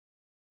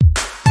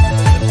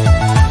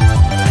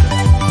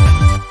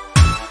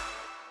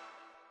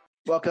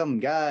welcome,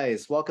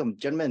 guys. Welcome,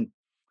 gentlemen,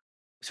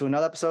 to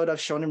another episode of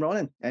Shonen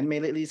Ronin.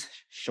 Anime Lately's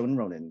Shonen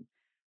Ronin.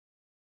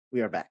 We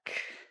are back.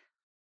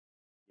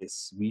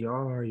 Yes, we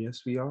are.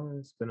 Yes, we are.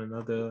 It's been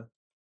another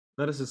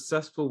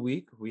successful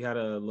week. We had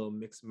a little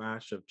mixed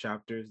mash of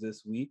chapters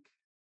this week,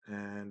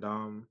 and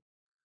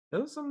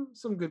there was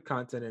some good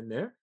content in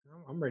there.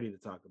 I'm ready to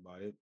talk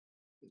about it.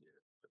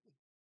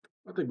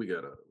 I think we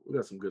got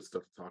some good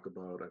stuff to talk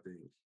about. I think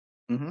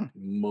Mm-hmm.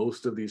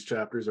 most of these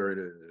chapters are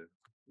in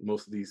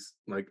most of these,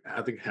 like,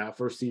 I think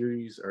half our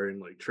series are in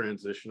like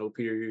transitional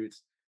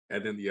periods,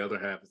 and then the other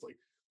half is like,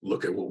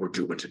 look at what we're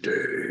doing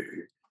today.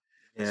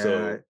 Yeah.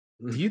 So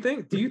Do you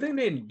think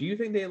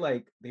they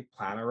like they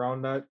plan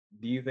around that?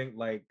 Do you think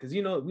like because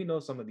we know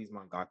some of these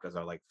mangakas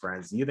are like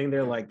friends. Do you think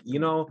they're like,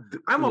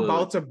 I'm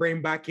about to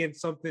bring back in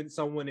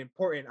someone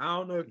important. I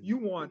don't know if you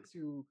want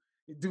to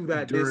do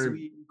that this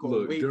week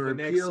or wait for during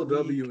next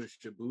PLW week. and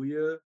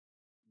Shibuya,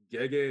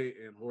 Gege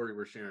and Hori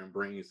were sharing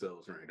brain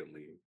cells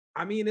randomly.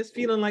 I mean, it's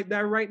feeling like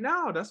that right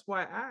now. That's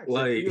why I asked.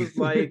 Like,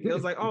 it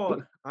was like,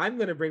 oh, I'm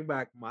gonna bring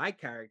back my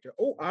character.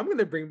 Oh, I'm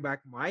gonna bring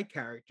back my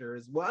character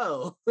as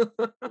well.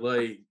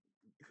 like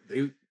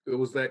it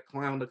was that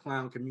clown to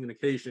clown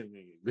communication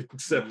meme.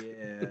 Except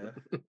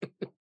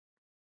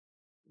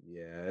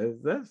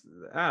that's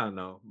I don't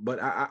know, but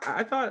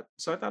I thought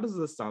this was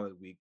a solid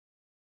week.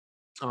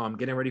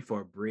 Getting ready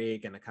for a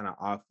break and a kind of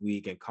off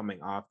week, and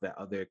coming off that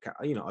other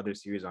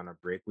series on a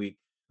break week.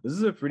 This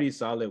is a pretty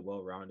solid,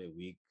 well-rounded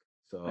week.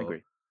 So I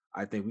agree.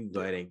 I think we can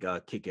go ahead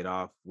and kick it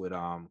off with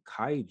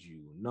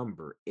Kaiju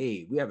number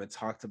 8. We haven't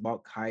talked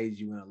about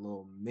Kaiju in a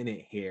little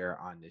minute here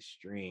on the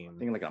stream. I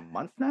think like a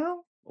month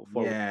now.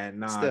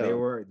 They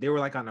were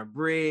like on a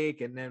break,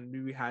 and then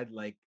we had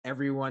like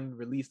everyone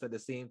released at the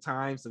same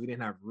time, so we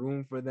didn't have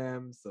room for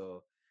them.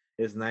 So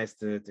it's nice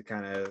to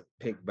kind of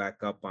pick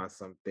back up on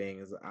some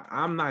things.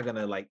 I'm not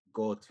gonna like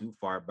go too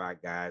far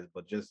back, guys,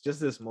 but just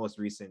this most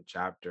recent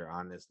chapter,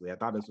 honestly, I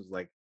thought this was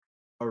like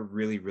a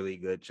really, really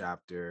good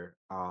chapter.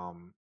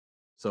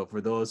 So for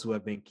those who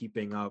have been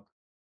keeping up,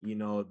 you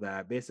know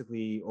that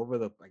basically over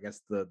the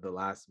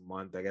last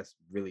month,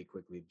 really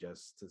quickly,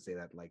 just to say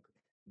that like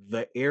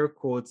the air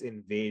quotes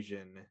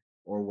invasion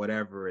or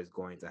whatever is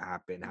going to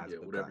happen has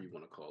begun. Whatever you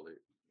want to call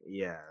it.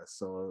 Yeah,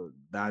 so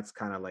that's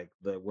kind of like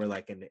we're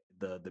like in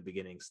the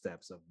beginning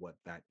steps of what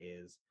that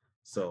is.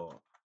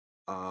 So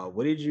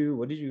what did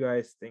you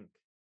guys think?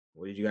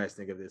 What did you guys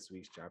think of this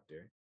week's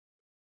chapter?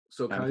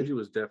 So Kaiju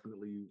is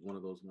definitely one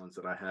of those ones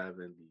that I have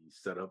in the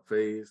setup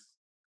phase.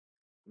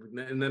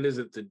 And then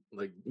isn't the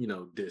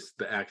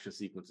the action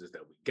sequences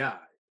that we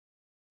got.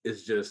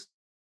 It's just,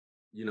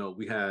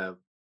 we have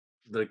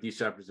like these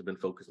chapters have been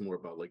focused more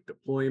about like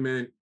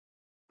deployment,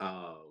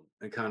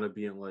 and kind of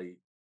being like,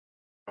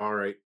 all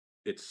right,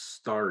 it's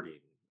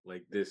starting.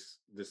 Like this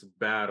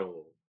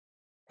battle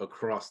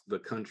across the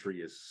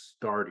country is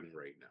starting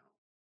right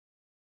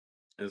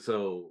now. And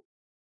so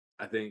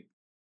I think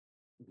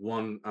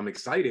I'm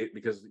excited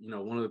because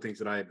one of the things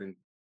that I've been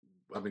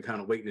kind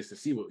of waiting is to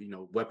see what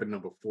weapon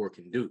number 4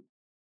 can do.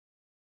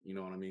 You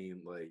know what I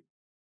mean? Like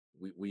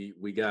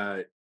we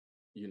got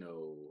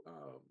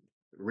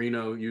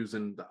Reno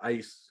using the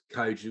ice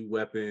kaiju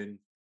weapon.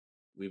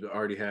 We've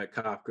already had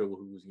Kafka,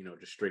 who's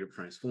just straight up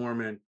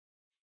transforming,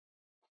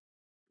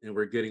 and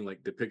we're getting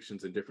like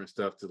depictions and different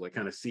stuff to like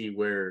kind of see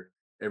where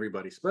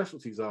everybody's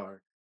specialties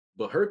are.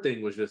 But her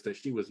thing was just that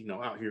she was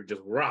out here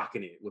just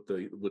rocking it with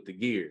the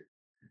gear.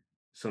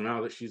 So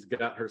now that she's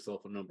got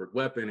herself a numbered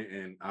weapon,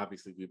 and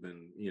obviously we've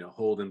been,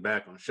 holding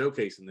back on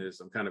showcasing this,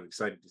 I'm kind of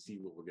excited to see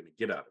what we're going to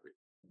get out of it.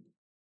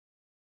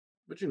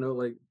 But,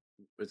 like,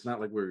 it's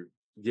not like we're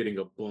getting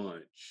a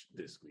bunch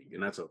this week,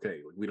 and that's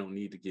okay. Like, we don't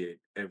need to get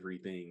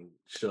everything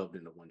shoved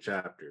into one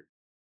chapter.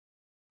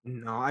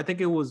 No, I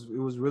think it was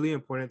really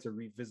important to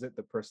revisit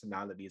the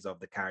personalities of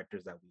the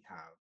characters that we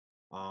have.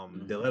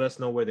 They let us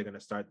know where they're going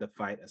to start the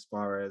fight, as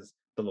far as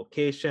the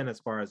location, as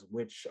far as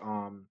which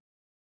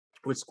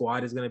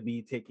squad is going to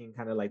be taking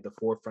kind of like the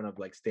forefront of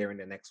like steering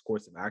the next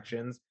course of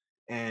actions.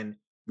 And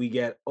we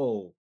get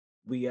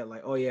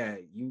like, oh yeah,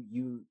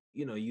 you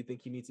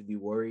think you need to be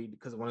worried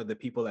because one of the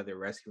people that they're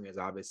rescuing is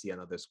obviously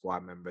another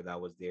squad member that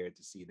was there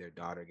to see their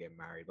daughter get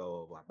married,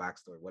 blah blah blah,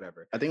 backstory,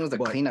 whatever. I think it was a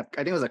cleanup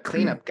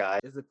guy.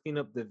 It's a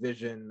cleanup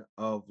division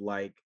of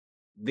like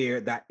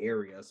that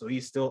area, so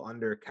he's still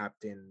under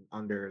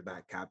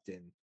that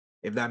captain,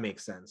 if that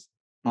makes sense.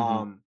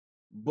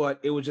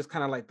 But it was just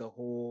kind of like the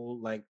whole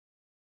like,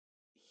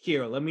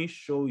 here, let me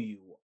show you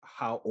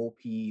how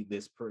OP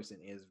this person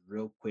is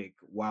real quick,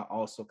 while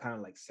also kind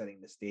of like setting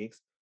the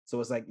stakes.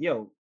 So it's like,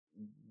 yo,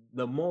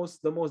 the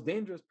most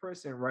dangerous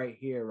person right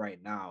here,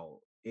 right now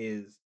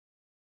is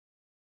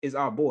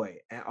our boy.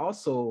 And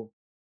also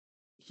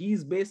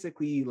he's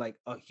basically like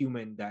a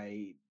human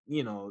daikaiju.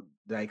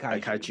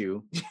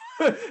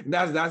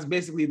 That's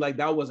basically like,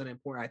 that was an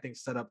important, I think,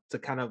 setup to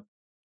kind of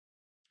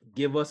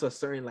give us a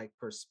certain like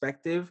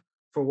perspective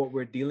for what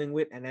we're dealing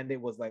with. And then it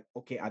was like,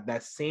 okay, at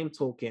that same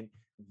token,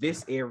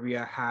 this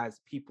area has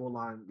people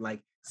on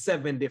like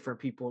 7 different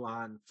people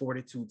on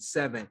Fortitude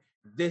 7.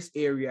 this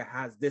area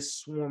has this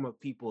swarm of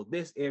people,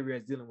 this area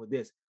is dealing with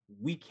this.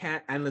 We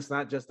can't, and it's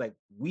not just like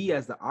we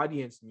as the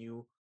audience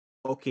knew,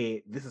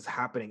 okay, this is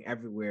happening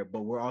everywhere,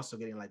 but we're also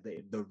getting like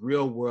the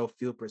real world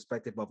field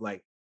perspective of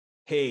like,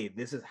 hey,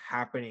 this is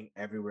happening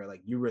everywhere.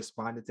 Like you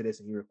responded to this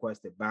and you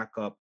requested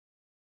backup.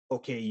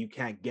 Okay, you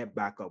can't get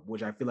backup,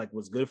 which I feel like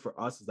was good for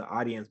us as the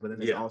audience, but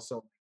then it's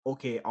also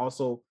okay,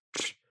 also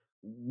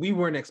we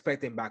weren't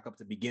expecting backup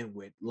to begin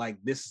with. Like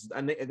this,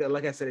 and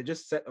like I said, it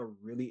just set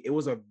it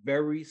was a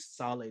very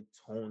solid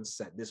tone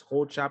set. This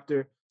whole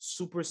chapter,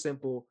 super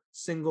simple,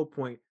 single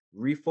point,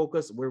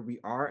 refocus where we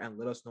are and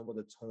let us know what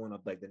the tone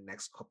of like the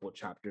next couple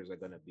chapters are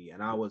gonna be.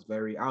 And I was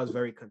very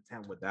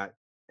content with that.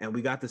 And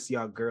we got to see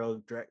our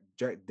girl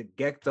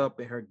decked up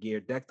in her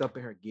gear,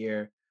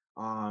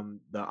 the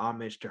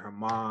homage to her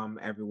mom,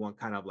 everyone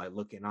kind of like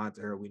looking on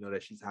to her. We know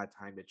that she's had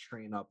time to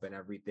train up and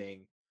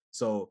everything.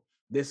 So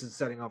this is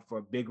setting up for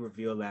a big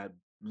reveal that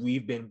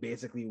we've been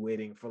basically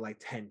waiting for like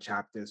 10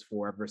 chapters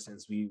for ever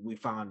since we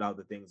found out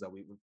the things that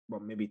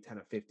maybe 10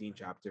 or 15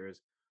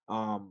 chapters,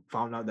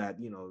 found out that,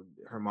 you know,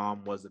 her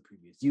mom was the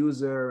previous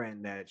user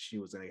and that she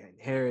was going to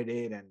inherit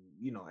it, and,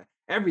 you know,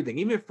 everything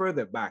even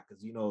further back,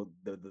 because, you know,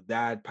 the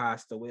dad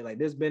passed away. Like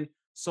there's been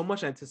so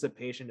much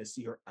anticipation to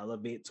see her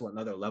elevate to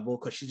another level,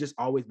 because she's just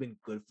always been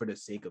good for the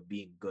sake of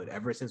being good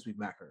ever since we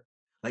met her.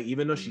 Like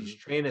even though she's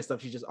trained and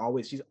stuff, she's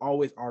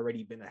always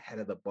already been ahead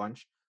of the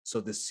bunch.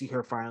 So to see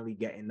her finally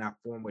get in that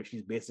form where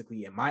she's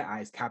basically, in my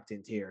eyes,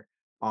 captain tier.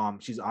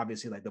 She's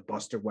obviously like the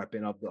buster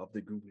weapon of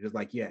the group. Just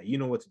like, yeah, you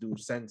know what to do.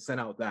 Send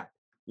out that,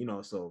 you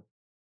know. So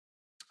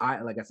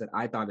like I said,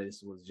 I thought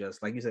this was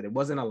just like you said, it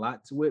wasn't a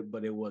lot to it,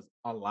 but it was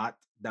a lot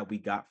that we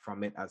got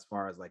from it as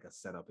far as like a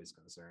setup is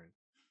concerned.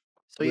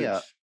 So yeah,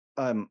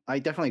 I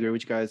definitely agree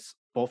with you guys.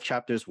 Both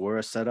chapters were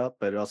a setup,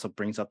 but it also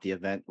brings up the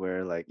event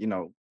where, like, you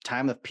know,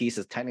 time of peace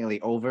is technically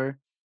over,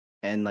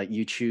 and like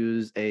you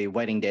choose a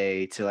wedding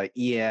day to like,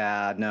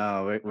 yeah,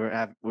 no,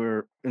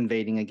 we're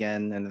invading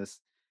again, and this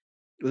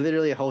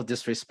literally a whole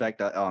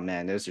disrespect. Oh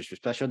man, there's your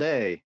special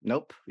day.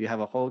 Nope, you have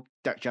a whole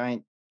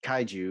giant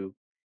kaiju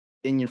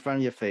in front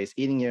of your face,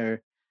 eating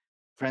your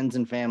friends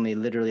and family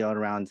literally all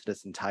around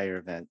this entire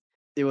event.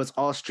 It was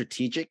all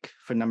strategic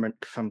from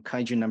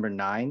kaiju number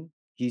 9.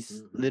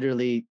 He's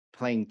literally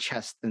playing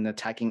chess and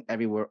attacking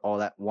everywhere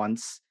all at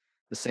once,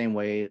 the same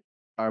way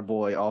our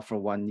boy All For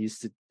One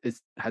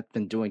had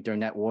been doing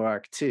during that war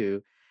arc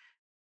too.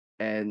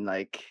 And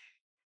like,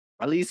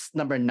 at least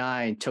number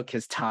 9 took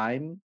his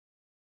time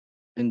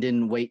and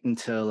didn't wait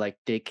until like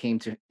they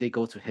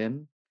go to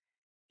him.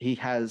 He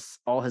has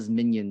all his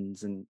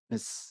minions and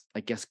his, I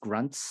guess,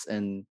 grunts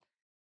and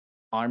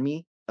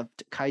army of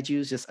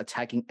kaijus just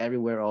attacking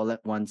everywhere all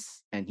at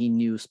once, and he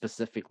knew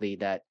specifically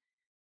that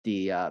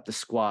the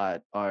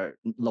squad are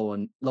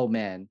low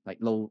man, like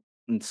low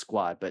in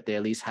squad, but they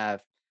at least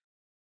have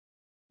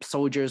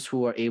soldiers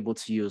who are able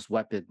to use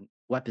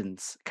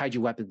weapons, kaiju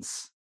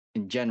weapons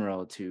in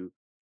general, to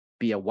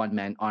be a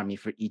one-man army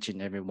for each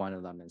and every one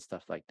of them and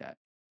stuff like that.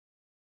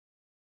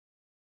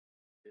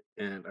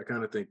 And I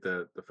kind of think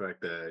that the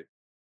fact that,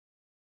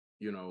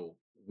 you know,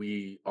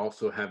 we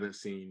also haven't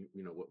seen,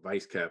 you know, what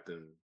Vice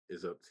Captain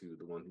is up to,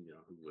 the one, you know,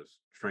 who was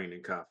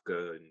training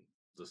Kafka and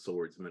the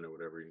swordsman or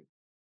whatever.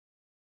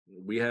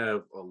 We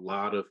have a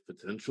lot of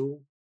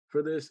potential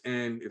for this.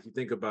 And if you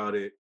think about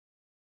it,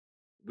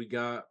 we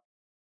got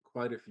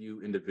quite a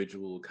few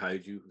individual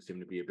kaiju who seem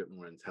to be a bit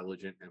more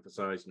intelligent,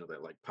 emphasized, you know,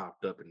 that like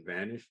popped up and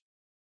vanished.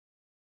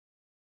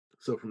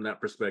 So from that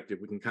perspective,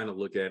 we can kind of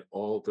look at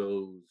all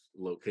those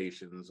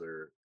locations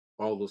or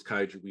all those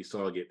kaiju we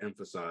saw get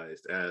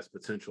emphasized as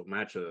potential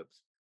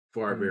matchups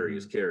for our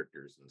various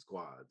characters and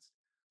squads.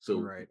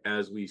 So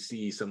as we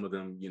see some of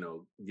them, you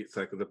know, get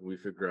cycled up and we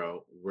figure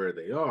out where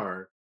they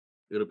are,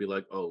 it'll be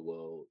like, oh,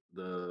 well,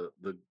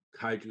 the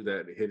kaiju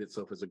that hid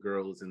itself as a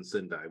girl is in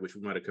Sendai, which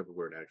we might have covered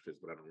where it actually is,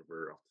 but I don't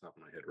remember off the top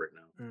of my head right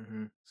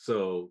now.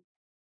 So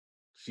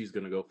she's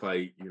going to go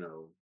fight, you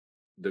know,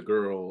 the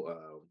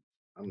girl.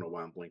 I don't know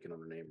why I'm blanking on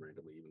the name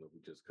randomly, even though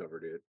we just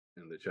covered it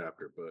in the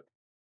chapter, but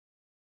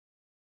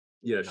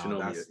yeah, no,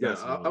 Shinomiya.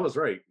 That's I was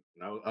right.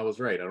 I was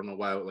right. I don't know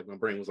why, like my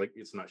brain was like,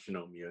 it's not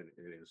Shinomiya, and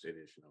it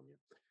is Shinomiya.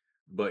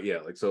 But yeah,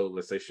 like, so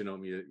let's say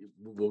Shinomiya,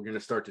 we're going to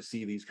start to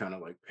see these kind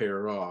of like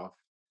pair off,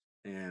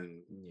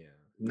 and yeah,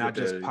 not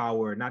just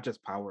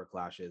power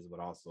clashes, but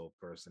also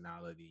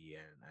personality,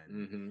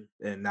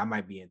 and that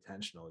might be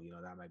intentional. You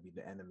know, that might be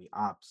the enemy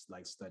ops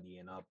like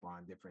studying up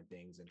on different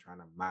things and trying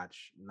to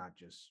match not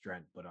just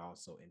strength but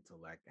also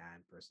intellect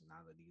and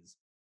personalities.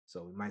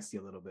 So we might see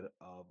a little bit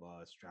of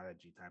a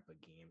strategy type of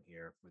game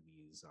here for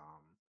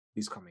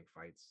these coming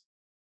fights.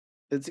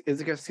 It's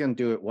just gonna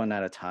do it one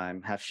at a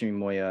time. Have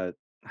Shimoya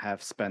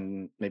have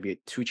spend maybe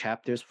 2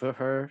 chapters for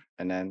her,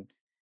 and then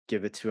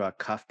give it to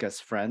Kafka's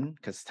friend,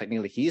 because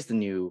technically he's the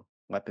new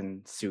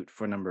weapon suit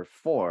for number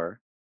 4.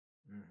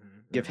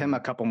 Give him a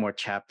couple more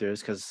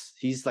chapters, because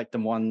he's like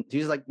one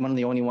of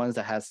the only ones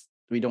that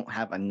we don't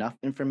have enough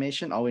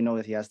information. All we know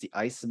is he has the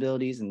ice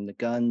abilities and the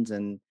guns,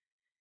 and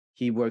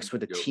he works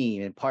with a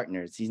team and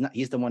partners.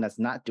 He's the one that's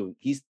not doing.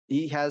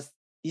 He has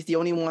he's the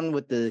only one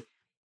with the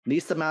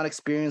least amount of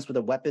experience with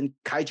a weapon,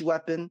 kaiju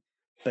weapon,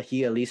 but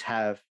he at least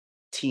have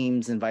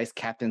teams and vice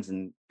captains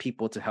and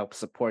people to help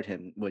support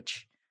him,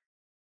 which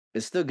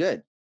is still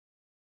good.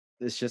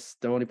 It's just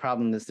the only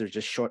problem is they're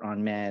just short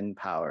on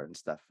manpower and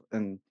stuff.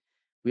 And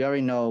we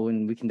already know,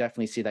 and we can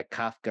definitely see that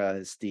Kafka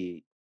is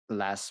the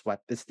last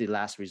weapon. It's the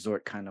last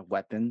resort kind of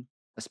weapon,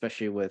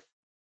 especially with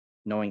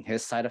knowing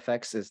his side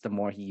effects. Is the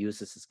more he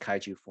uses his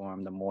kaiju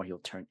form, the more he'll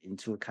turn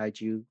into a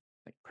kaiju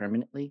like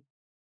permanently.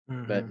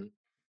 Mm-hmm.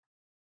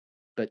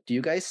 But do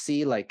you guys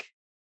see like,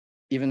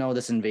 even though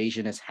this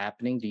invasion is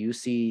happening, do you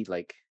see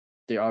like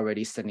they're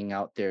already sending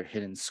out their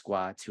hidden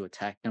squad to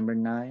attack number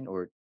 9,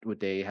 or would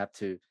they have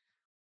to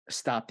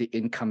stop the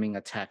incoming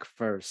attack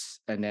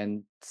first and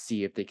then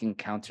see if they can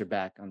counter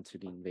back onto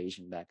the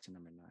invasion back to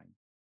number 9?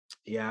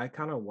 Yeah, I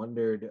kind of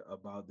wondered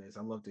about this.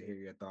 I'd love to hear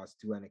your thoughts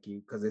too,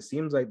 Aniki, because it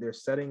seems like they're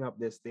setting up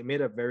this. They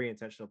made a very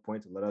intentional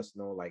point to let us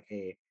know, like,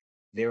 hey,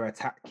 they're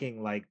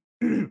attacking like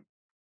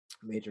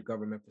major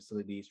government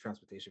facilities,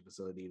 transportation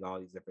facilities, all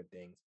these different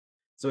things.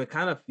 So it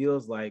kind of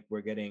feels like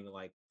we're getting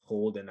like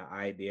pulled in the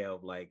idea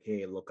of like,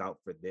 hey, look out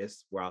for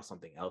this, while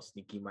something else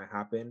sneaky might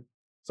happen.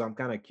 So I'm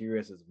kind of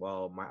curious as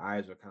well. My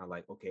eyes are kind of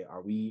like, okay,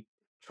 are we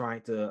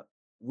trying to?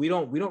 We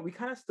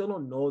kind of still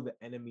don't know the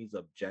enemy's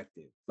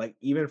objective. Like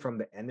even from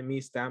the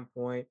enemy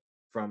standpoint,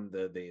 from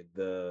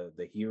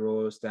the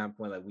hero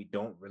standpoint, like we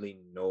don't really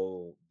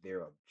know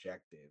their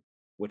objective.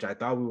 Which I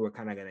thought we were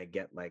kind of gonna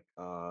get like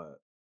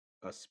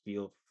a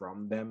spiel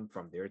from them,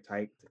 from their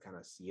type, to kind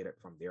of see it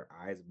from their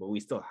eyes, but we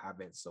still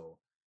haven't. So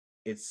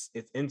it's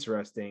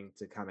interesting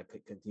to kind of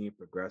continue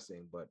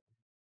progressing. But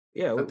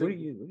yeah, I what do think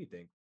you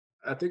think?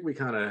 I think we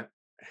kind of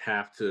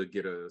have to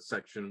get a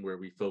section where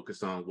we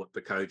focus on what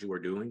the kaiju are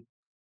doing,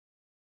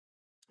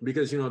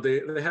 because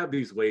they have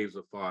these waves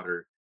of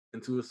fodder,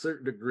 and to a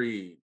certain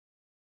degree,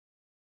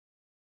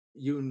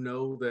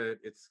 that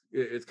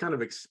it's kind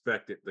of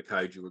expected the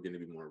kaiju are going to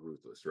be more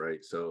ruthless,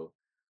 right? So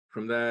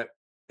from that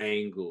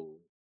angle,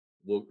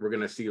 we're going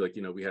to see, like,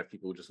 we have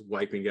people just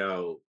wiping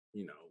out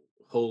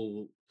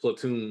whole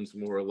platoons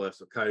more or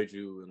less of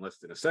kaiju in less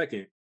than a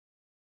second,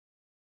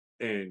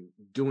 and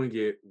doing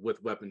it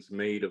with weapons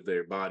made of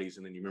their bodies.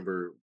 And then you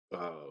remember,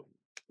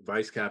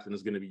 Vice Captain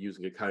is going to be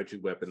using a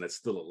kaiju weapon that's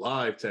still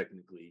alive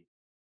technically,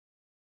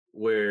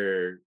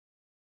 where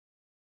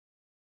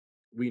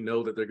we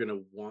know that they're going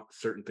to want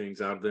certain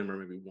things out of them, or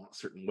maybe want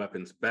certain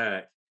weapons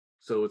back.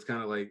 So it's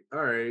kind of like,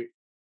 all right,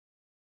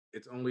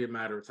 it's only a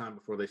matter of time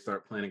before they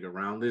start planning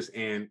around this.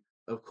 And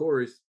of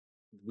course,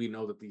 we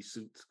know that these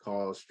suits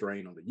cause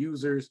strain on the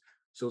users.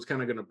 So it's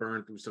kind of going to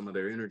burn through some of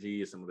their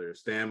energy, some of their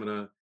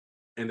stamina.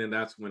 And then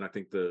that's when I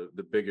think the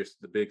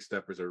big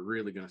steppers are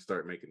really going to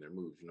start making their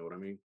moves. You know what I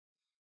mean?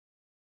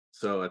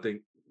 So I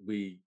think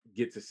we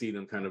get to see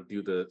them kind of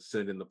do the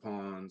send in the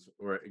pawns,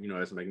 or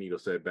as Magneto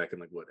said back in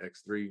like what,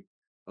 X3.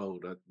 Oh,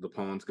 the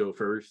pawns go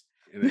first,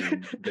 and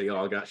then they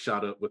all got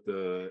shot up with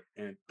the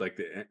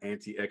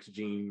anti-X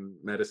gene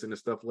medicine and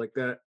stuff like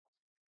that.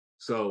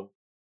 So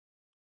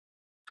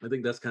I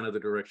think that's kind of the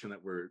direction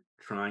that we're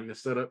trying to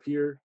set up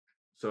here.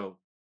 So,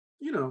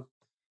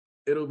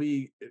 it'll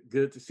be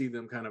good to see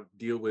them kind of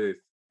deal with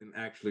an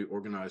actually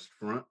organized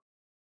front.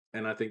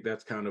 And I think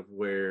that's kind of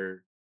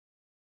where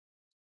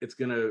it's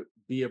going to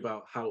be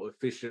about how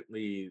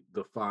efficiently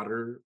the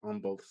fodder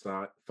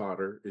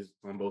is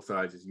on both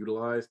sides is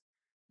utilized,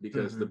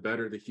 because the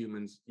better the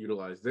humans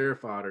utilize their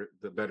fodder,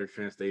 the better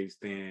chance they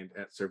stand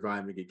at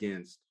surviving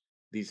against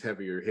these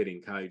heavier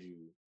hitting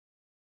kaiju,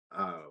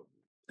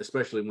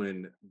 especially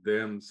when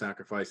them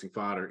sacrificing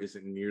fodder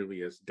isn't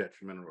nearly as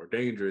detrimental or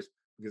dangerous,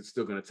 because it's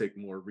still going to take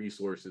more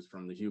resources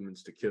from the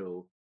humans to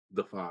kill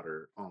the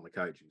fodder on the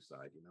kaiju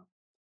side.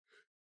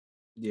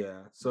 Yeah.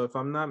 So if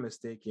I'm not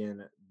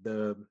mistaken,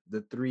 the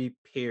three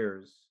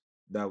pairs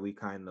that we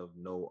kind of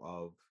know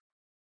of,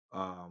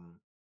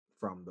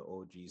 from the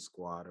OG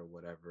squad or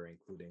whatever,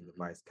 including the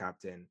vice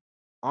captain,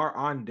 are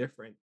on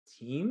different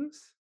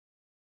teams.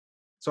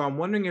 So I'm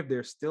wondering if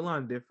they're still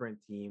on different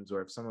teams,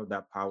 or if some of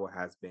that power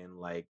has been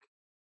like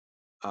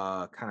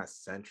kind of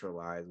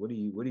centralized. What do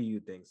you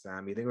think,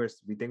 Sam? You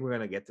think we're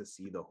gonna get to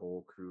see the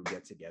whole crew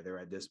get together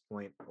at this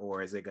point,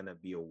 or is it gonna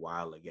be a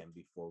while again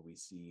before we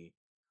see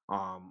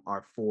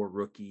our 4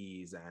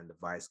 rookies and the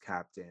vice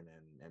captain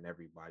and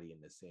everybody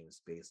in the same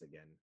space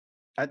again?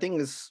 I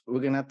think we're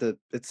gonna have to.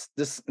 It's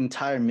this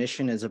entire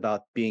mission is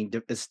about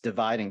it's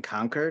divide and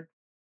conquered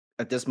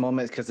at this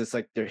moment, because it's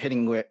like they're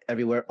hitting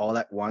everywhere all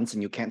at once,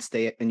 and you can't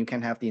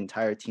have the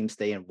entire team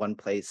stay in one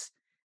place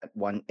at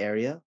one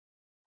area.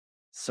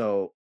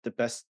 So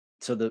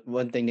the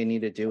one thing they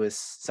need to do is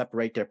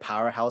separate their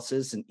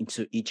powerhouses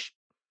into each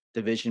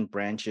division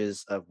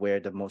branches of where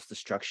the most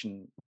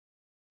destruction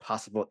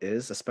possible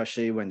is,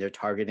 especially when they're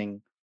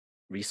targeting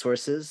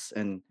resources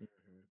and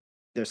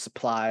their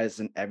supplies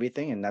and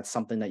everything. And that's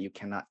something that you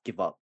cannot give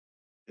up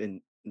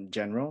in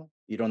general.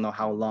 You don't know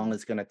how long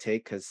it's gonna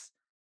take, because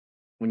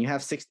when you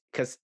have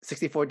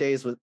 64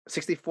 days was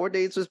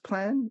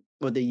planned,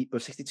 or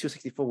 62,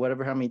 64,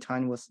 whatever, how many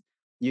times was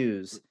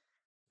used.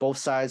 Both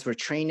sides were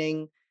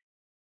training.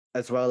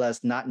 as well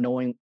as not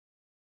knowing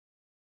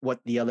what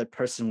the other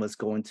person was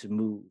going to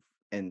move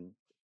in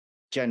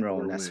general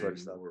or and that sort of when,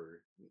 stuff.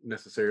 or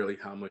necessarily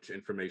how much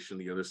information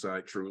the other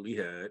side truly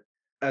had.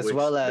 As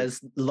well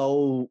as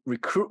low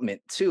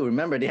recruitment too.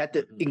 Remember, they had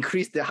to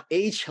increase the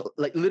age,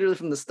 like literally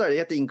from the start, they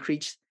had to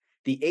increase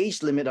the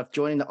age limit of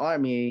joining the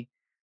army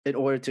in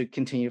order to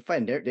continue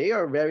fighting. They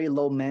are very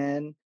low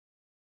man,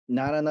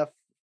 not enough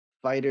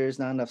fighters,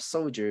 not enough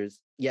soldiers.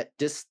 Yet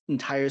this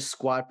entire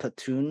squad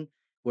platoon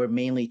were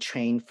mainly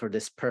trained for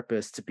this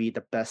purpose to be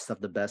the best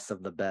of the best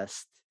of the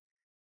best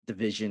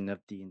division of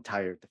the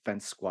entire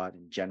defense squad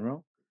in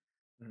general.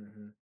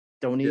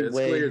 Don't it's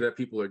clear that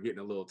people are getting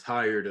a little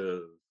tired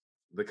of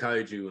the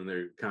kaiju, and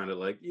they're kind of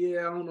like,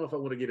 yeah, I don't know if I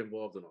want to get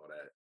involved in all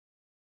that.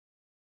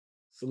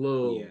 It's a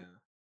little,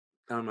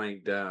 I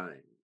might die.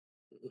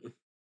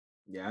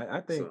 Yeah,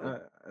 I think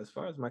as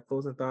far as my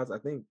closing thoughts, I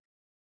think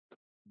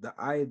the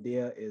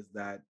idea is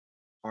that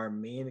our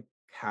main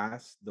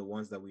cast, the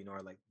ones that we know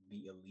are like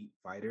the elite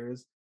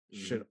fighters,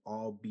 should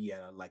all be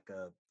at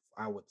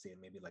I would say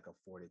maybe like a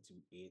 4 to 8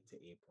 to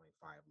 8.5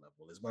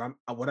 level is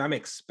what I'm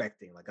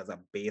expecting, like as a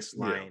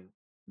baseline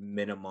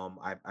minimum.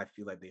 I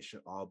feel like they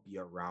should all be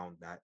around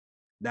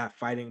that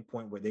fighting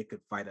point where they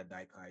could fight a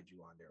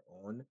daikaiju on their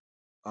own.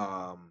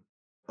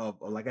 Of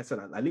like I said,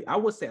 at least, I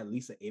would say at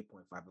least an 8.5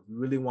 if we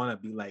really want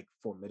to be like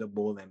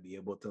formidable and be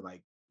able to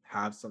like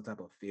have some type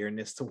of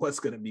fairness to what's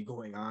going to be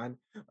going on.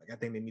 Like I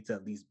think they need to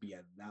at least be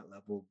at that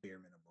level, bare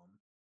minimum.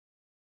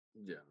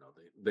 Yeah, no,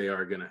 they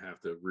are going to have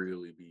to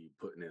really be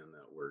putting in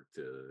that work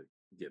to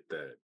get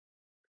that.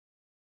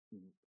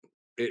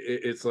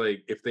 It's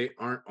like if they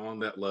aren't on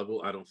that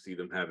level, I don't see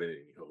them having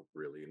any hope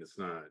really. And it's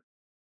not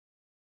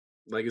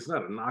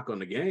a knock on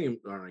the game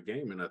or a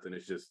game or nothing.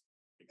 It's just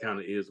it kind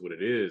of is what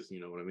it is.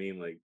 You know what I mean?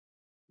 Like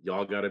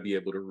y'all got to be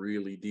able to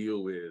really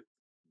deal with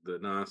the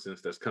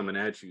nonsense that's coming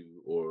at you,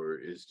 or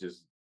it's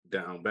just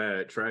down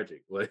bad,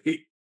 tragic.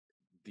 Like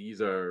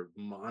these are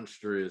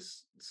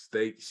monstrous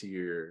stakes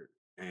here,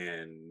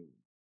 and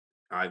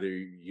either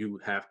you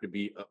have to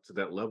be up to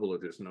that level, or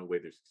there's no way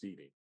they're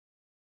succeeding.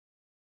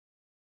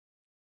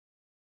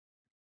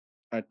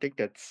 I think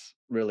that's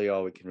really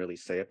all we can really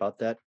say about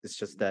that. It's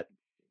just that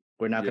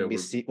we're not going to be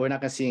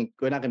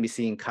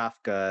seeing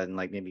Kafka in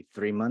like maybe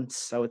 3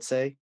 months. I would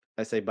say.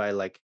 I say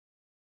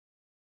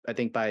I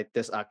think by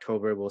this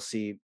October we'll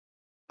see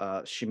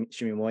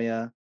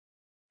Shimimoya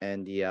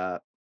and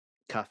the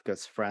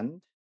Kafka's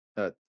friend,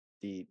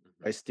 the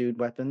ice dude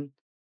weapon,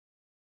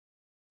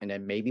 and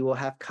then maybe we'll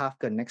have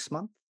Kafka next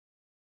month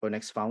or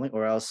next following,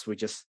 or else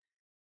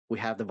we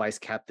have the vice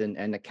captain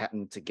and the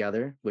captain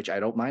together, which I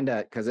don't mind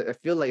that because I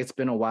feel like it's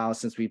been a while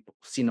since we've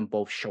seen them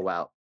both show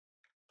out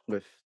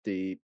with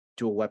the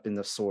dual weapon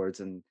of swords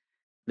and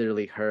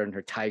literally her and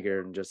her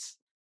tiger and just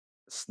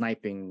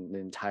sniping the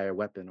entire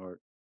weapon or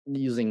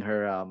using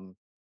her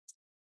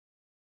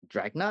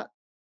Dragnot.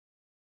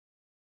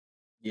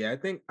 Yeah,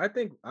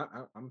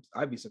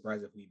 I'd be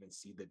surprised if we even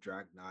see the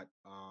Dragnot.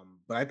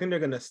 But I think they're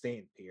gonna stay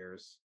in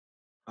pairs.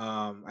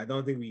 I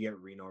don't think we get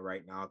Reno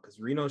right now because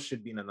Reno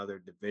should be in another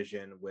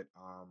division with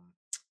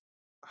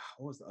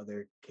what was the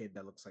other kid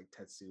that looks like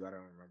Tetsu? I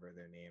don't remember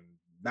their name.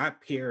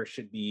 That pair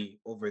should be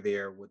over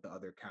there with the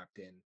other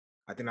captain.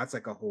 I think that's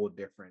like a whole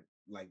different,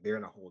 like they're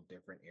in a whole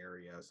different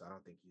area. So I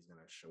don't think he's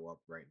gonna show up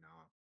right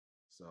now.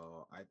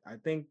 So I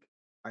think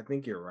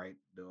you're right,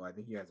 though. I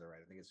think you guys are right.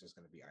 I think it's just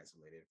gonna be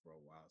isolated for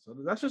a while. So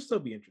that should still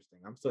be interesting.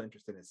 I'm still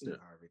interested in seeing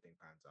how everything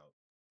pans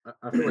out.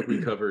 I feel like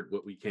we covered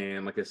what we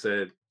can. Like I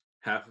said,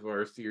 half of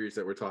our series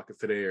that we're talking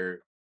today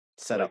are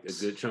setups, like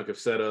a good chunk of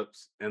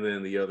setups, and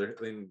then the other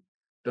thing.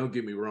 Don't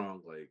get me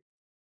wrong, like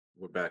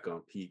we're back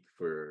on peak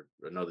for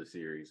another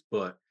series,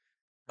 but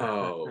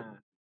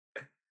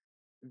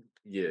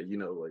yeah,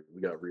 like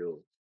we got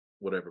real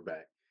whatever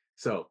back.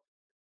 So,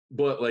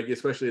 but like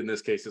especially in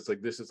this case, it's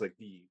like this is like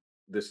the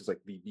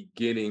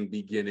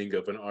beginning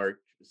of an arc.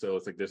 So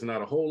it's like there's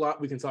not a whole lot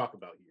we can talk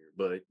about here,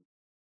 but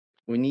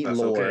we need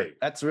lore. Okay.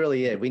 That's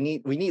really it. We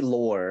need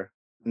lore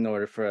in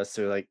order for us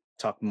to like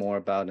talk more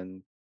about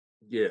and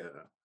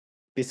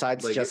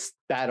besides like just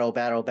battle,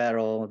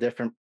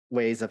 different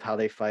ways of how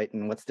they fight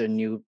and what's their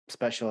new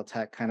special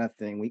attack kind of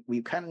thing.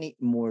 We kind of need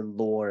more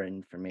lore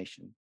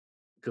information.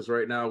 Because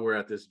right now we're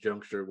at this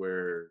juncture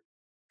where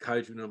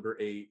Kaiju number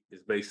 8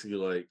 is basically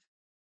like,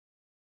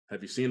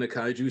 have you seen a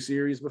Kaiju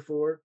series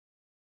before?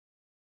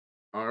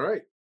 All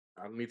right,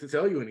 I don't need to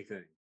tell you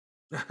anything.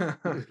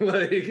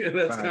 Like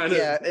that's kind of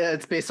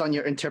it's based on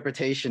your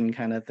interpretation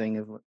kind of thing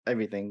of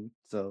everything.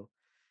 So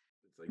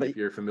it's like if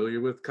you're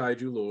familiar with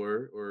Kaiju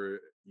lore or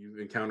you've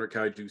encountered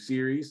Kaiju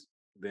series,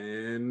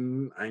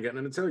 then I ain't got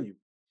nothing to tell you.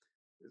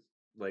 It's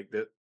like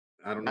that.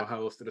 I don't know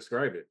how else to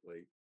describe it.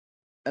 Like,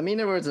 I mean,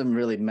 there wasn't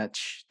really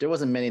much. There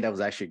wasn't many that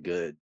was actually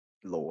good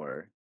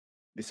lore,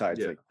 besides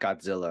like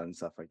Godzilla and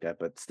stuff like that.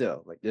 But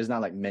still, like, there's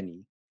not like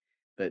many.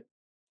 But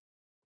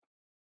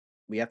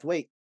we have to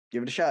wait.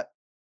 Give it a shot.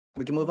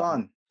 We can move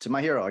on to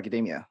My Hero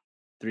Academia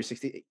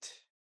 368.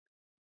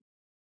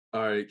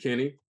 All right,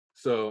 Kenny.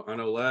 So I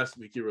know last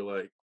week you were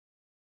like,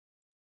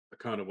 I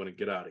kind of want to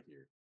get out of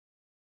here.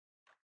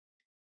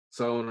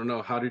 So I want to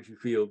know, how did you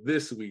feel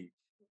this week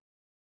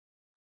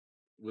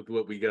with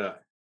what we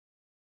got?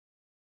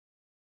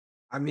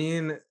 I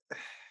mean,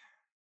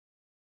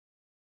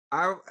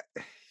 I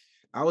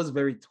was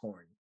very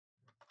torn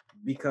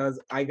because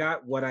I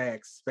got what I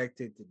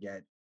expected to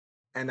get,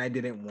 and I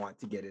didn't want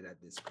to get it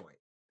at this point.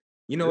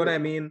 You know what I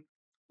mean?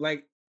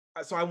 Like,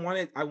 so I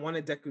wanted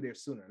Deku there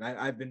sooner, and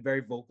I've been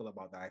very vocal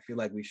about that. I feel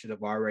like we should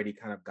have already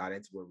kind of got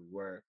into where we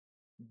were,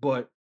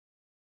 but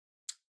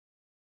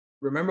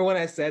remember when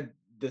I said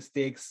the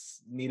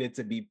stakes needed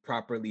to be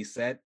properly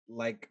set?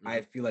 Like,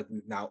 I feel like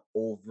we've now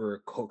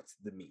overcooked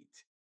the meat,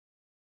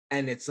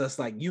 and it's just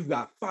like, you've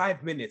got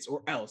 5 minutes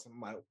or else. I'm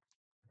like,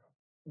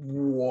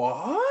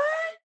 what?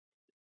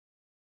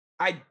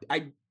 I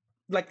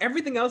like,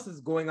 everything else is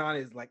going on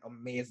is like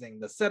amazing.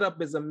 The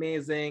setup is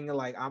amazing.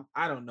 Like,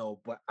 I don't know,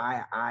 but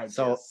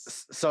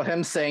so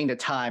him saying the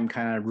time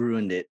kind of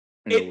ruined it.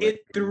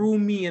 It threw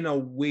me in a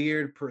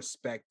weird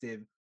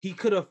perspective. He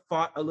could have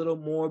fought a little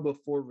more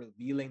before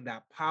revealing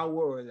that power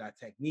or that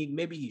technique.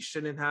 Maybe he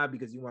shouldn't have,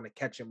 because you want to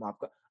catch him off.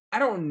 I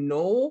don't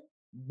know,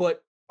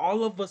 but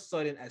all of a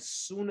sudden, as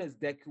soon as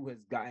Deku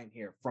has gotten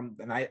here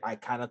and I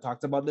kind of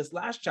talked about this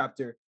last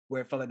chapter,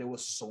 where it felt like there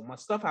was so much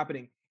stuff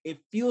happening. It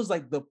feels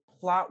like the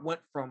plot went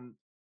from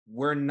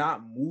we're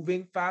not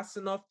moving fast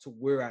enough to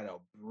we're at a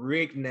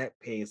breakneck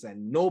pace,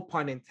 and no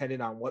pun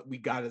intended on what we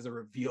got as a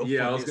reveal.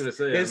 Yeah, I was gonna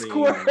say this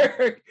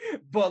quirk,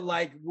 but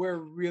like, we're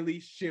really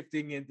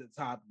shifting into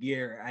top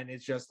gear, and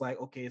it's just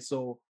like, okay,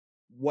 so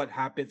what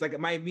happens? Like,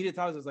 my immediate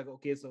thought is like,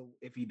 okay, so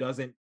if he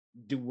doesn't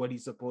do what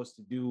he's supposed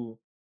to do,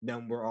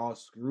 then we're all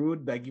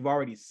screwed. Like, you've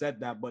already said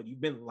that, but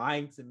you've been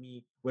lying to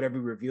me with every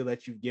reveal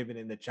that you've given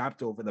in the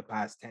chapter over the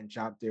past 10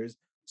 chapters.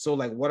 So,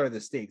 like, what are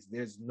the stakes?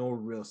 There's no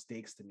real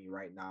stakes to me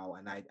right now,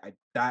 and I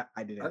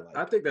didn't like.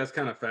 I think that's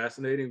kind of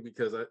fascinating,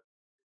 because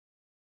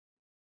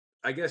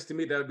I guess to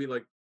me that would be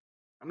like,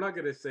 I'm not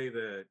gonna say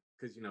that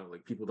because, you know,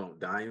 like, people don't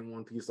die in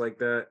One Piece like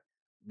that,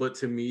 but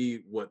to me,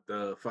 what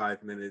the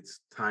 5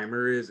 minutes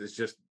timer is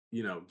just,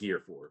 you know,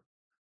 Gear 4,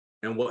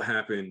 and what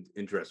happened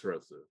in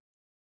Dressrosa,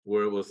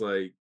 where it was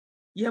like,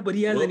 yeah, but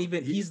he hasn't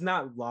he's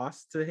not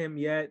lost to him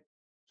yet.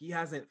 He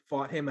hasn't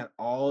fought him at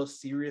all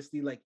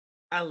seriously. Like,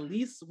 at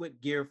least with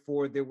Gear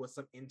 4, there was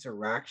some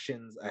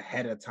interactions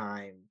ahead of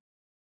time.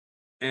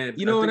 And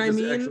you know what I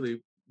mean?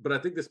 Actually, but I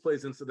think this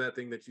plays into that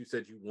thing that you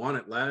said you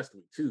wanted last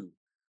week too,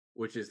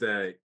 which is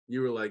that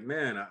you were like,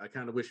 man, I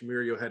kind of wish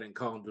Mirio hadn't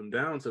calmed him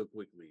down so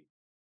quickly.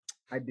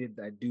 I do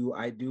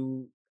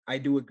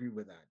agree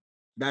with that.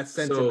 That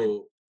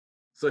sentiment.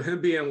 So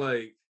him being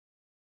like,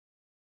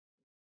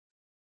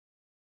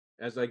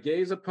 as I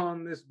gaze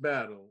upon this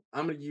battle,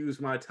 I'm going to use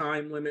my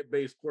time limit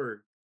based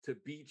quirk to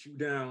beat you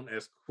down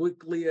as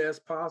quickly as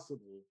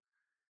possible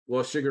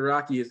while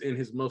Shigaraki is in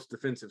his most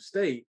defensive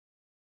state.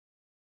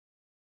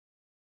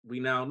 We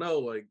now know,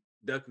 like,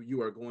 Deku,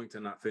 you are going to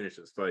not finish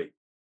this fight.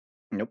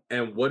 Nope.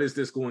 And what is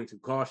this going to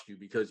cost you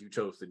because you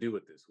chose to do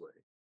it this way?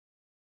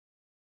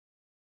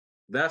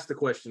 That's the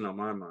question on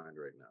my mind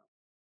right now.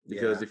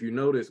 Because if you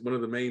notice, one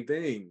of the main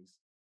things,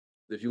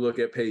 if you look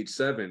at page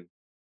 7,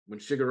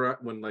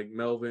 when like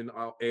Melvin,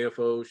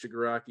 AFO,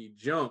 Shigaraki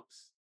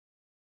jumps,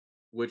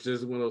 which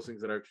is one of those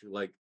things that I actually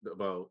like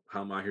about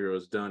how My Hero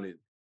is done.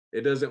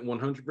 It doesn't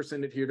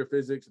 100% adhere to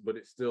physics, but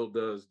it still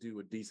does do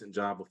a decent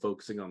job of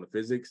focusing on the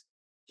physics.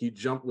 He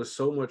jumped with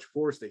so much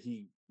force that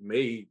he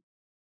made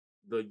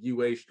the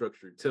UA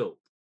structure tilt.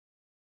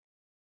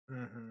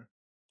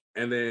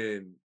 And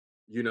then,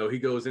 you know, he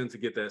goes in to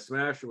get that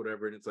smash or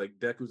whatever, and it's like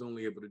Deku's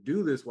only able to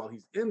do this while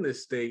he's in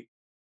this state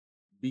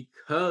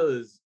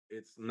because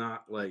it's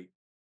not like,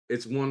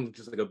 it's one,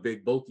 just like a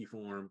big bulky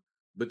form,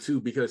 but two,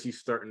 because he's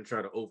starting to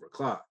try to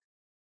overclock.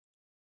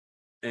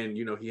 And,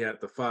 you know, he had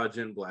the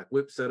Fajin Black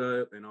Whip set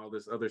up and all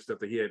this other stuff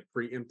that he had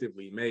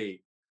preemptively made.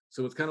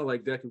 So it's kind of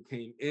like Deku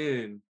came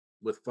in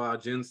with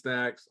Fajin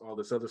stacks, all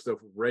this other stuff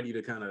ready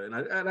to kind of,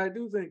 and I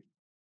do think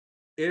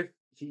if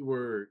he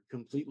were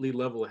completely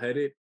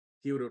level-headed,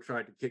 he would have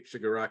tried to kick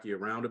Shigaraki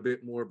around a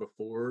bit more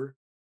before,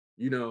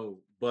 you know,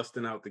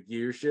 busting out the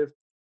gear shift.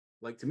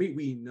 Like, to me,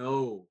 we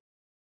know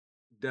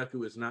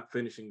Deku is not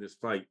finishing this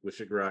fight with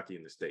Shigaraki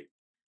in the state.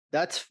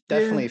 That's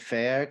definitely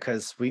fair,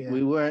 because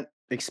we weren't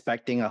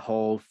expecting a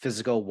whole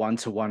physical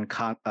one-to-one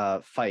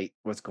fight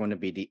was going to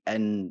be the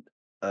end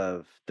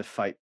of the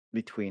fight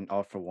between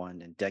All For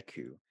One and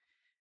Deku.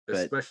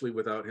 Especially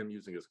without him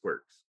using his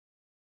quirks.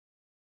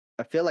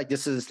 I feel like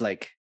this is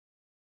like,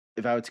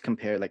 if I were to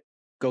compare like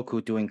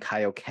Goku doing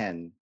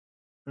Kaioken,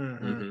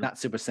 not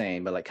Super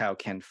Saiyan, but like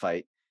Kaioken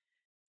fight.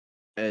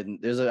 And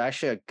there's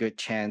actually a good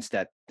chance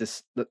that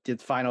the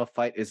final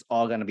fight is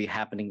all going to be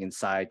happening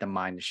inside the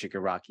mind of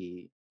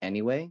Shigaraki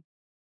anyway.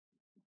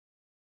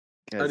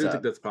 I do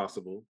think that's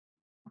possible.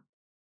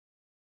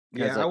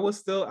 Yeah, I was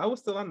still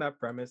on that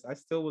premise. I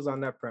still was on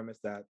that premise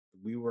that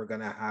we were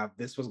gonna have,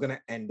 this was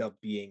gonna end up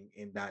being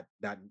in that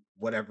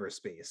whatever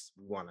space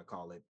we want to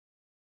call it,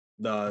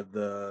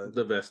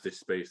 the vestige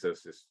space.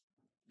 That's just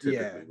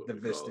typically what the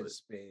vestige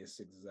space,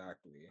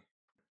 exactly.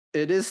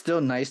 It is still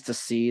nice to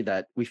see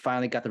that we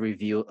finally got the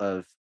reveal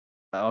of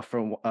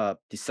from the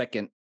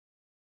second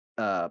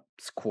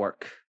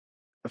quirk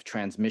of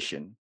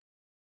transmission.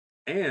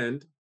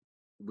 And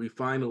we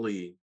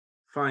finally,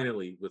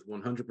 with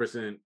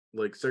 100%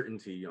 like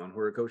certainty on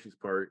Horikoshi's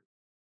part,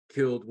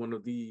 killed one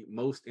of the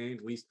most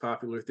and least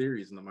popular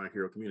theories in the My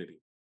Hero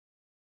community.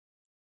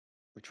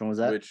 Which one was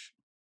that? Which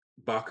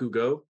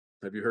Bakugo.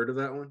 Have you heard of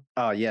that one?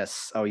 Oh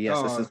yes.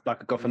 This is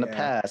Bakugo from the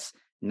past.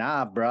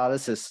 Nah, bro,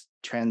 this is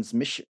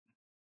transmission.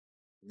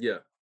 Yeah.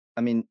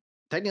 I mean,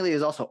 technically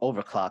it's also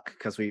overclock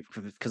because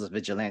of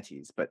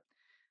vigilantes, but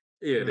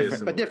yeah, it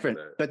is but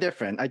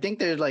different. I think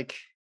they're like,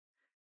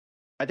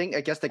 I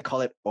guess they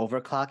call it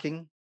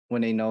overclocking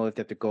when they know if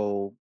they have to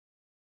go.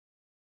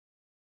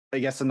 I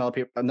guess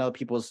another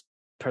people's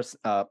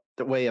the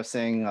way of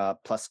saying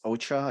plus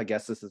ultra. I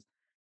guess this is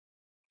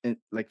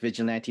like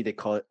vigilante. They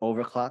call it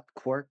overclock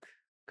quirk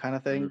kind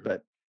of thing,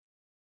 but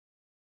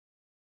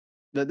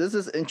this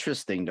is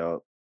interesting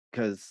though,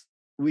 because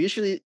we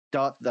usually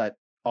thought that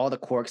all the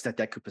quirks that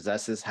Deku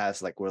possesses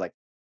were like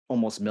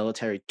almost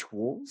military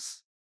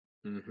tools,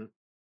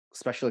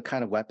 special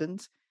kind of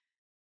weapons.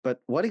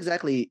 But what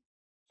exactly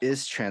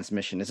is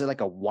transmission? Is it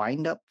like a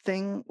wind up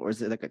thing, or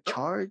is it like a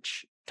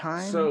charge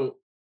time? So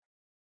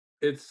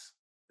it's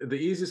the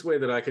easiest way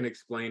that I can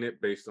explain it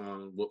based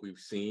on what we've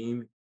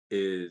seen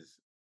is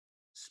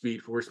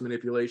speed force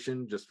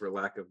manipulation, just for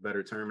lack of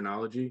better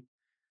terminology.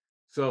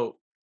 So,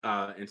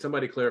 and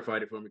somebody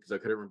clarified it for me because I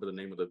couldn't remember the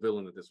name of the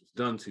villain that this was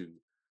done to.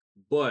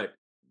 But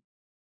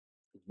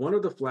one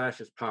of the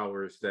Flash's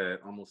powers that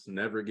almost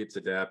never gets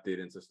adapted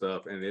into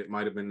stuff, and it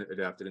might have been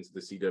adapted into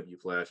the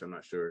CW Flash, I'm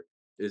not sure,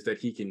 is that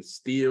he can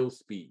steal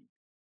speed.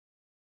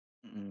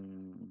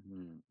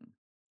 And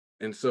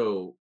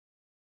so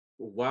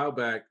a while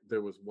back,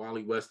 there was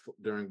Wally West,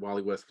 during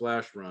Wally West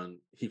Flash run,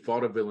 he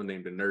fought a villain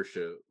named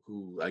Inertia,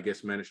 who I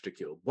guess managed to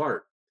kill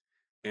Bart.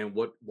 And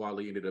what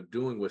Wally ended up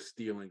doing was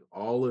stealing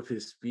all of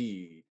his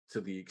speed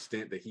to the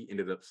extent that he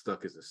ended up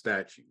stuck as a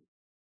statue.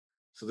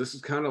 So this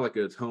is kind of like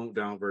a toned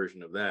down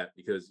version of that,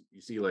 because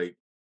you see, like,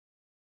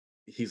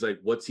 he's like,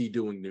 what's he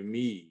doing to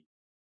me?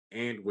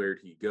 And where'd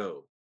he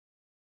go?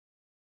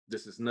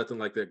 This is nothing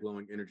like that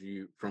glowing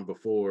energy from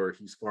before.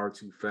 He's far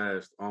too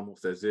fast,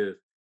 almost as if.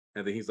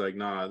 And then he's like,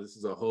 nah, this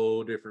is a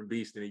whole different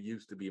beast than it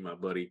used to be, my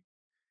buddy.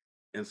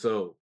 And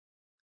so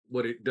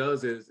what it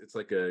does is it's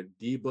like a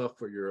debuff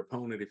for your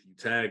opponent if you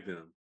tag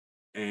them,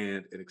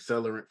 and an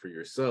accelerant for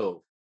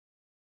yourself.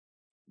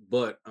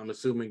 But I'm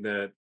assuming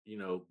that,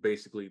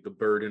 basically the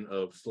burden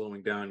of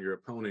slowing down your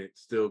opponent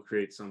still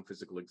creates some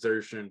physical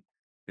exertion,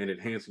 and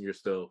enhancing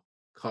yourself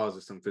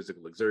causes some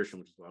physical exertion,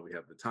 which is why we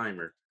have the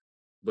timer.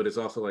 But it's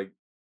also like,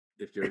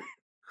 if you're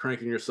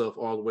cranking yourself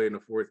all the way in the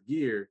fourth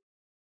gear,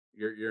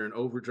 you're in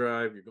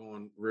overdrive, you're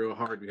going real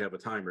hard, you have a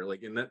timer.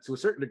 Like, and that, to a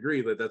certain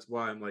degree, that's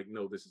why I'm like,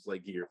 no, this is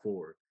like gear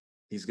 4.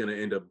 He's going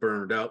to end up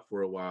burned out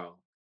for a while,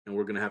 and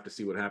we're going to have to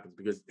see what happens,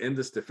 because in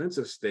this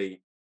defensive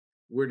state,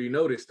 where do you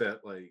notice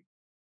that, like,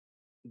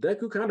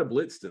 Deku kind of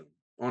blitzed him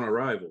on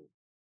arrival.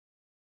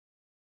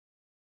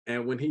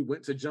 And when he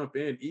went to jump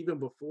in, even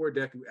before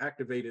Deku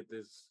activated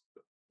this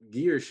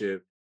gear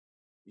shift,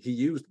 he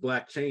used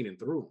Black Chain and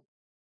threw him.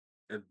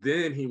 And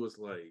then he was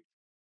like,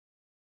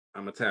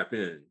 I'm going to tap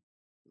in.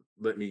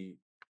 Let me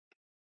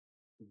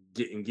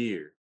get in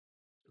gear.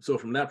 So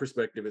from that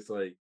perspective, it's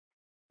like,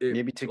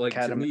 maybe to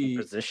get him in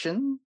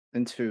position,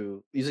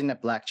 into using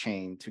that Black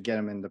Chain to get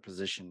him in the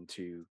position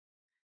to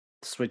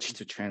switch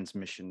to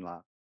transmission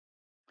lock.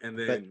 And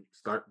then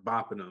start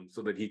bopping him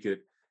so that he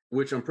could,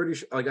 which I'm pretty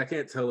sure, like, I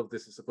can't tell if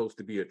this is supposed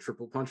to be a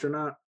triple punch or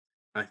not.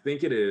 I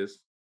think it is,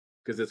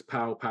 because it's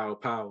pow, pow,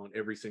 pow on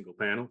every single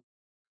panel.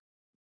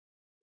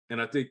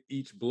 And I think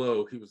each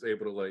blow, he was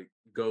able to like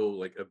go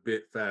like a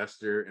bit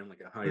faster and like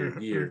a higher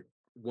gear.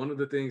 One of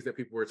the things that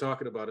people were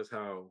talking about is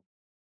how,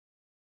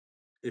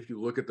 if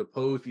you look at the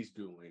pose he's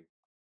doing,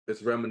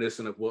 it's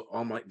reminiscent of what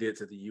All Might did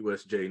to the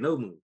USJ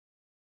Nomu,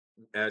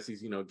 as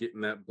he's,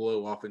 getting that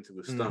blow off into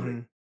his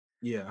stomach.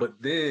 Yeah.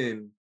 But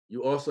then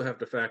you also have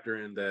to factor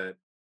in that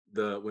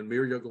when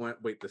Mirio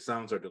the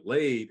sounds are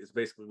delayed, it's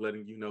basically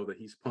letting you know that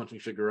he's punching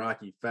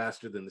Shigaraki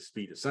faster than the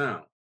speed of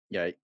sound.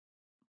 Yeah.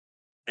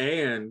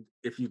 And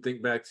if you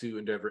think back to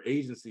Endeavor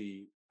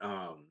Agency,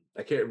 I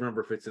can't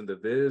remember if it's in the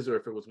Viz or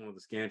if it was one of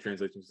the scan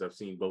translations. I've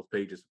seen both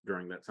pages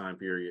during that time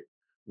period.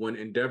 When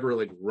Endeavor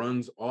like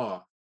runs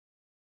off,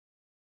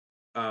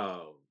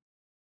 Deku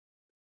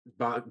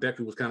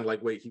was kind of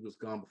like, wait, he was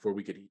gone before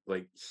we could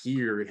like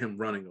hear him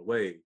running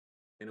away.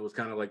 And it was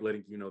kind of like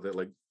letting you know that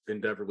like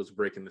Endeavor was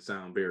breaking the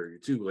sound barrier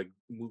too, like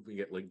moving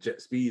at like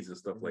jet speeds and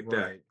stuff like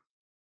that.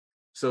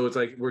 So it's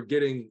like we're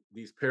getting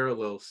these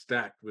parallels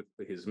stacked with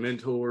his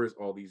mentors,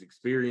 all these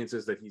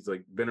experiences that he's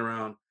like been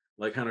around,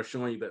 like kind of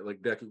showing you that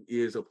like Deku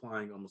is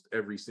applying almost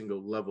every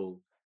single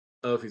level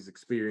of his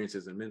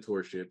experiences and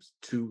mentorships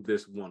to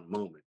this one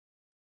moment.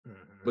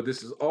 But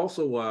this is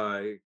also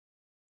why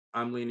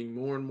I'm leaning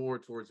more and more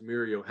towards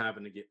Mirio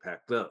having to get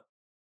packed up.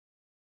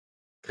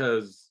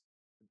 Because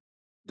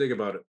think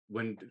about it,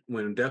 when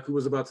Deku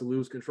was about to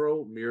lose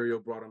control,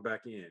 Mirio brought him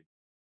back in.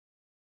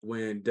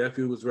 when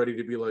Deku was ready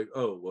to be like,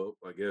 oh, well,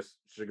 I guess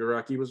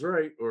Shigaraki was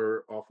right,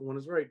 or All For One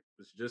is right.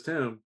 It's just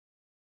him.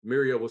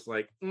 Mirio was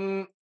like,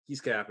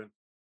 he's capping.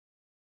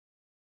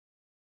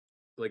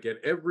 Like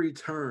at every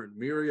turn,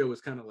 Mirio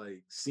was kind of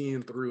like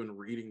seeing through and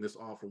reading this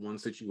All For One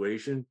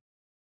situation.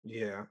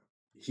 Yeah.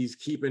 He's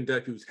keeping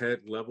Deku's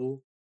head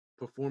level,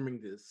 performing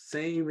the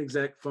same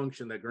exact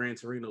function that Gran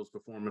Torino's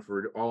performing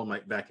for All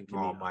Might back in Kamino.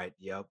 All Might,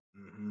 yep.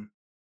 Mm-hmm.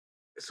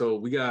 So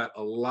we got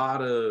a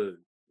lot of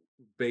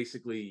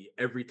basically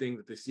everything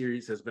that the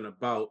series has been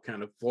about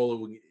kind of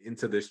following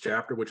into this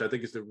chapter, which I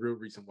think is the real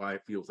reason why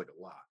it feels like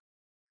a lot.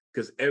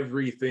 Because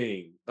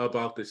everything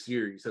about the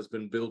series has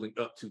been building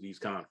up to these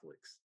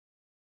conflicts.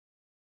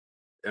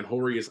 And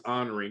Hori is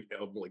honoring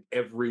like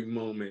every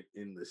moment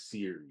in the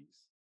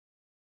series,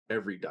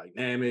 every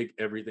dynamic,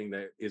 everything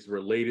that is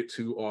related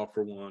to All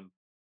For One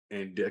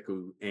and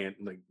Deku, and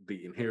like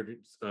the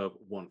inheritance of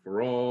One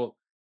For All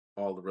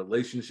the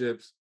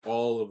relationships,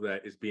 all of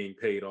that is being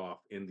paid off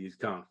in these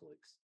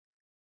conflicts.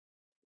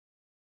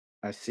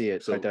 I see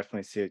it. So, I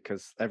definitely see it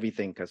because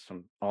everything goes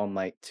from All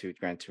Might to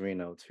Gran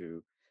Torino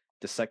to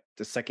the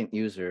second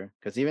user.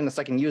 Because even the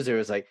second user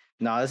is like,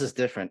 no, this is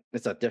different.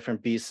 It's a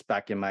different beast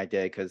back in my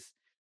day. Because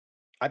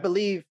I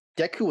believe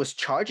Deku was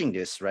charging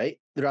this, right?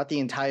 Throughout the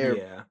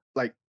entire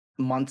like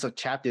months of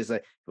chapters.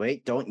 Like,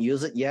 wait, don't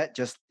use it yet.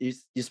 Just you're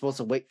supposed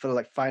to wait for the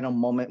like final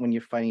moment when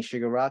you're fighting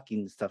Shigaraki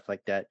and stuff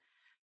like that.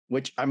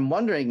 Which I'm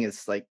wondering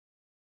is like,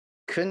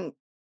 couldn't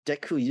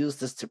Deku use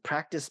this to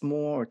practice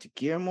more or to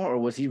gear more, or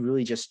was he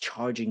really just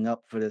charging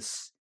up for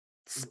this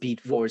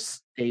Speed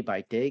Force day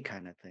by day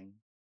kind of thing?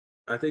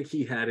 I think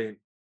he hadn't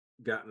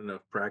gotten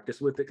enough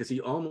practice with it because he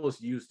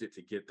almost used it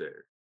to get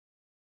there.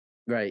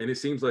 Right. And it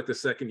seems like the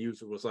second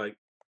user was like,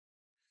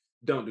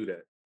 don't do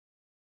that.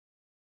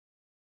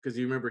 Because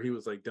you remember he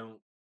was like, don't,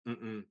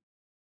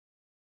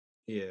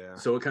 Yeah.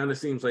 So it kind of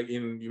seems like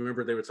you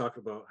remember they were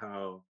talking about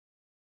how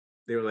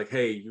they were like,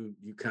 hey, you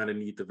kind of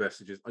need the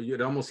vestiges.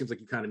 It almost seems like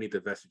you kind of need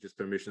the vestiges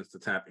permissions to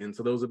tap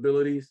into those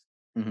abilities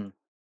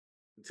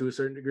to a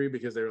certain degree,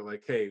 because they were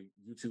like, hey,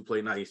 you two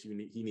play nice.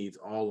 He needs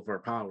all of our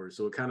powers.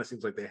 So it kind of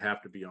seems like they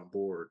have to be on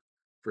board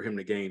for him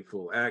to gain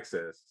full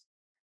access.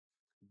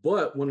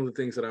 But one of the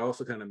things that I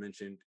also kind of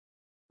mentioned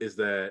is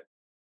that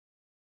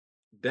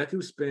Deku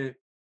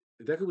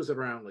was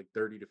around like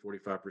 30 to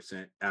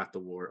 45% at the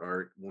war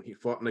arc. When he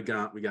fought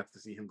Nagant, we got to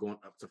see him going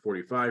up to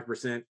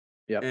 45%.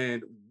 Yep.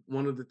 And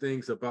one of the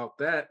things about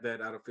that I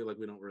don't feel like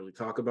we don't really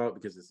talk about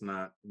because it's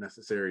not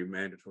necessarily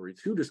mandatory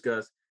to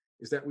discuss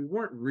is that we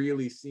weren't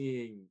really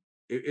seeing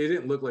it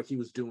didn't look like he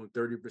was doing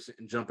 30%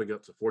 and jumping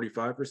up to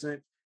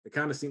 45%. It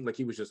kind of seemed like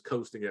he was just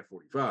coasting at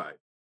 45.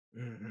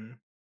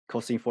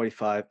 Coasting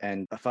 45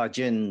 and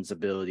Fajin's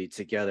ability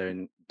together.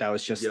 And that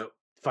was just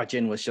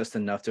Fajin was just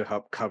enough to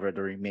help cover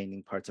the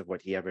remaining parts of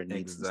what he ever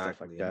needs and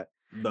stuff like that.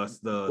 Thus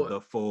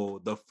the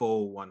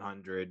full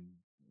 100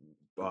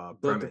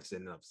 premise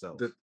in itself.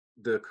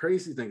 The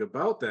crazy thing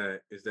about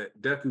that is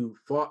that Deku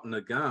fought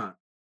Nagant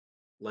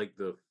like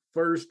the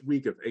first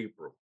week of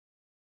April.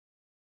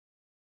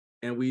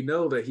 And we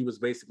know that he was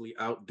basically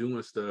out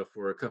doing stuff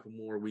for a couple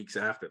more weeks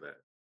after that.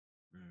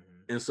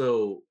 And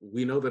so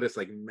we know that it's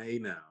like May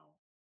now.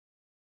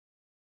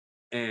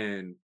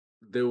 And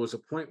there was a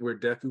point where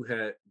Deku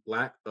had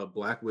a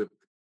Black Whip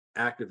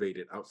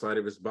activated outside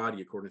of his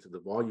body, according to the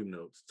volume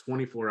notes,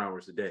 24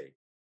 hours a day,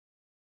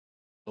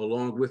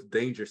 along with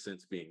Danger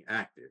Sense being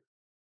active.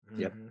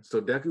 Yep.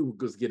 So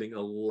Deku was getting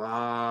a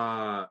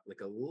lot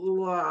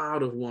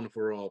of One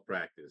For All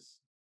practice.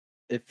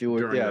 If you were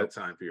during that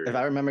time period. If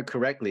I remember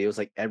correctly, it was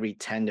like every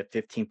 10 to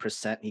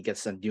 15% he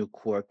gets a new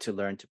quirk to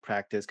learn to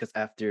practice. Because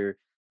after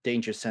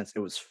Danger Sense, it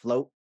was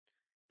Float,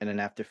 and then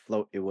after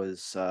Float, it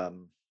was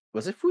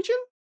it Fujin?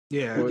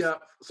 Yeah.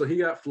 He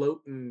got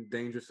Float and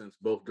Danger Sense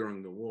both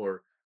during the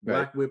war.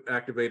 Black Whip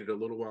activated a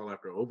little while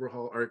after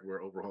Overhaul Arc,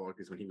 where Overhaul Arc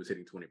is when he was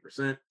hitting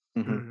 20%.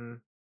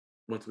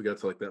 Once we got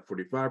to like that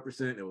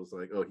 45%, it was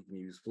like, oh, he can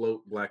use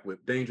Float, Black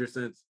Whip, Danger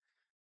Sense.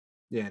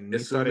 Yeah, and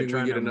assuming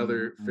we get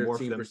another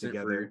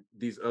 15% for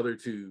these other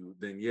two,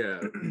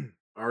 then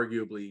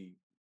arguably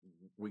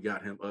we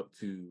got him up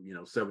to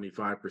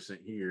 75%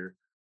 here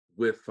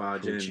with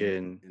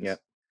Fajin.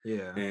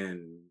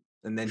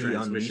 And then he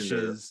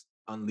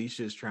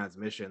unleashes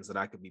transmissions so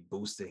that could be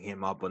boosting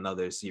him up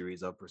another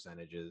series of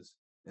percentages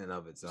in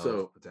of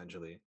itself,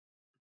 potentially.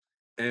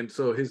 And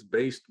so his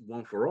base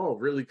One For All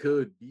really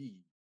could be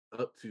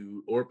up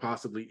to, or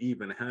possibly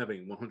even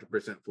having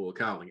 100% full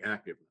cowling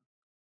active.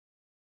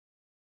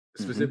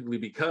 Specifically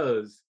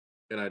because,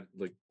 and I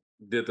like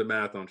did the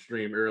math on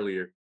stream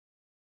earlier,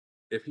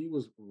 if he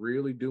was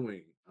really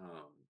doing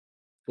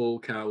full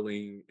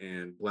cowling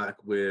and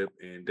Black Whip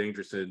and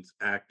Danger Sense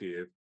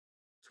active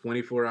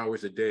 24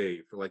 hours a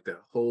day for like that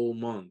whole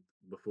month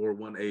before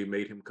 1A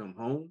made him come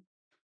home,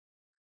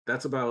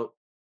 that's about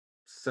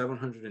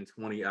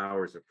 720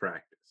 hours of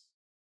practice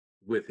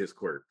with his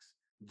quirks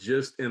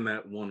just in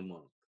that 1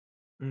 month.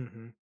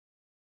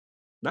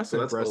 That's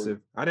impressive.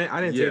 I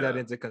didn't take that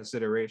into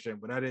consideration,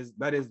 but that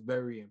is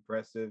very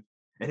impressive.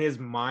 and his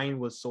mind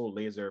was so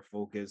laser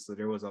focused, so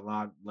there was a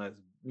lot less,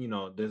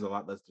 there's a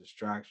lot less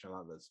distraction, a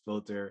lot less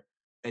filter,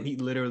 and he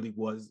literally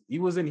was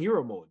in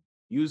hero mode.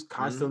 He was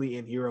constantly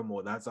in hero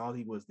mode. That's all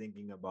he was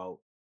thinking about.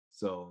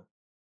 So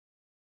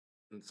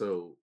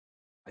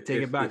I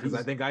take it back, because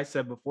I think I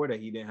said before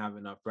that he didn't have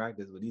enough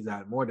practice, but he's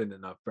had more than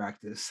enough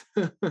practice.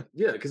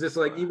 Yeah, because it's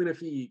like even if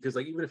he don't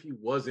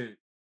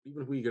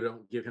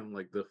give him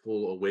like the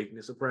full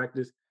awakeness of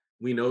practice,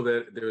 we know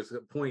that there's a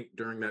point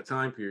during that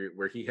time period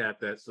where he had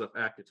that stuff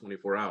active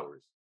 24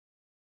 hours,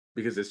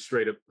 because it's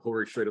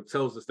Hori straight up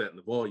tells us that in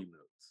the volume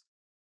notes.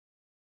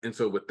 And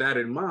so with that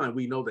in mind,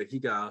 we know that he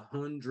got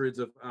hundreds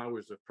of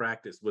hours of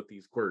practice with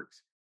these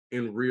quirks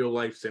in real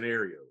life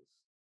scenarios,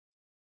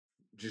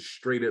 just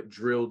straight up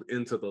drilled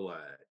into the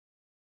lad.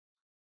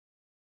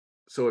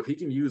 So if he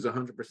can use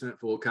 100%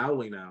 full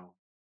Cowley now,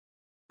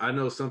 I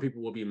know some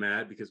people will be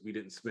mad because we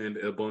didn't spend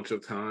a bunch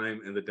of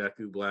time in the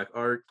Deku Black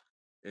arc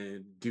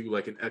and do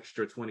like an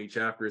extra 20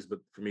 chapters, but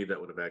for me that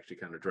would have actually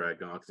kind of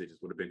dragged on, because it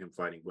just would have been him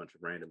fighting a bunch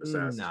of random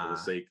assassins for the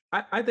sake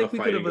I think of we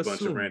could have fighting a assumed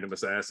bunch of random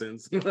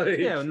assassins.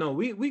 Yeah, no,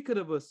 we could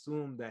have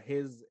assumed that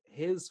his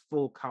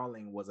full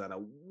calling was at a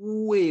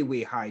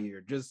way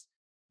higher, just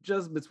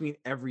between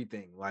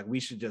everything. Like, we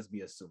should just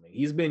be assuming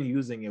he's been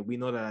using it. We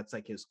know that that's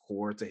like his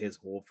core to his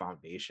whole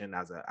foundation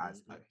as a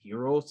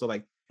hero. So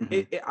like,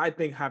 I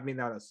think having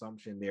that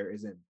assumption there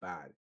isn't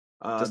bad.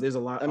 There's a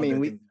lot of other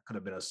things that could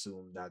have been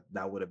assumed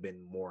that would have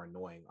been more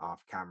annoying off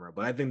camera,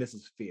 but I think this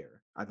is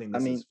fair.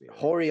 Is fair.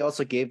 Hori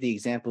also gave the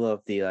example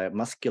of the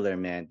muscular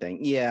man thing.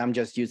 Yeah, I'm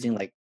just using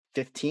like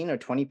 15 or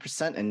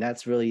 20%, and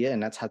that's really it.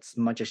 And that's as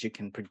much as you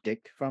can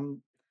predict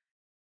from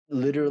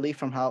literally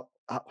from how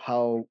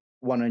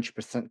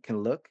 100%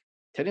 can look.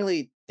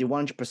 Technically, the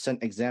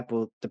 100%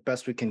 example, the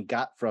best we can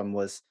got from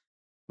was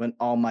when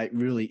All Might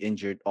really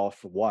injured All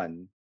for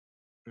One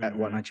at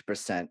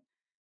 100%.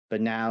 But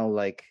now,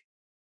 like,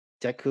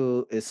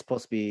 Deku is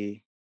supposed to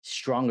be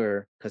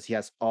stronger because he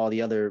has all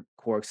the other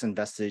quirks and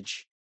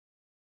vestige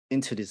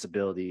into his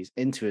abilities,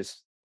 into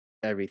his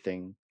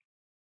everything.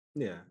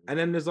 Yeah, and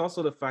then there's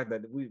also the fact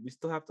that we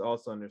still have to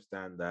also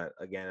understand that,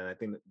 again, and I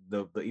think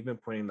the even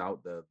pointing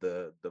out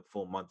the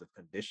full month of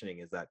conditioning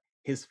is that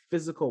his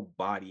physical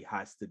body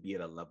has to be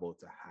at a level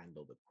to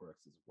handle the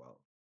quirks as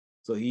well.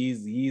 So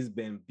he's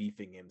been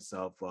beefing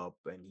himself up,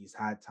 and he's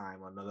had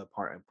time. Another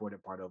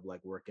important part of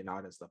like working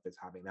out and stuff is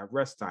having that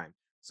rest time.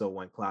 So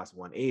when class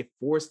 1A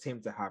forced him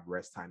to have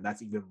rest time,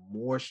 that's even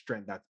more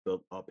strength that's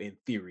built up in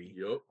theory.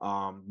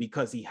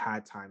 Because he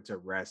had time to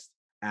rest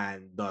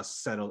and thus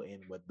settle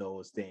in with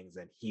those things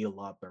and heal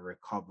up and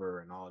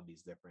recover and all of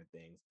these different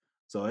things.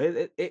 So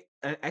it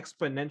an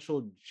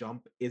exponential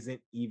jump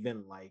isn't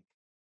even like,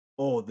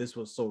 oh, this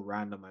was so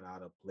random and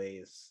out of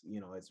place.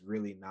 It's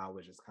really now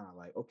it's just kind of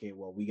like, okay,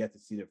 well, we get to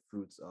see the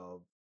fruits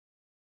of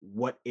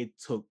what it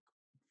took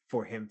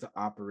for him to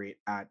operate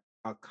at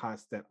a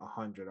constant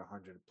 100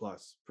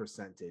 plus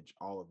percentage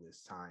all of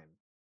this time,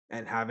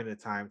 and having the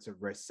time to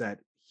reset,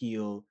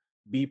 heal,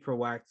 be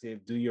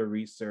proactive, do your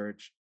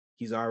research.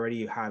 He's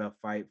already had a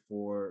fight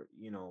for,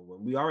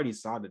 when we already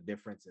saw the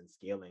difference in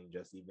scaling,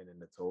 just even in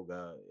the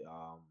Toga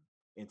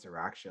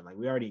interaction. Like,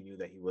 we already knew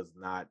that he was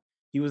not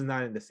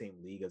in the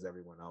same league as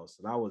everyone else.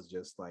 So that was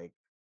just like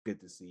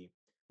good to see.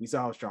 We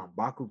saw how strong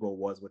Bakugo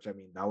was, which, I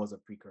mean, that was a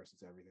precursor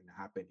to everything that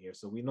happened here.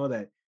 So we know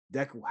that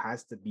Deku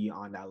has to be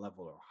on that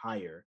level or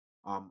higher.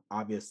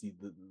 Obviously,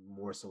 the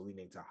more so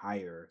leaning to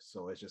higher.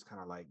 So it's just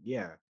kind of like,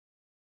 yeah,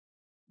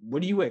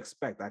 what do you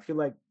expect? I feel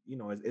like,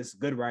 it's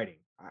good writing.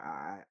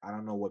 I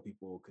don't know what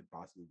people could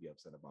possibly be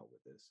upset about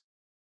with this.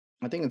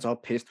 I think it's all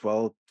paced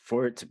well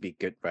for it to be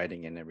good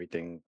writing and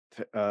everything.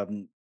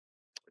 Do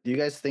you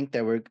guys think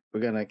that we're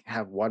gonna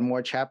have one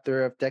more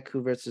chapter of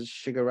Deku versus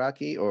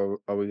Shigaraki,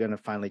 or are we gonna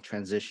finally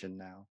transition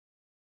now?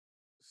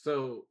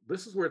 So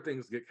this is where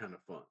things get kind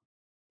of fun,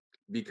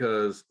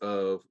 because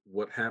of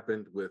what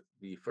happened with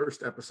the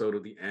first episode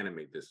of the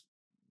anime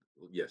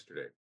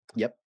yesterday.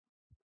 Yep.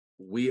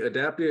 We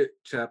adapted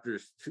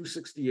chapters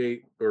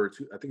 268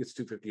 I think it's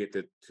 258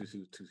 to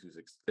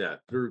 226,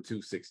 through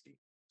 260.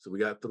 So we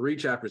got 3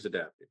 chapters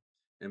adapted.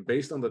 And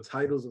based on the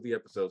titles of the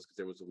episodes, because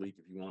there was a leak,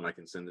 if you want, I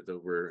can send it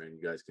over and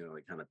you guys can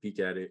like kind of peek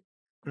at it.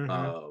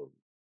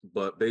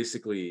 But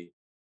basically,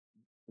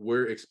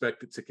 we're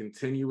expected to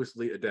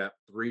continuously adapt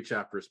 3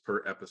 chapters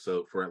per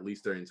episode for at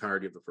least the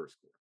entirety of the first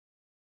 4.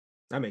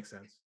 That makes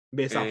sense.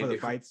 Based off of the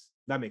fights,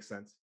 that makes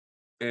sense.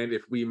 And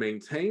if we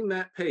maintain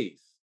that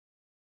pace,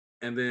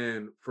 and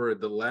then for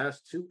the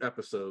last 2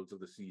 episodes of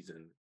the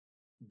season,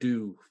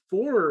 do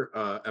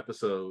 4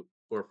 episode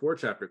or 4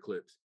 chapter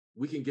clips,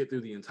 we can get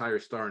through the entire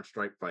Star and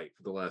Stripe fight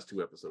for the last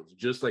 2 episodes,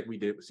 just like we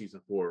did with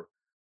season 4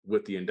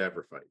 with the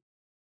Endeavor fight.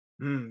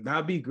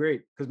 That'd be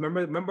great. Because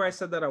remember I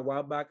said that a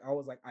while back. I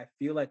was like, I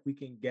feel like we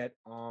can get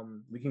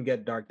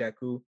Dark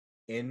Deku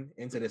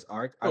into this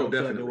arc. I don't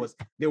feel like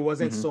there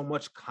wasn't so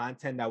much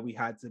content that we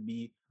had to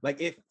be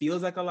like, it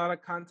feels like a lot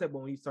of content,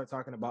 but when you start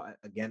talking about,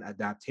 again,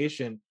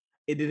 adaptation,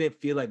 it didn't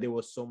feel like there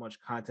was so much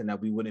content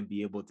that we wouldn't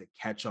be able to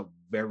catch up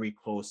very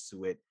close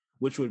to it,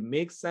 which would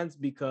make sense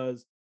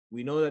because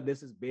We know that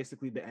this is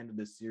basically the end of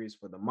the series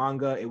for the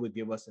manga. It would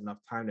give us enough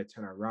time to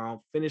turn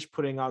around, finish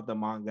putting out the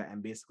manga,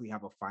 and basically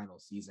have a final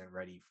season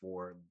ready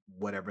for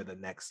whatever the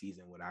next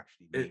season would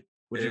actually be.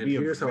 Which would be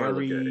a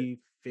very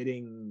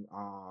fitting.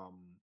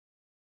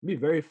 Be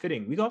very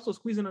fitting. We could also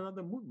squeeze in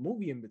another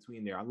movie in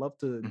between there. I'd love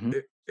to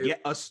get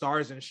a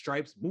Stars and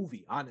Stripes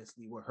movie,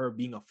 honestly, with her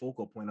being a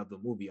focal point of the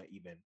movie,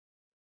 even.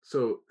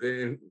 So,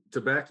 and to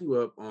back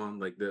you up on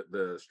like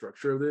the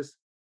structure of this,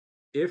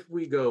 if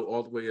we go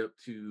all the way up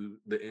to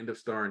the end of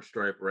Star and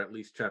Stripe, or at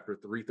least chapter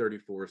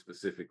 334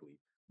 specifically,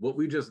 what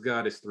we just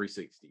got is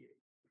 368.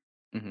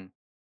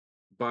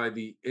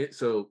 Mm-hmm.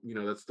 So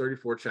that's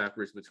 34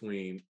 chapters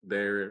between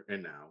there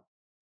and now,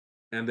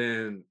 and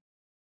then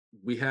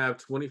we have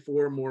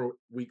 24 more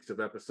weeks of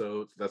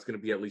episodes. That's going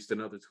to be at least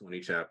another 20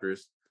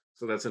 chapters.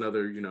 So that's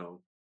another 2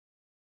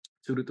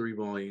 to 3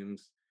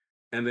 volumes,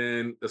 and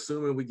then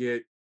assuming we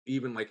get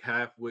even like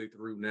halfway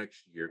through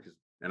next year,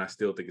 and I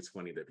still think it's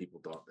funny that people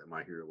thought that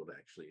My Hero would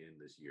actually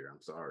end this year.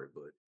 I'm sorry,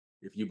 but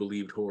if you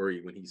believed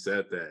Hori when he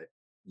said that,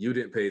 you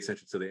didn't pay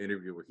attention to the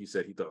interview where he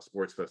said he thought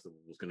Sports Festival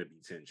was going to be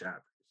 10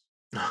 chapters.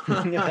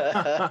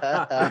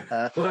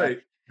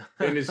 Like,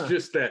 and it's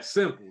just that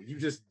simple. You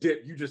just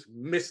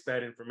missed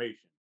that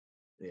information.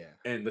 Yeah.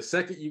 And the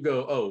second you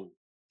go, oh,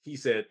 he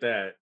said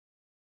that,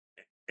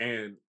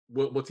 and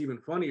what's even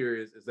funnier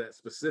is that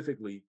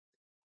specifically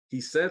he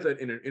said that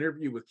in an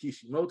interview with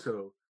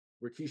Kishimoto,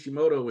 where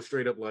Kishimoto was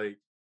straight up like,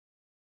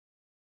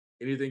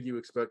 anything you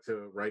expect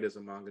to write as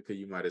a mangaka,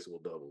 you might as well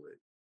double it.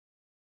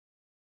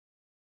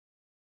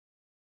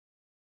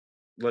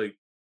 Like,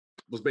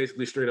 was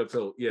basically straight up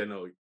told, yeah,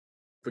 no,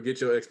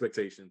 forget your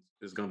expectations.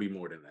 There's going to be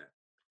more than that.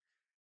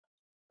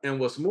 And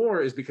what's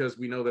more is because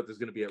we know that there's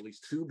going to be at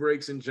least 2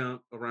 breaks in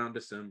Jump around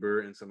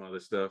December and some other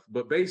stuff.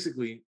 But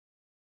basically,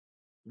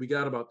 we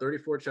got about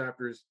 34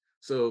 chapters.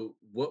 So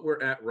what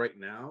we're at right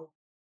now,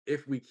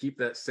 if we keep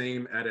that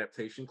same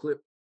adaptation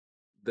clip,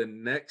 the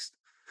next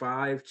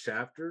 5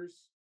 chapters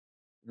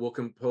will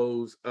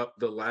compose up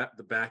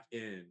the back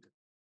end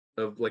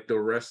of like the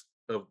rest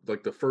of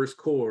like the first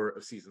core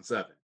of season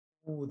 7.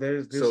 Oh,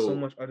 there's so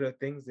much other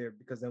things there,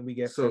 because then we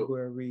get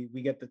February,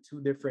 we get the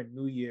 2 different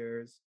New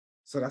Years.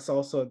 So that's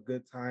also a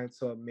good time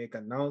to make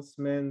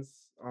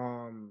announcements.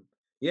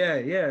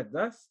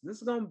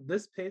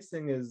 This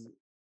pacing is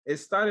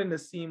starting to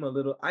seem a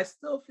little. I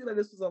still feel like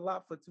this was a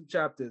lot for 2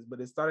 chapters, but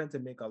it's starting to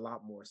make a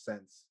lot more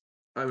sense.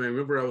 I mean,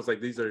 remember I was like,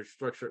 these are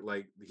structured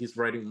like he's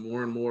writing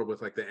more and more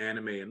with like the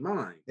anime in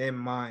mind.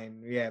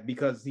 Yeah,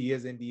 because he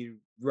is indeed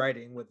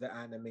writing with the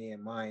anime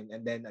in mind.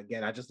 And then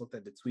again, I just looked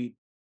at the tweet.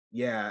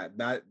 Yeah,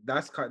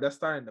 that's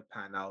starting to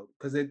pan out,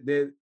 because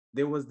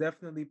there was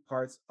definitely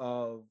parts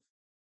of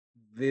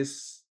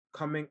this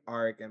coming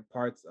arc and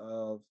parts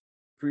of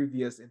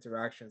previous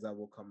interactions that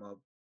will come up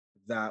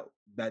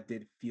that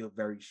did feel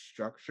very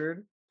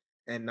structured.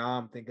 And now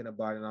I'm thinking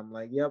about it and I'm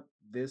like, yep,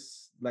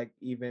 this, like,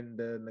 even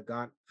the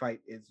Nagant fight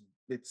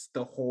it's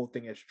the whole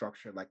thing is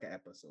structured like an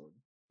episode.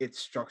 It's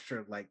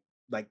structured like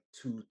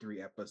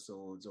 2-3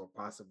 episodes, or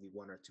possibly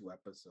 1 or 2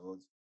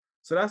 episodes.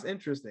 So that's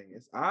interesting.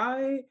 This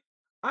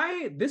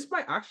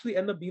might actually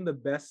end up being the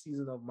best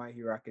season of My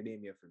Hero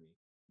Academia for me.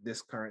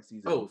 This current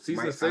season. Oh,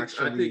 season 6.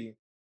 I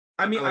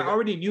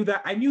already knew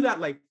that. I knew that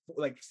like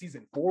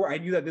season 4. I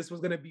knew that this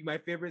was gonna be my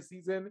favorite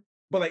season,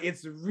 but like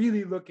it's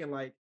really looking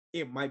like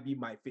it might be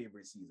my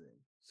favorite season.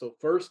 So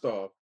first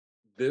off,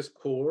 this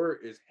core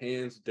is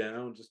hands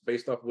down just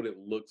based off what it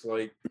looks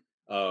like.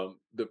 The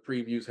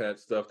previews had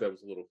stuff that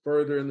was a little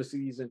further in the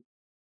season.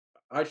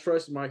 I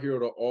trust My Hero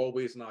to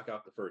always knock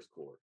out the first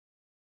core.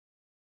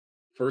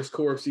 First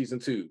core of season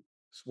 2,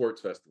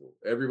 Sports Festival.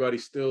 Everybody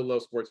still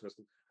loves Sports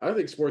Festival. I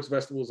think Sports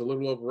Festival is a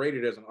little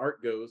overrated as an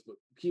arc goes, but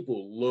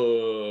people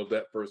love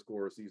that first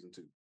core of season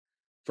 2.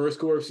 First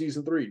core of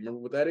season 3. Remember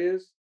what that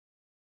is?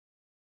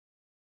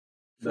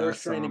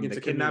 Forced training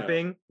into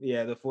kidnapping.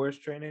 Yeah, the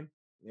forced training.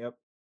 Yep.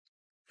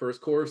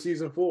 First core of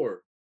season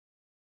 4.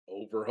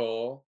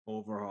 Overhaul.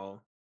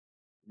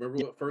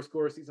 Remember what first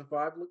core of season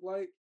 5 looked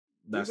like?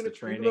 That's the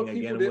training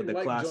again with the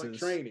classes. Joint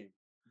training,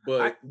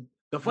 but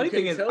the funny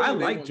thing is, I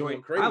like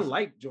joint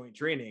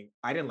training.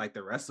 I didn't like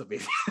the rest of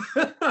it.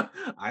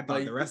 I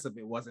thought the rest of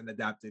it wasn't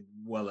adapted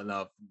well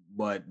enough.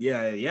 But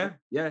yeah,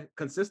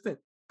 consistent.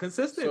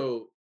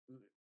 So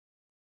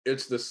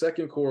it's the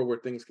second core where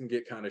things can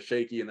get kind of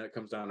shaky, and that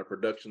comes down to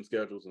production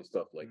schedules and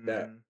stuff like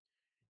that.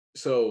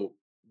 So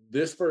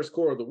this first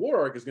core of the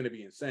war arc is going to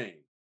be insane,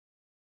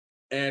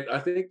 and I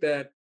think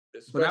that.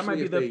 But that might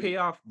be the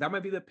payoff. That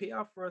might be the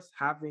payoff for us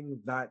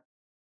having that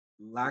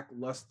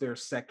lackluster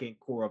second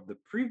core of the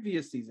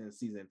previous season,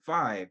 season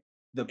 5.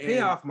 The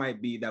payoff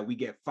might be that we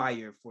get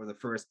fired for the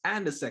first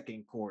and the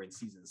second core in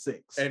season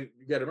 6. And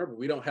you got to remember,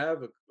 we don't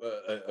have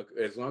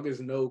as long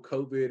as no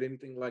COVID,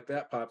 anything like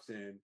that pops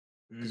in,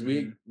 because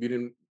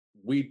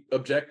we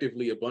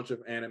objectively, a bunch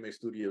of anime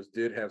studios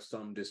did have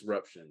some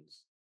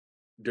disruptions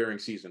during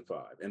season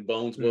 5, and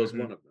Bones was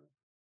one of them.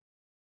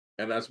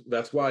 And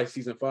that's why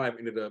season 5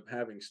 ended up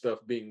having stuff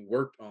being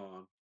worked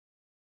on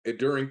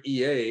during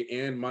EA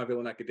and My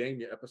Villain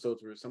Academia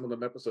episodes, where some of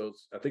them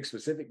episodes, I think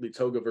specifically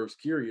Toga vs.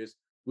 Curious,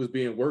 was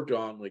being worked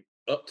on like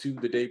up to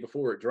the day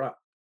before it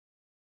dropped.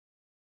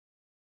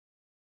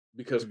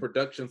 Because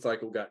production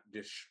cycle got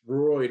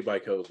destroyed by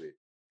COVID.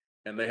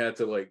 And they had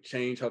to like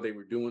change how they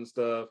were doing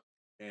stuff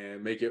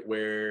and make it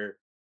where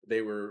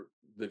the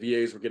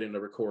VAs were getting to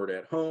record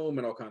at home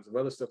and all kinds of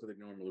other stuff that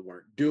they normally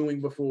weren't doing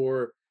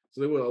before.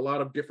 So there were a lot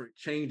of different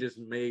changes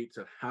made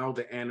to how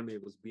the anime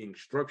was being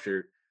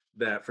structured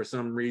that for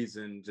some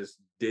reason just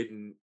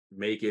didn't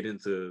make it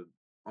into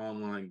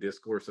online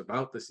discourse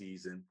about the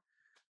season.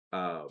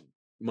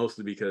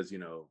 Mostly because,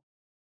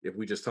 if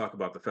we just talk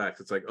about the facts,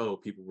 it's like, oh,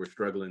 people were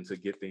struggling to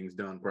get things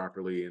done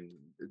properly. And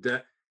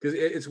that, because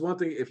it's one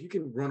thing, if you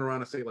can run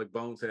around and say like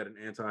Bones had an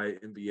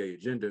anti-NBA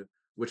agenda,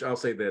 which I'll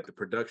say that the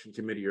production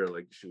committee or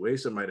like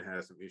Shueisha might have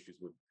had some issues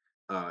with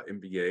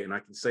NBA. And I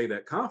can say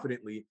that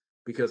confidently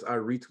because I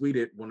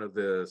retweeted one of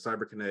the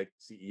CyberConnect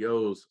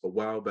CEOs a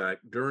while back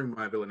during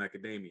My Villain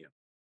Academia,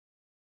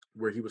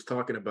 where he was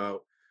talking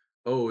about,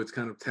 oh, it's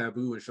kind of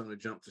taboo and Shonen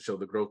Jump to show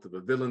the growth of a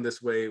villain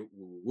this way,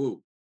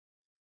 woo.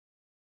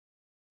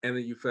 And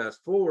then you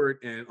fast forward,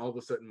 and all of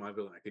a sudden, My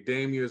Villain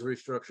Academia is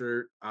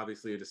restructured.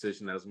 Obviously, a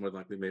decision that was more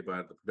likely made by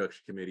the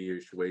production committee or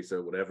Shueisha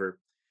or whatever.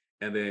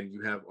 And then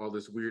you have all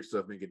this weird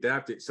stuff being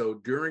adapted. So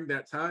during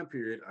that time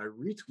period, I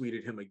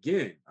retweeted him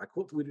again. I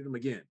quote tweeted him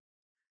again.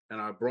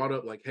 And I brought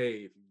up like, hey,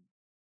 if you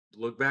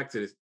look back to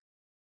this,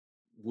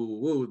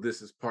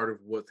 this is part of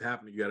what's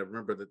happening. You got to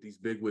remember that these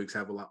bigwigs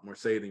have a lot more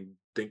say than you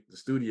think the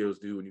studios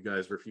do, and you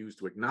guys refuse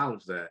to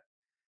acknowledge that.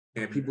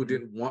 And people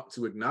didn't want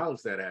to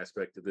acknowledge that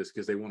aspect of this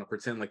because they want to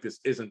pretend like this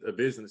isn't a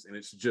business and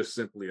it's just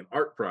simply an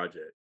art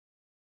project.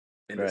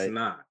 And it's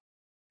not.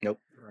 Nope.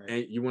 Right.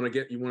 And you want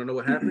to know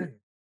what happened?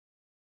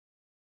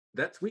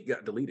 That tweet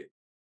got deleted.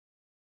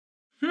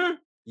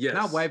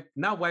 Yes.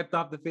 Not wiped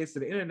off the face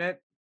of the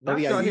internet. Not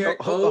Anarchy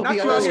out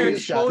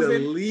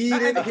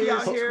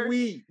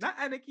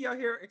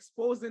here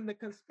exposing the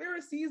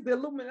conspiracies. The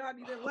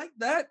Illuminati didn't like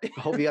that. I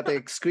hope you got the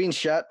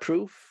screenshot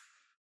proof.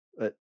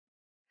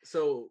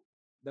 So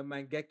the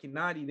Mangeki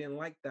Nadi didn't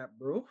like that,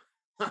 bro.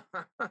 I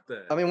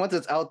mean, once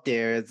it's out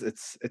there,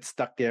 it's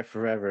stuck there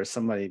forever.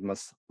 Somebody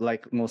most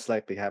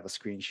likely have a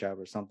screenshot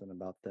or something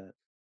about that.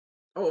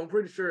 Oh, I'm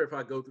pretty sure if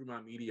I go through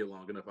my media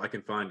long enough, I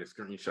can find a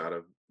screenshot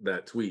of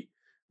that tweet.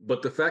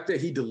 But the fact that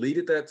he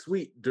deleted that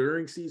tweet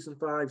during season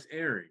 5's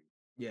airing,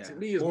 to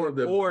me is one of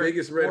the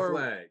biggest red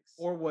flags.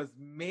 Or was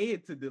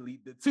made to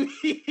delete the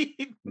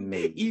tweet.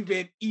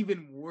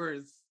 even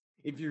worse.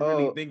 If you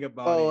really think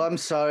about it. Oh, I'm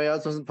sorry. I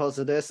wasn't supposed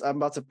to this. I'm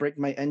about to break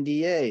my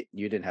NDA.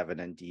 You didn't have an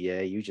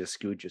NDA. You just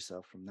screwed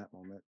yourself from that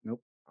moment.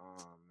 Nope.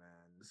 Oh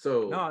man.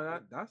 So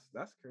no,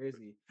 that's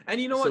crazy. And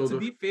you know what? To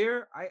be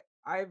fair,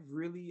 I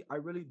really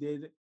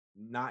did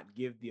not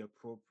give the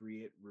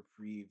appropriate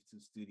reprieve to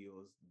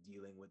studios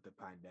dealing with the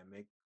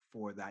pandemic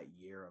for that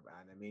year of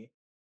anime.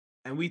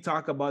 And we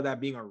talk about that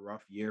being a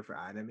rough year for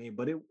anime,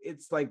 but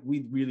it's like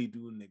we really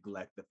do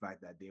neglect the fact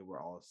that they were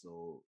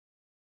also,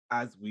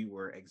 as we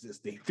were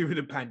existing through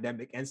the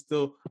pandemic and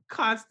still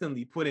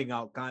constantly putting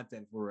out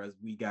content for us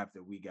week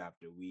after week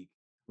after week,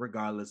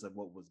 regardless of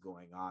what was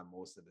going on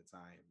most of the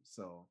time.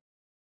 So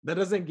that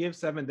doesn't give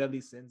Seven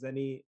Deadly Sins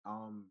any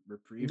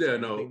reprieve for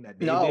anything that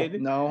they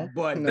did.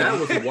 But that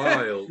was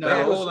wild.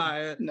 That was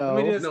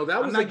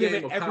a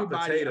game of hot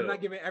potato. I'm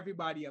not giving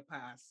everybody a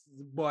pass,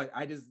 but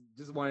I just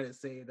wanted to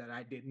say that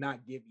I did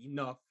not give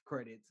enough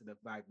credit to the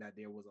fact that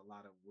there was a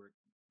lot of work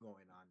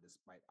going on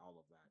despite all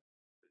of that.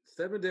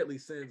 Seven Deadly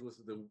Sins was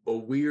a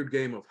weird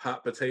game of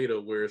hot potato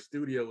where a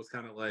studio was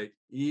kind of like,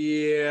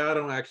 yeah, I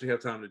don't actually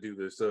have time to do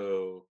this,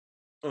 so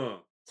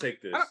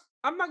take this.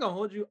 I'm not gonna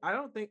hold you.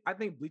 I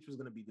think Bleach was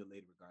gonna be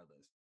delayed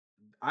regardless.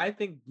 I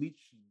think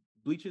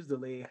Bleach's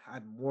delay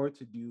had more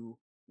to do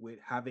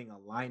with having a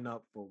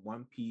lineup for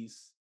One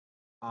Piece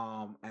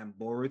and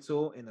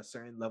Boruto in a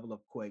certain level of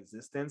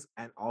coexistence,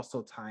 and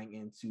also tying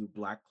into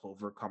Black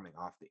Clover coming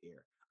off the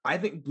air. I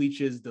think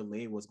Bleach's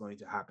delay was going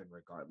to happen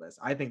regardless.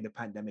 I think the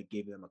pandemic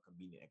gave them a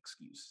convenient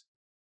excuse.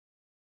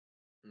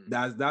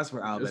 That's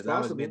where Albert.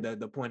 That was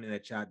the point in the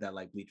chat that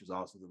like Bleach was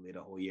also delayed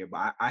a whole year.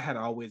 But I had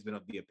always been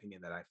of the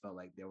opinion that I felt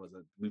like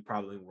we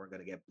probably weren't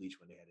going to get Bleach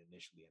when they had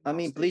initially announced. I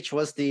mean, Bleach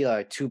was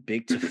the too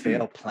big to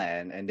fail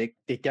plan, and they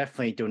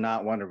definitely do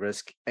not want to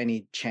risk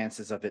any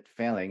chances of it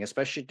failing,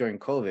 especially during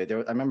COVID. I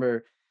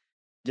remember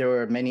there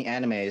were many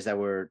animes that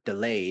were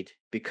delayed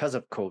because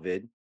of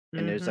COVID,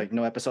 and there's like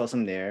no episodes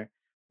in there.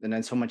 And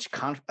then so much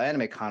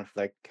anime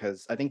conflict,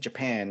 because I think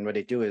Japan, what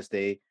they do is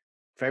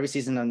for every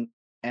season on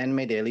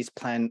anime, they at least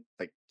plan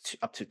like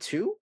up to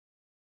 2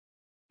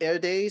 air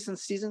days and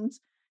seasons.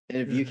 And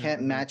if you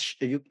can't match,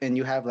 and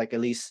you have like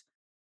at least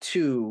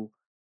 2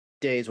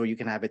 days where you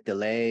can have it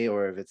delay,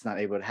 or if it's not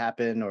able to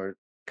happen, or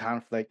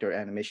conflict or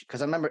animation.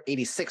 Because I remember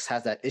 86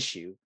 has that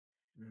issue.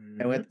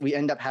 And we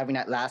end up having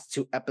that last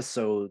 2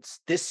 episodes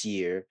this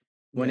year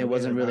when it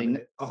wasn't really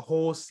a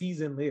whole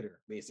season later,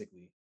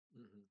 basically.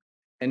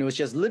 And it was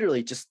just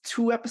literally just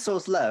 2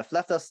 episodes left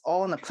us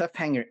all on a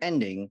cliffhanger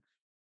ending.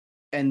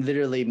 and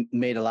literally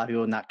made a lot of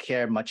people not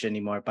care much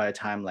anymore by the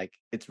time like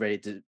it's ready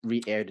to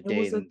re-air the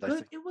day. It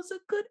was a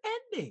good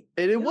ending.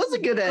 It was a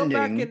good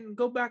ending.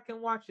 Go back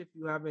and watch if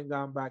you haven't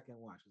gone back and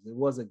watched it. It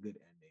was a good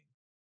ending.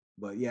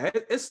 But yeah,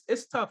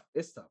 it's tough.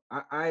 It's tough.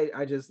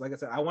 I just, like I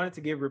said, I wanted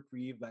to give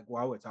reprieve like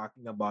while we're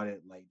talking about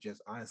it. Like,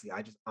 just honestly,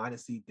 I just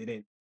honestly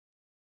didn't,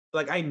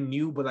 like, I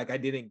knew, but like I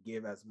didn't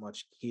give as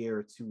much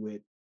care to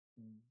it.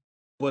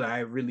 But I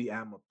really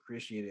am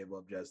appreciative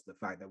of just the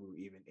fact that we were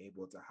even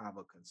able to have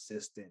a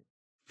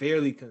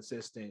fairly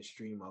consistent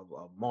stream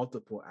of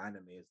multiple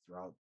animes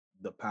throughout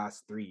the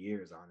past 3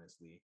 years,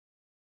 honestly.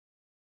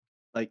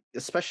 Like,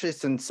 especially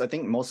since I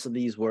think most of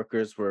these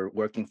workers were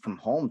working from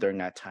home during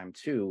that time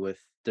too, with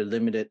the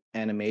limited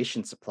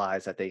animation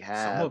supplies that they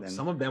have.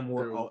 Some of them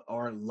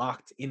are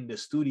locked in the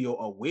studio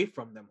away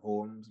from them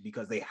homes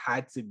because they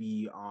had to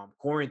be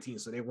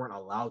quarantined, so they weren't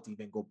allowed to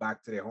even go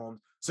back to their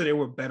homes. So they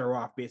were better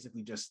off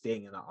basically just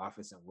staying in the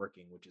office and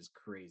working, which is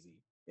crazy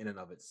in and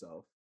of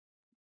itself.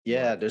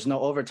 Yeah, there's no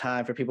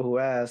overtime for people who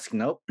ask.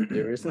 Nope,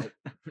 there isn't.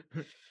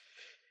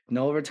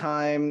 No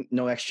overtime,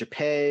 no extra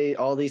pay.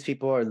 All these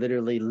people are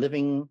literally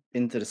living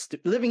in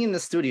the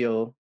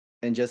studio,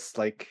 and just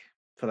like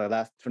for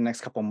the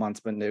next couple of months,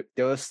 but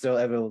they were still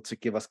able to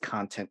give us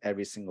content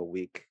every single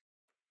week.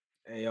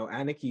 Hey, yo,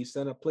 Aniki,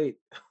 send a plate.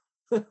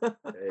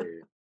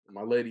 Hey,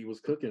 my lady was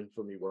cooking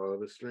for me while I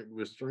was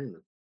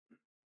streaming.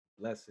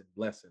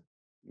 Blessing.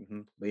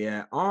 Mm-hmm. But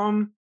yeah,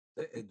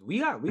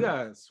 we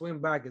got swing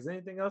back. Is there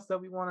anything else that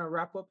we want to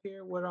wrap up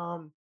here with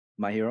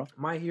My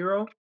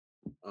Hero?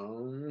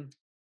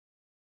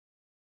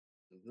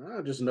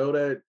 No, just know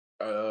that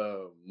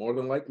more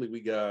than likely we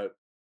got,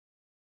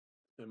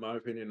 in my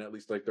opinion, at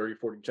least like 30,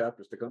 40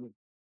 chapters to come.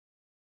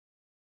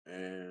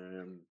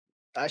 And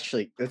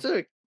actually,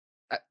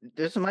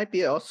 this might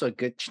be also a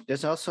good.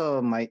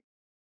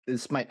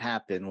 This might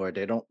happen where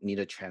they don't need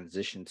a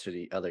transition to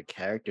the other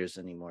characters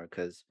anymore,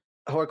 because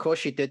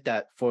Horikoshi did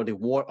that for the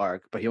war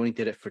arc, but he only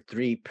did it for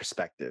 3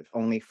 perspective,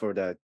 only for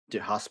the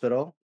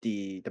hospital,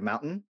 the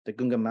mountain, the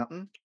Gunga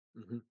mountain,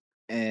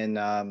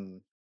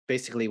 and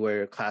basically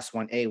where class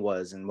 1A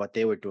was and what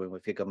they were doing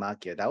with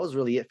Higamakia. That was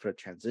really it for a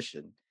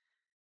transition.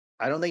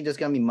 I don't think there's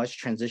gonna be much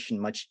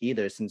transition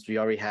either, since we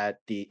already had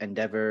the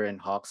Endeavor and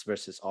Hawks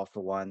versus All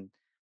for One.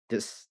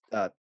 This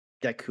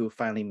Deku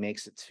finally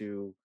makes it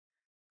to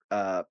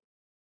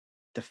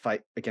the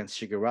fight against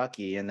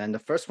Shigaraki, and then the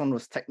first one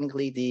was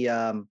technically the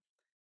I'm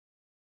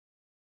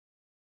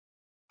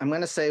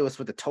gonna say it was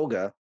with the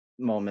Toga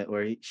moment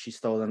where she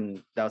stole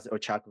them. That was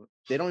Ochako.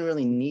 They don't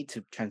really need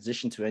to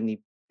transition to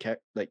any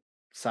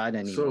side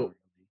anymore. So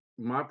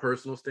my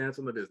personal stance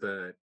on it is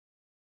that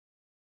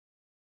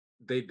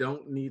they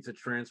don't need to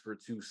transfer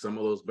to some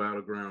of those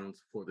battlegrounds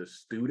for the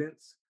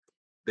students.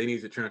 They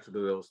need to transfer to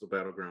those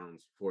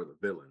battlegrounds for the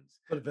villains.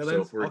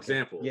 So, for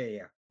example,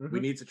 we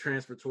need to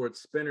transfer towards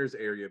Spinner's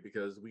area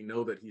because we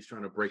know that he's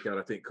trying to break out,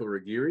 I think,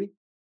 Kurogiri.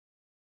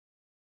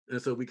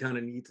 And so we kind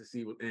of need to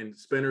see, and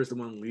Spinner's the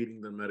one leading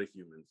the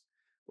metahumans,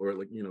 or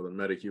the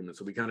metahumans.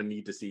 So we kind of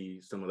need to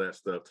see some of that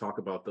stuff, talk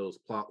about those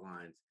plot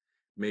lines,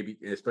 maybe,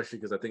 especially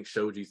because I think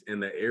Shoji's in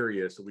the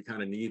area. So we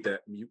kind of need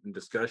that mutant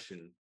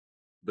discussion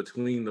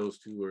between those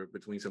two, or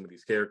between some of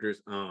these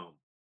characters.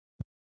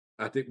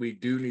 I think we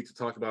do need to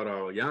talk about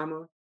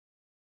Aoyama.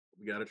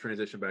 We got to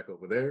transition back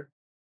over there.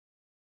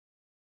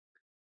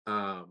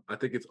 I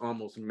think it's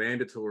almost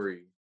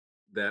mandatory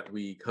that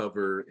we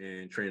cover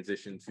and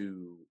transition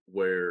to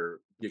where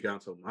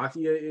Giganto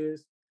Machia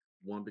is.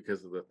 1,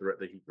 because of the threat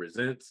that he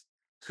presents.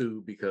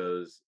 2,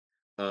 because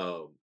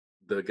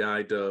the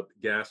guy dubbed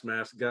Gas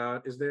Mask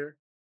God is there.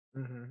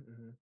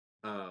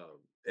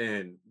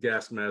 And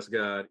Gas Mask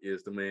God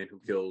is the man who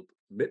killed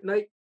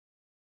Midnight,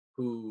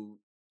 whose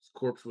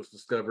corpse was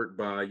discovered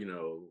by,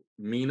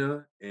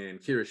 Mina and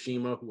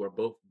Kirishima, who are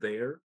both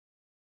there.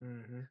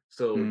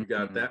 So you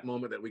got that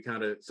moment that we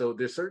kind of, so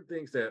there's certain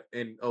things that,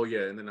 and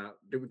then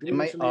they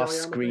might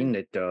off-screen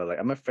it though. Like,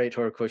 I'm afraid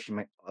Horikoshi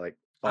might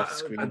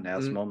off-screen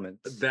those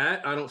moments.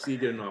 That I don't see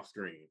getting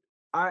off-screen.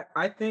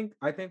 I think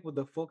with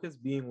the focus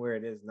being where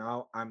it is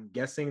now, I'm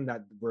guessing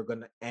that we're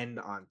gonna end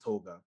on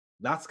Toga.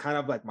 That's kind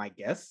of like my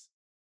guess.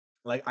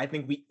 Like, I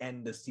think we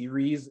end the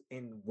series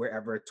in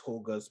wherever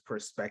Toga's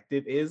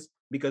perspective is,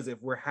 because if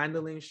we're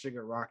handling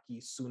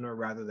Shigaraki sooner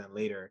rather than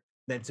later,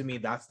 then to me,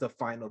 that's the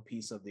final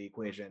piece of the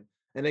equation.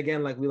 And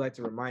again, like we like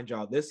to remind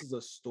y'all, this is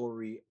a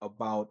story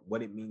about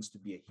what it means to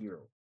be a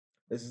hero.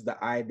 This is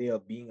the idea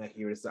of being a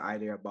hero. It's the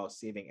idea about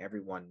saving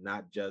everyone,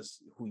 not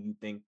just who you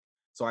think.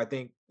 So I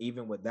think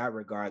even with that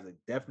regards, I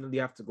definitely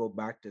have to go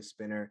back to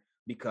Spinner,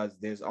 because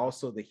there's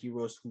also the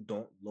heroes who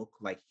don't look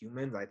like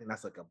humans. I think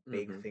that's like a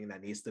big thing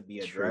that needs to be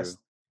addressed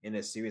in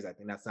a series. I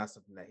think that's not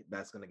something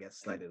that's going to get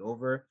slighted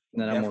over.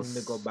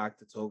 Definitely go back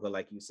to Toga,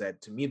 like you said.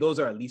 To me, those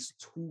are at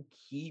least 2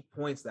 key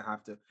points that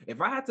have to,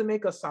 if I had to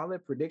make a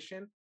solid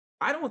prediction,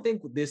 I don't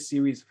think this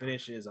series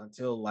finishes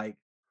until like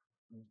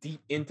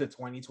deep into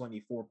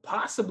 2024,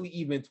 possibly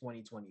even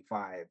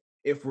 2025,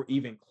 if we're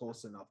even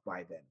close enough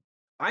by then.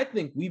 I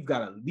think we've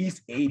got at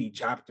least 80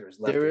 chapters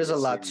left. There is a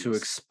lot to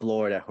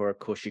explore that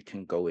Horikoshi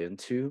can go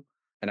into,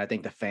 and I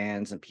think the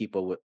fans and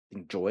people would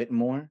enjoy it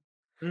more.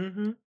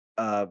 Mm-hmm.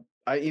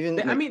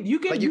 I mean, you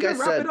can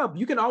wrap it up.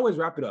 You can always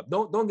wrap it up.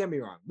 Don't get me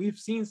wrong. We've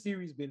seen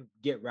series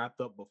get wrapped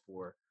up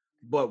before,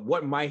 but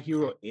what My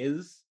Hero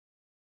is,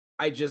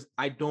 I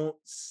don't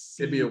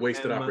see. It'd be a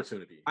wasted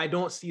opportunity. I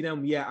don't see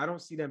them. Yeah, I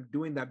don't see them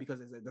doing that because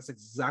that's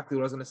exactly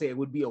what I was gonna say. It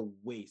would be a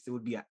waste. It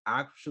would be an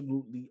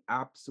absolutely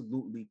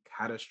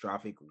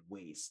catastrophic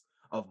waste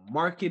of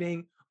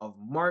marketing, of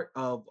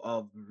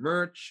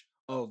merch,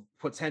 of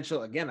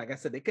potential. Again, like I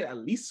said, they could at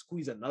least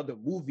squeeze another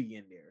movie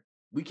in there.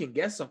 We can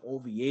get some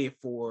OVA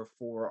for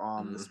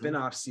the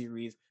spin-off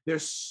series.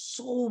 There's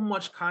so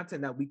much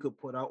content that we could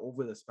put out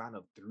over the span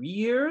of 3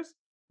 years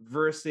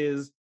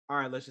versus, all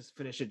right, let's just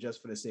finish it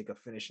just for the sake of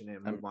finishing it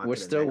and move on. We're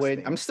still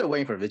waiting. I'm still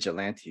waiting for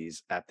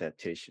Vigilante's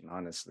adaptation,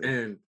 honestly.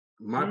 And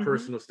my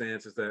personal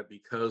stance is that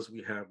because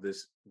we have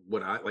this,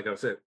 like I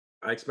said,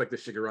 I expect the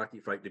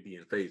Shigaraki fight to be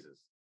in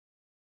phases.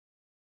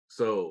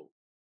 So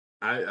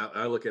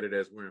I look at it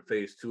as we're in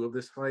phase 2 of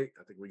this fight.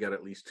 I think we got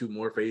at least 2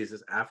 more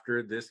phases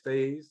after this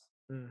phase.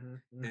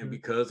 And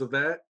because of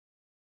that,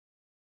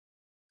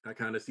 I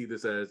kind of see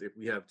this as if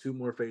we have 2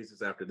 more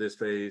phases after this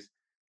phase,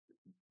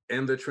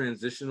 and the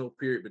transitional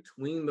period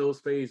between those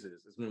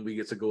phases is when we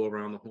get to go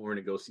around the horn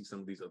and go see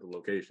some of these other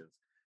locations.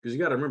 Because you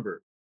got to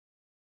remember,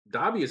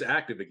 Dabi is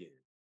active again.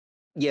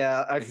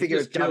 Yeah, I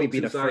figured Dabi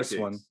be the first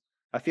one.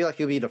 I feel like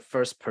he'll be the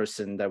first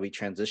person that we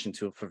transition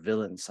to for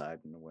villain side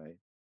in a way.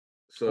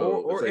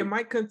 So, or it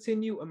might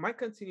continue. It might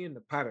continue in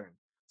the pattern.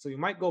 So you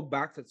might go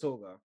back to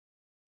Toga,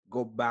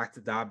 go back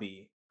to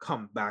Dabi,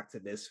 come back to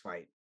this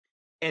fight,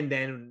 and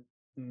then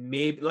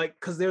maybe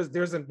because there's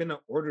been an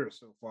order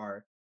so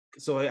far.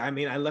 So I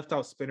mean, I left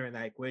out Spinner in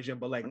that equation,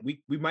 but like we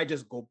might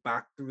just go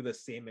back through the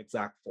same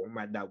exact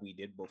format that we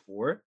did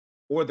before,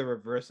 or the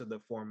reverse of the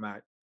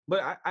format.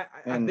 But I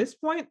at this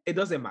point, it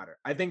doesn't matter.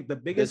 I think the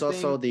biggest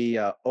there's also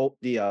the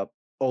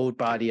old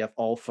body of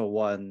All For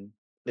One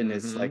in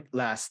its like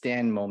last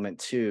stand moment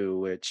too,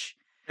 which,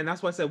 and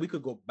that's why I said we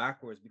could go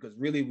backwards, because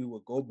really we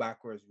would go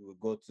backwards. We would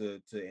go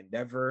to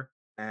Endeavor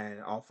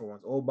and All For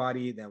One's old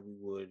body, then we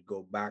would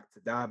go back to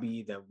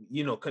Dabi, then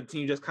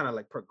continue just kind of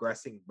like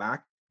progressing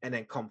back and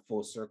then come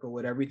full circle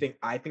with everything.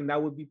 I think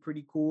that would be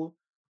pretty cool.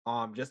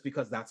 Just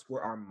because that's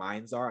where our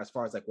minds are as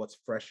far as like what's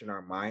fresh in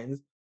our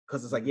minds.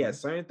 Because it's like, yeah,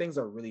 certain things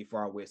are really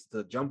far away.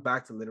 So to jump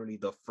back to literally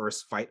the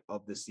first fight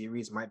of the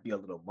series might be a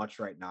little much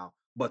right now.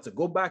 But to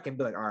go back and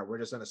be like, all right, we're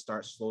just going to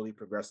start slowly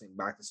progressing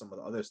back to some of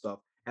the other stuff.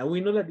 And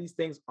we know that these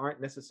things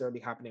aren't necessarily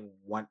happening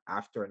one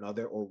after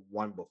another or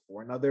one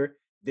before another.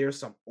 There's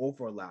some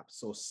overlap.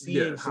 So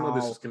seeing how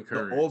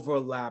the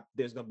overlap,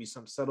 there's going to be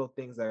some subtle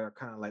things that are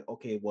kind of like,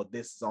 okay, well,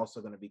 this is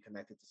also going to be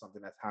connected to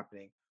something that's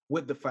happening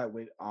with the fight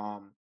with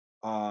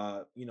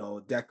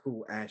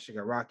Deku and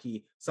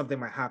Shigaraki. Something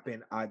might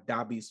happen at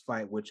Dabi's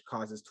fight, which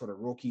causes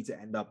Todoroki to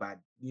end up at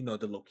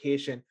the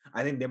location.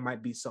 I think there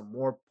might be some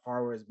more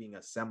powers being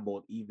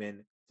assembled,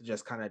 even to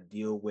just kind of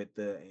deal with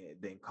the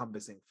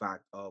encompassing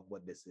fact of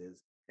what this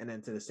is. And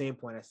then to the same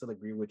point, I still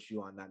agree with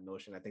you on that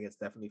notion. I think it's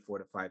definitely 4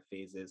 to 5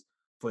 phases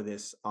for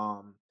this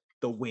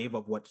the wave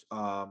of what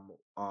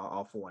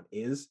All For One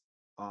is,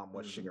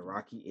 what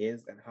Shigaraki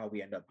is, and how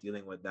we end up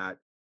dealing with that.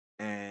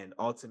 And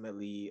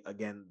ultimately,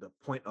 again, the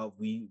point of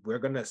we're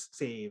gonna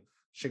save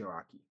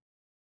Shigaraki.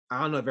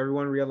 I don't know if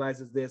everyone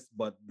realizes this,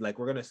 but like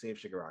we're gonna save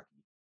Shigaraki.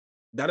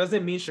 That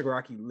doesn't mean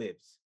Shigaraki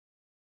lives,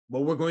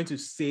 but we're going to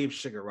save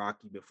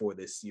Shigaraki before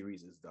this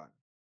series is done.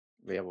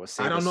 Yeah, we'll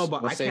save. I don't know,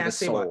 but I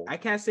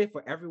can't say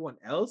for everyone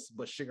else,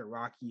 but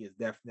Shigaraki is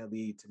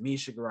definitely, to me,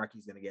 Shigaraki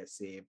is gonna get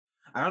saved.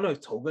 I don't know if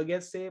Toga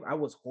gets saved. I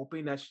was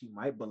hoping that she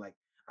might, but like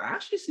I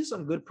actually see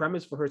some good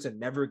premise for her to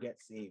never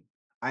get saved.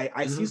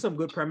 I see some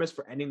good premise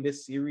for ending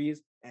this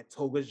series, and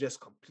Toga's just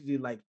completely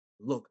like,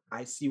 look,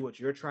 I see what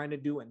you're trying to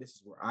do, and this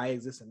is where I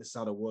exist, and this is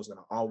how the world's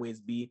gonna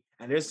always be.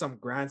 And there's some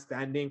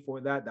grandstanding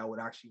for that would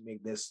actually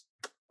make this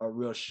a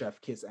real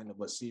chef kiss end of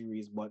a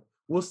series. But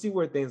we'll see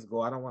where things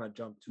go. I don't want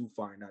to jump too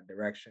far in that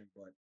direction,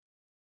 but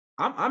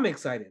I'm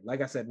excited. Like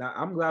I said, now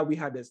I'm glad we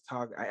had this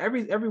talk.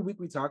 Every week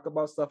we talk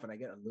about stuff, and I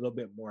get a little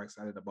bit more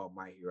excited about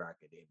My Hero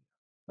Academia.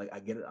 Like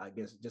I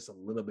guess just a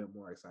little bit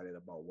more excited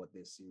about what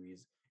this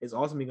series is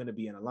ultimately going to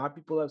be. And a lot of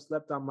people have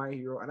slept on My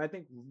Hero, and I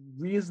think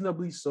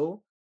reasonably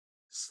so,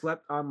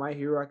 slept on My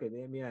Hero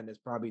Academia, and it's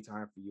probably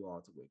time for you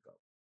all to wake up.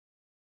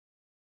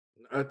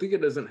 I think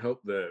it doesn't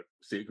help that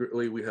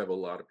secretly we have a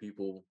lot of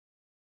people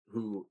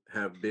who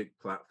have big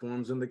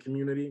platforms in the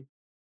community,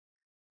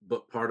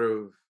 but part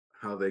of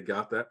how they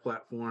got that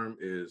platform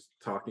is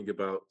talking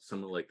about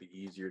some of like the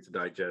easier to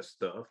digest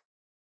stuff.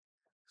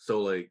 So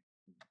like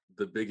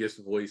the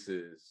biggest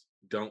voices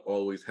don't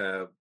always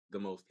have the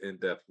most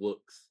in-depth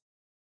looks,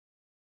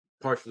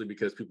 partially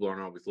because people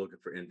aren't always looking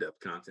for in-depth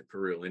content for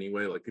real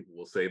anyway. Like people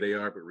will say they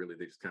are, but really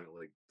they just kind of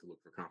like to look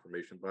for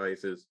confirmation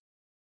biases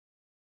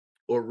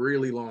or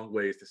really long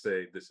ways to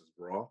say this is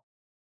raw.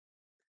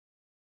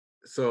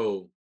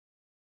 So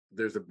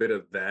there's a bit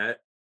of that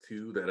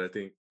too that I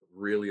think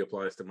really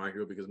applies to My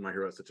Hero because My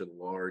Hero has such a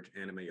large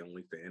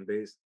anime-only fan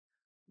base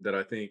that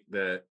I think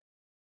that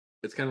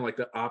it's kind of like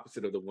the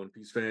opposite of the One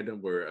Piece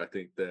fandom, where I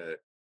think that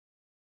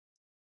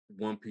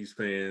One Piece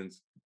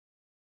fans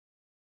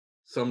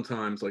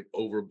sometimes like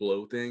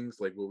overblow things,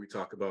 like where we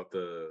talk about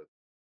the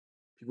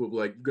people will be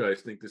like, you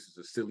guys think this is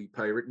a silly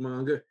pirate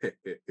manga?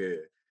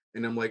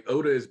 And I'm like,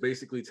 Oda is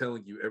basically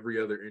telling you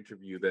every other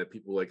interview that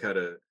people like how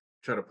to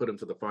try to put him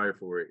to the fire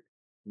for it.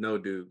 No,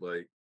 dude,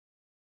 like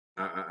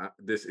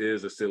this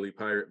is a silly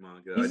pirate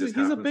manga. He's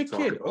a big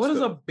kid.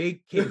 Oda's a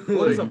big kid. Like,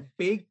 Oda's a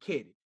big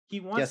kid. He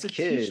wants to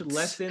kids. teach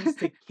lessons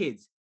to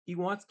kids. He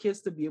wants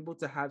kids to be able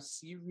to have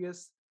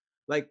serious,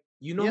 like,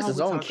 you know, he has how his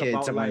we own talk kids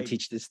about that want like, to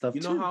teach this stuff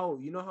you know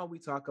too. how we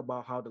talk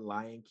about how the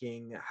Lion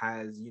King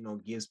has, you know,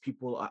 gives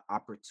people an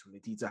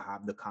opportunity to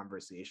have the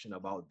conversation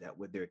about that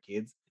with their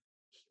kids.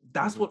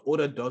 That's what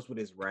Oda does with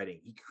his writing.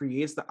 He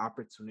creates the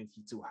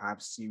opportunity to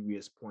have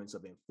serious points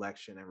of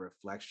inflection and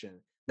reflection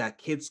that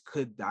kids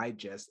could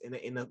digest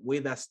in a way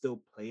that's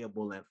still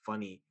playable and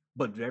funny,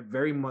 but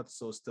very much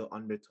so still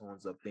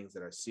undertones of things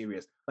that are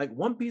serious. Like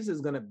One Piece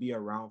is gonna be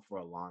around for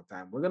a long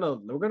time. We're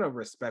gonna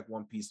respect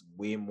One Piece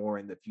way more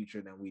in the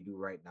future than we do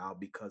right now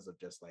because of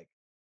just like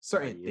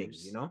certain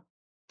things, you know.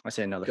 I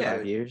say another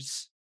 5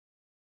 years.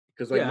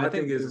 Because like my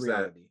thing is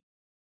that,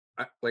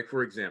 like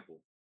for example,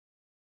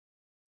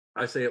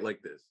 I say it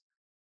like this: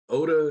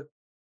 Oda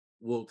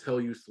will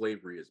tell you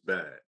slavery is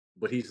bad,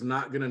 but he's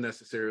not gonna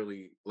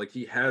necessarily, like,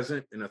 he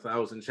hasn't in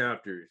 1,000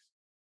 chapters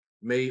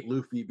made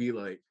Luffy be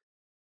like,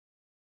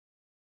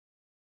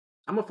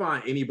 I'm gonna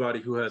find anybody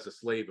who has a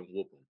slave and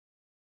whoop them.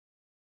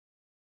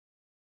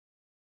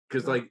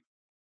 Because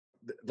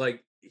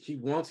like he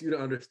wants you to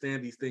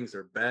understand these things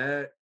are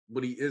bad,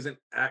 but he isn't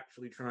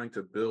actually trying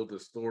to build a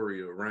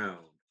story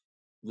around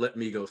let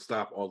me go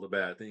stop all the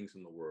bad things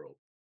in the world.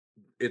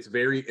 It's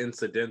very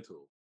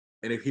incidental.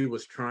 And if he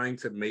was trying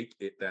to make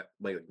it that,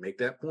 like, make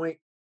that point,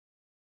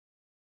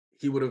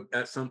 he would have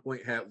at some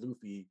point had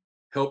Luffy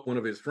help one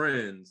of his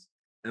friends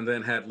and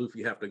then had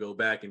Luffy have to go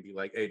back and be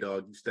like, hey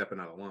dog, you stepping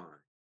out of line.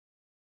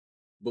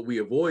 But we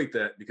avoid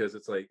that because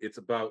it's like, it's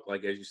about,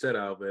 like, as you said,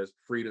 Alves,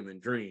 freedom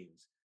and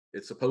dreams.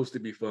 It's supposed to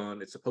be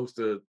fun. It's supposed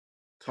to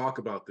talk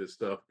about this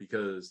stuff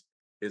because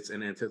it's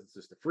an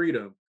antithesis to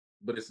freedom,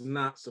 but it's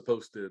not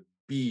supposed to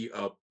be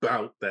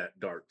about that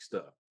dark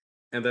stuff.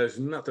 And there's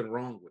nothing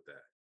wrong with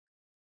that.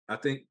 I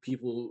think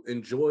people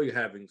enjoy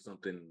having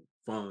something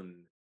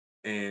fun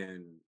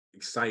and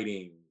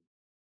exciting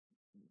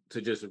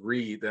to just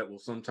read that will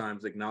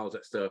sometimes acknowledge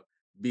that stuff,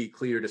 be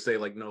clear to say,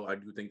 like, no, I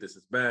do think this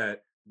is bad,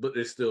 but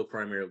it's still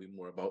primarily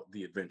more about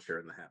the adventure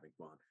and the having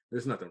fun.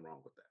 There's nothing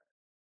wrong with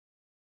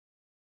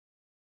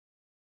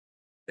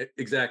that.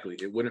 Exactly.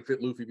 It wouldn't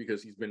fit Luffy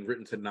because he's been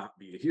written to not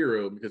be a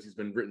hero. Because he's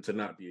been written to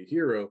not be a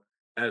hero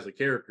as a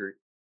character,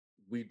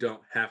 we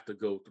don't have to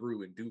go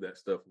through and do that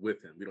stuff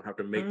with him. We don't have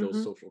to make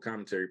those social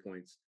commentary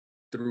points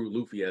through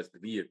Luffy as the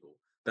vehicle.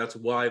 That's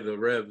why the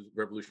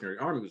Revolutionary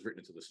Army was written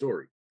into the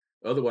story.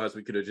 Otherwise,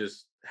 we could have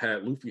just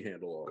had Luffy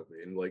handle all of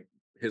it, and like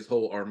his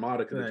whole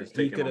armada could have just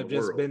taken on the world. He could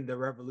have just been the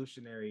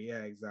revolutionary.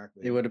 Yeah,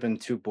 exactly. It would have been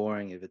too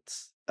boring if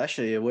it's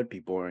actually, it would be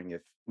boring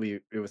if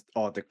it was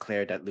all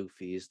declared that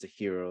Luffy is the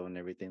hero and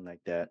everything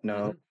like that.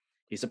 No,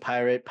 he's a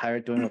pirate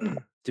doing what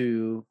pirates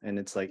do, and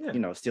it's like, you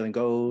know, stealing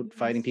gold,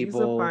 fighting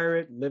people. He's a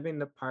pirate living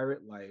the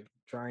pirate life,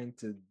 trying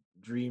to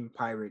dream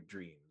pirate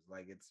dreams.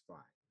 Like, it's fine.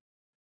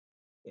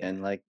 Yeah.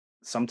 And like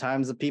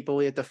sometimes the people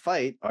we have to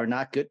fight are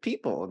not good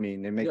people. I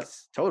mean, it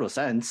makes total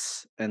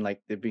sense. And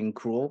like they're being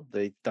cruel.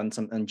 They've done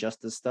some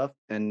injustice stuff,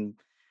 and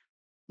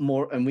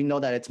we know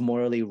that it's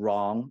morally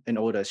wrong, and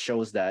Oda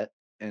shows that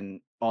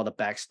in all the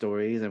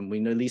backstories, and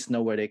we at least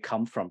know where they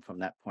come from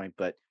that point.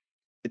 But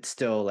it's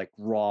still like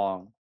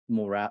wrong,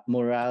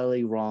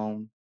 morally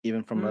wrong,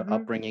 even from the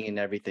upbringing and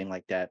everything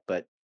like that.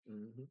 But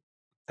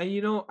and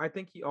you know, I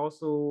think he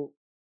also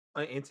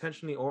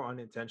intentionally or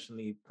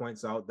unintentionally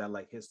points out that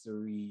like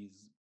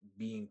history's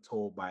being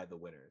told by the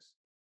winners.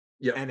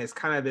 Yeah, and it's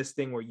kind of this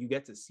thing where you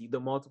get to see the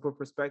multiple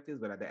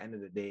perspectives, but at the end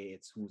of the day,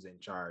 it's who's in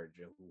charge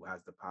and who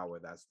has the power.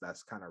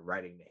 That's kind of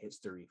writing the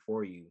history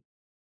for you.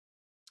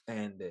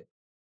 And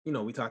you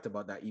know, we talked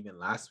about that even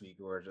last week,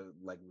 or just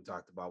like we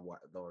talked about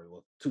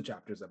or 2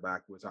 chapters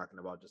back, we were talking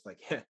about just like,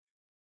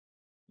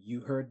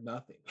 you heard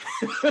nothing.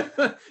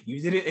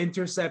 You didn't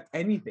intercept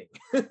anything.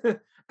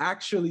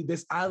 Actually,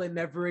 this island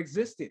never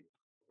existed.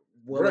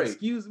 Well,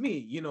 excuse me,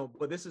 you know,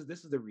 but this is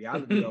the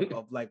reality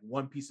of like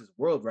One Piece's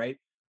world, right?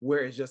 Where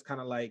it's just kind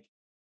of like,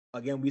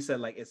 again, we said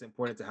like it's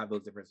important to have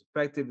those different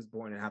perspectives, it's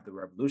important to have the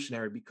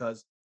revolutionary,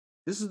 because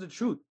this is the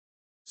truth.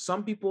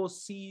 Some people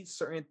see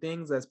certain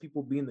things as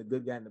people being the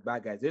good guy and the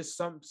bad guys. There's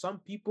some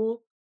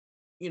people,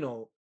 you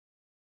know,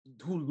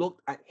 who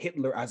looked at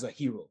Hitler as a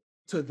hero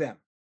to them.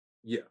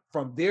 Yeah.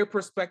 From their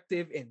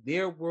perspective in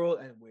their world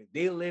and where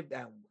they lived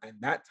and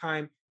that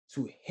time,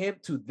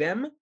 to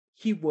them,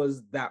 he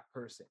was that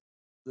person.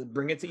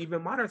 Bring it to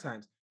even modern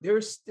times. There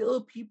are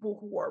still people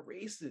who are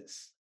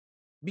racist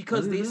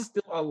because they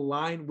still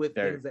align with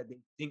things that they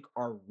think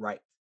are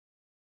right.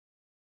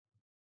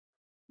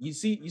 You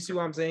see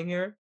what I'm saying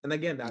here? And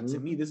again, that to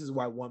me, this is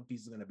why One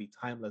Piece is going to be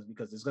timeless,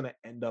 because it's going to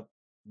end up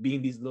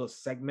being these little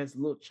segments,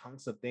 little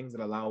chunks of things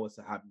that allow us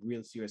to have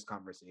real serious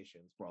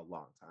conversations for a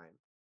long time,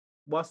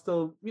 while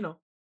still,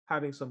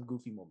 having some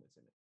goofy moments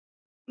in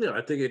it. Yeah,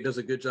 I think it does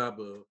a good job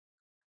of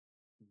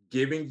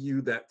giving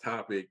you that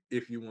topic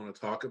if you want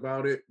to talk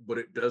about it, but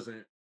it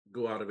doesn't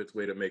go out of its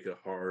way to make a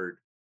hard,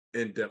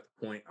 in-depth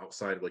point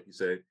outside of, like you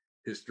said,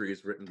 history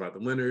is written by the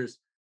winners.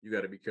 You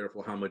got to be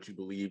careful how much you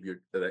believe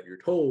that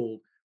you're told,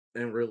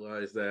 and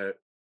realize that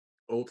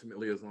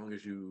ultimately, as long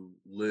as you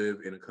live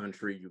in a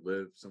country, you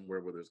live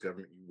somewhere where there's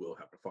government, you will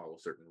have to follow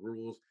certain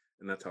rules,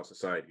 and that's how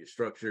society is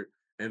structured.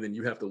 And then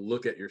you have to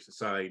look at your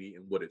society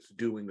and what it's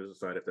doing to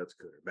decide if that's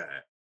good or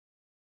bad.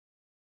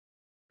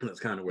 And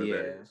that's kind of where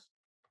that is.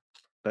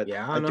 But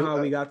yeah, I don't know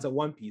how we got to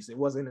One Piece. It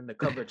wasn't in the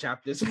cover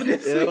chapters.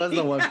 It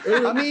wasn't One Piece.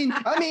 I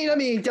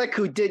mean,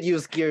 Deku did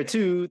use Gear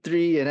 2,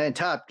 3, and then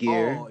Top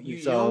Gear. Oh,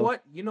 you know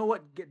what? You know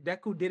what?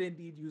 Deku did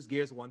indeed use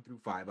Gears 1 through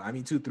 5. I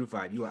mean, 2 through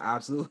 5. You are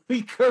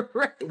absolutely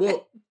correct.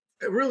 Well,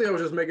 really, I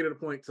was just making it a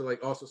point to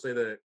also say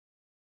that.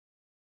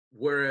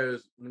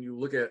 Whereas when you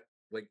look at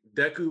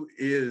Deku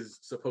is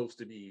supposed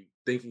to be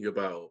thinking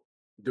about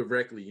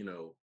directly,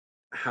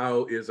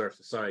 how is our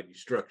society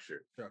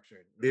structured?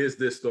 Is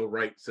this the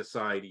right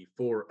society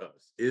for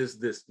us? Is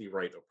this the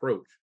right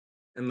approach?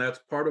 And that's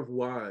part of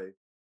why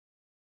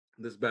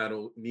this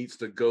battle needs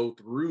to go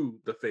through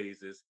the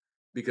phases,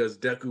 because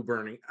Deku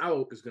burning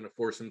out is going to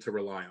force him to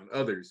rely on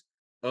others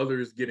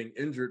getting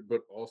injured,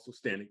 but also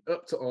standing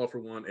up to All for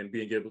One and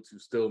being able to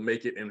still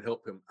make it and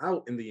help him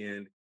out in the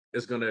end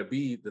is going to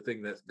be the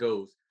thing that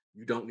goes.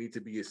 You don't need to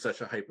be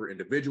such a hyper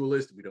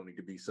individualist. We don't need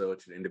to be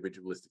such an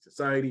individualistic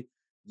society.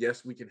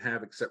 Yes, we can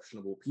have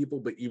exceptional people,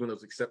 but even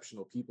those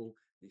exceptional people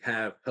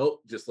have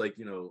help. Just like,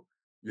 you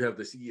have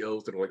the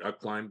CEOs that are like, I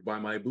climbed by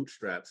my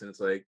bootstraps. And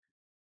it's like,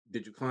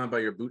 did you climb by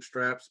your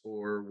bootstraps,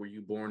 or were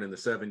you born in the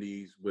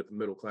 70s with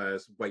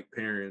middle-class white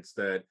parents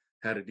that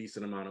had a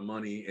decent amount of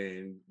money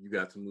and you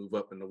got to move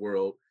up in the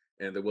world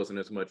and there wasn't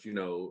as much,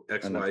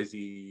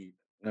 XYZ.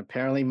 And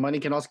apparently money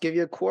can also give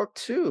you a quirk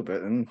too,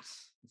 but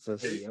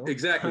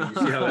exactly. You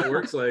see how that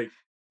works? Like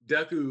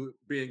Deku,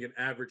 being an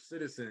average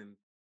citizen,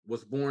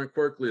 was born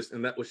quirkless,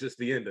 and that was just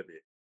the end of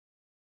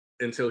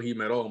it until he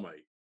met All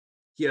Might.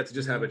 He had to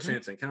just have a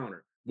chance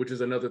encounter, which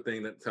is another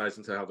thing that ties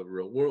into how the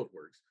real world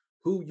works.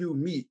 Who you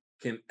meet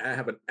can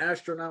have an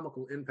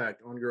astronomical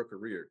impact on your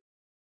career.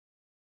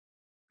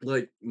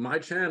 Like, my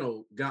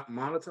channel got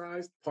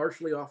monetized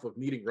partially off of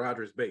meeting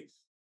Roger's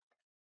base.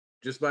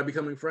 Just by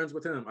becoming friends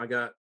with him, I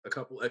got a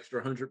couple extra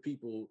 100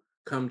 people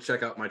come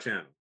check out my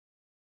channel.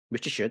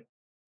 Which you should.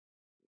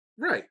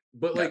 Right.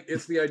 But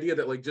it's the idea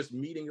that just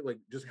meeting,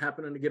 just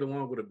happening to get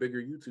along with a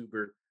bigger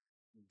YouTuber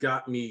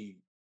got me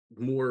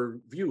more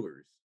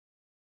viewers.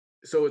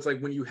 So it's like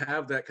when you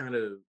have that kind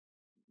of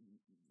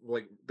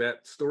that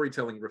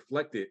storytelling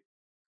reflected.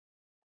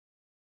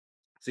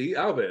 See,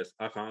 Alves,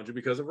 I found you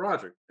because of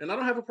Roger. And I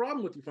don't have a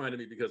problem with you finding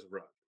me because of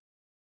Roger.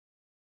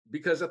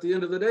 Because at the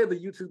end of the day, the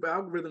YouTube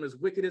algorithm is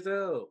wicked as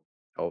hell.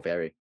 Oh,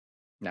 very.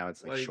 Now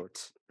it's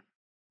shorts.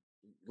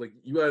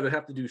 You either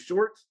have to do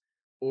shorts,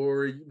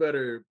 or you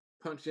better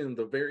punch in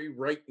the very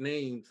right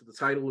name to the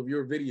title of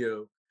your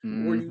video,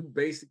 or you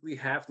basically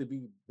have to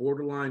be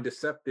borderline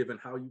deceptive in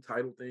how you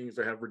title things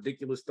or have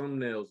ridiculous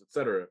thumbnails,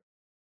 etc.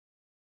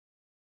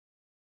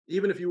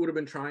 Even if you would have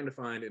been trying to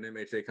find an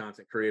MHA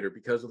content creator,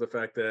 because of the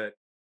fact that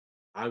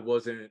I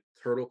wasn't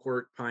Turtle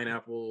Quirk,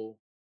 Pineapple,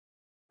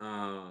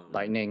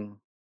 Lightning.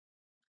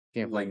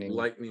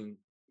 Lightning.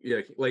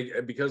 Yeah,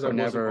 because I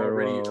wasn't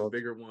already a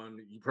bigger one,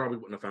 you probably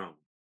wouldn't have found me.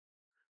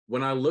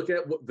 When I look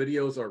at what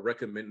videos are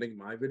recommending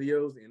my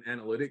videos in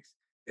analytics,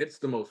 it's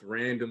the most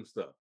random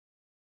stuff.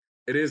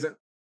 It isn't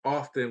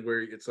often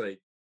where it's like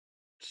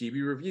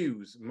Chibi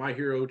Reviews, My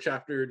Hero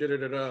Chapter,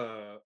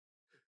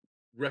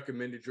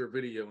 recommended your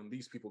video and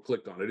these people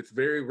clicked on it. It's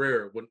very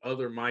rare when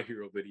other My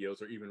Hero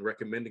videos are even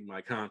recommending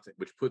my content,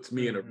 which puts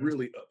me in a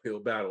really uphill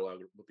battle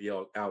with the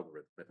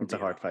algorithm. It's a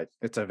hard fight.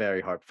 It's a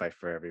very hard fight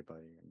for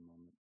everybody in the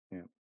moment.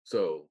 Yeah.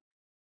 So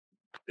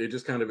it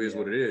just kind of is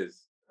what it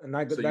is. And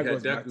that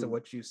goes back to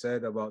what you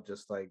said about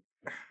just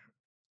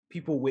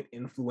people with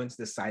influence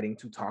deciding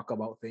to talk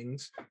about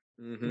things,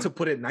 to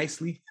put it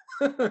nicely.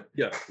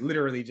 Yeah.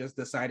 Literally just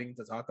deciding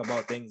to talk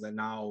about things, and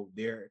now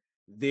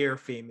their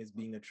fame is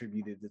being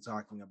attributed to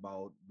talking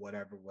about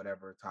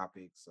whatever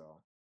topic.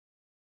 So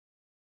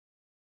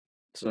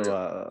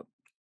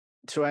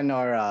to end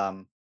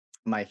our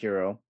My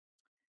Hero.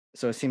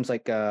 So it seems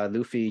like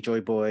Luffy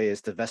Joy Boy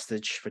is the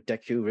vestige for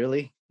Deku,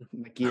 really?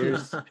 The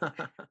gears.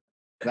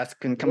 That's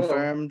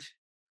confirmed.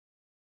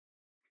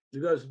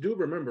 You guys do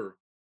remember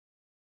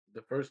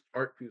the first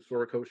art piece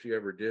Horikoshi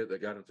ever did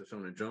that got into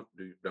Shonen Jump,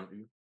 don't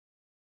you?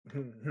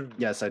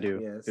 Yes, I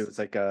do. Yes. It was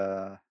like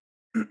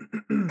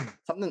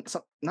something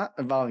not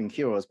involving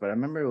heroes, but I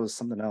remember it was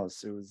something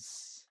else. It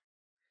was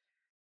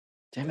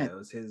it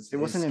was it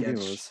wasn't sketch, in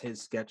heroes.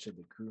 His sketch of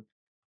the crew.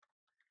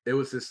 It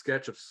was his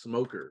sketch of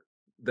Smoker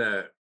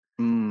that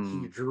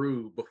he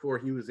drew before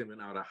he was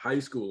even out of high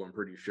school, I'm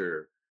pretty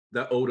sure.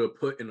 that Oda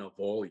put in a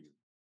volume.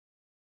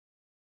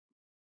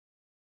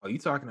 Oh, you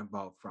talking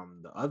about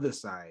from the other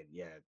side?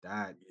 Yeah,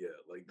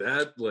 like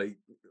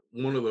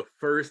one of the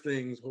first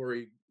things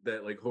Hori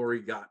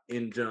got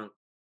in Jump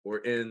or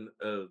in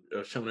a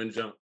Shonen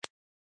Jump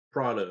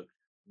product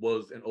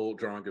was an old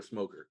drawing of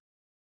Smoker.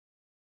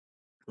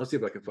 Let's see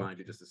if I can find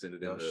it just to send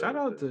it in. Shout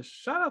out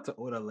to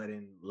Oda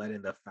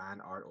letting the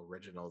fan art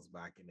originals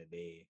back in the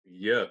day.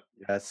 Yeah.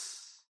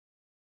 Yes.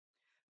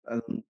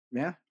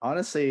 Yeah,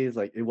 honestly,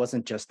 like it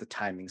wasn't just the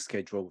timing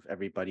schedule with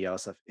everybody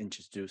else of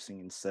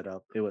introducing and set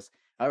up. It was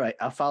all right.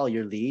 I'll follow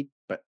your lead,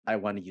 but I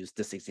want to use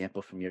this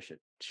example from your shit.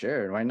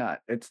 Sure, why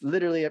not? It's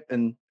literally,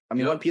 and I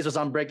mean, One Piece was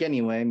on break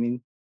anyway. I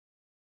mean,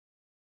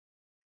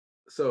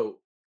 so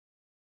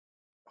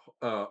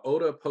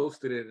Oda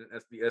posted it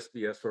as the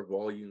SBS for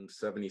volume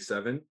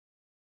 77,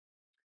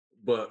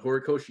 but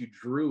Horikoshi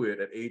drew it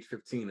at age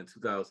 15 in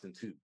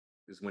 2002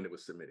 is when it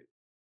was submitted.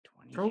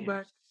 20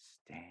 Throwback. Years.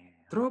 Damn.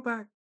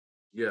 Throwback.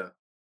 Yeah.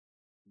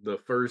 The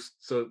first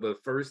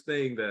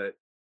thing that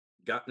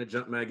got in a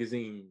Jump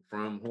magazine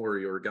from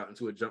Hori or got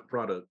into a Jump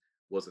product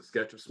was a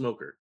sketch of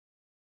Smoker.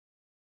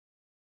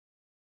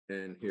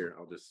 And here,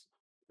 I'll just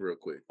real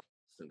quick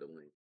send a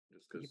link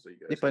just because so you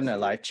guys. They put in a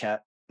live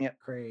chat. Yeah.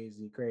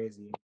 Crazy.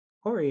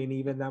 Hori ain't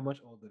even that much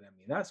older than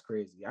me. That's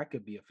crazy. I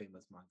could be a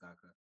famous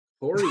mangaka.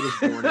 Hori was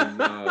born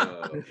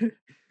in.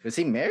 Was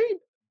he married?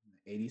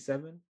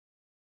 87.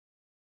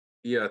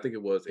 Yeah, I think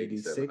it was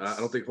 87. I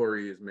don't think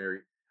Hori is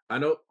married. I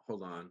know.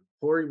 Hold on.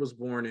 Hori was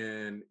born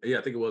in. Yeah,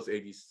 I think it was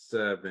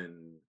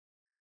 87.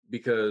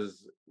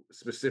 Because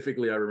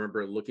specifically, I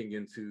remember looking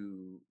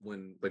into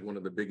when like one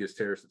of the biggest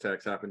terrorist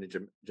attacks happened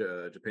in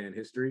Japan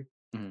history,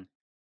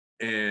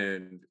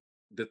 and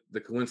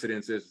the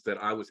coincidence is that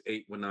I was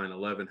 8 when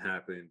 9/11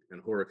 happened,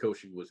 and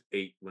Horikoshi was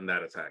 8 when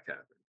that attack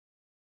happened.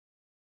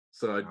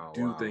 So I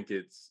think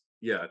it's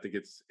I think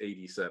it's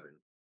 87.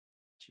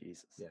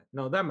 Jesus. Yeah,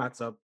 no, that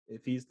matches up.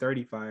 If he's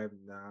 35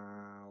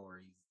 now, or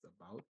he's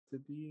about to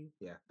be,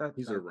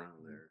 he's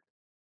around there.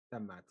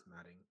 That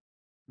matching,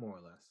 more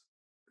or less.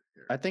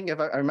 I think if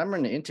I remember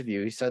in the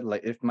interview, he said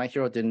like if My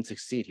Hero didn't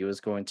succeed, he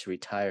was going to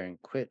retire and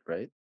quit,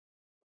 right?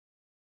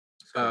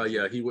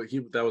 Yeah, he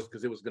that was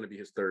because it was going to be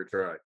his third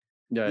try.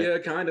 Yeah,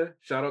 kind of.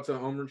 Shout out to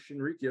Omer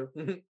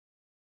Shinrikyo.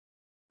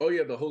 Oh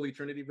yeah, the Holy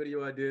Trinity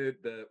video I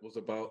did that was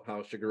about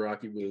how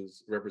Shigaraki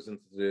was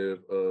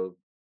representative of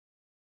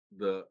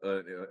the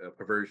a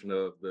perversion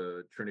of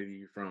the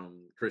Trinity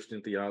from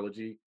Christian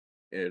theology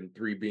and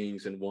 3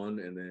 beings in one,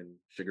 and then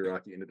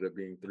Shigaraki ended up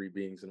being 3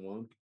 beings in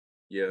one.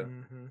 Yeah,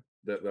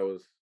 that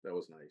was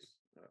nice.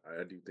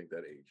 I do think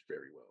that aged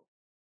very well.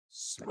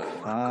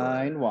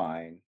 Fine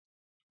wine,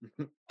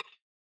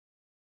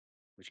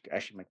 which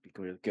actually might be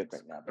really good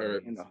right now.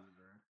 But, you know,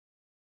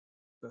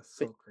 that's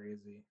so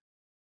crazy.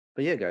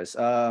 But yeah, guys,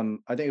 I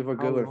think if we're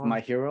good with My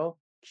Hero,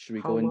 should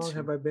we go into? How long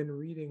have I been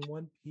reading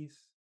One Piece?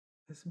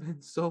 It's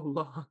been so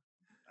long.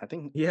 I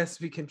think yes,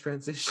 we can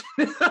transition.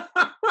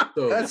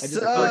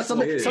 That's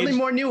something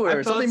more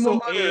newer, something more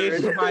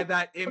modern. By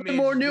that image, something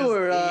more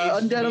newer.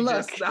 Undead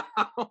Unluck.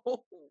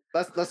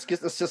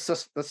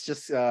 Let's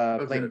just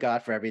blame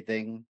God for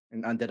everything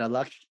and Undead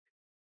Unluck.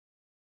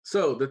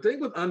 So the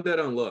thing with Undead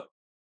Unluck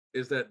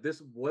is that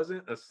this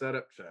wasn't a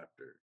setup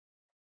chapter,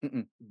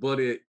 but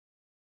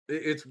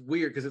it's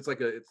weird because it's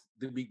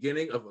the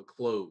beginning of a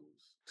close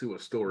to a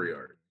story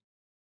arc.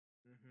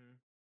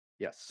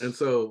 Yes, and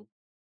so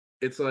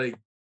it's like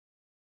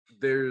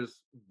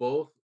there's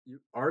both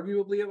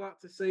arguably a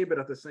lot to say, but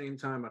at the same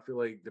time, I feel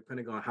like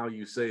depending on how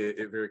you say it,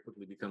 it very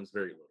quickly becomes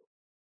very little.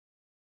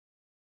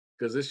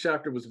 Because this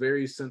chapter was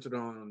very centered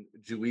on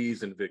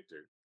Juiz and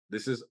Victor.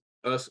 This is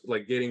us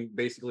like getting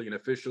basically an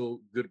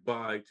official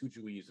goodbye to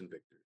Juiz and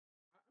Victor.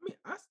 I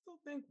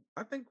mean,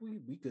 I think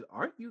we could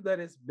argue that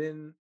it's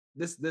been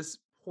this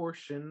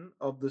portion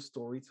of the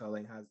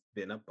storytelling has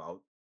been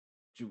about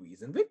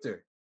Juiz and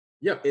Victor.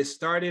 Yeah, it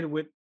started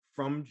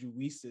from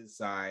Juiz's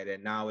side,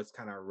 and now it's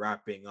kind of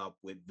wrapping up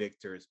with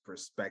Victor's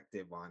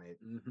perspective on it,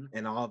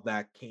 and all of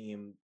that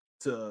came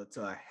to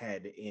a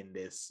head in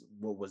this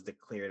what was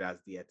declared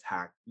as the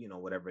attack. You know,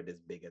 whatever this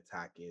big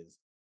attack is.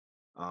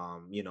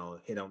 You know,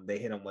 they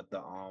hit him with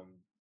the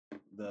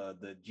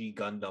G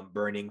Gundam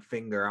burning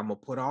finger. I'm gonna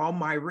put all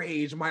my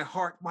rage, my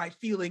heart, my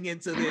feeling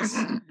into this.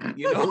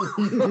 You know.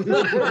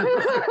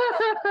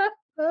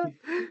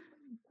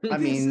 I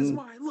mean, this is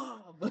my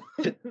love.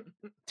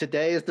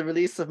 Today is the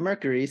release of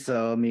Mercury,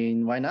 so I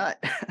mean, why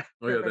not?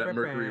 Oh yeah, that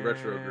Mercury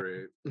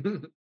retrograde.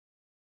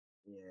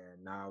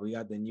 Yeah, we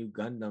got the new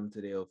Gundam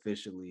today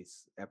officially,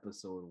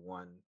 episode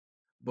 1.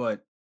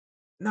 But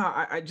no,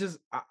 I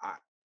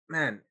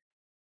man,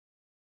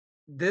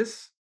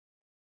 this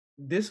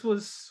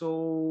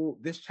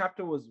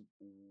chapter was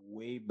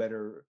way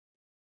better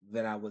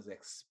than I was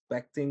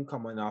expecting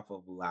coming off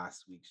of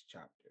last week's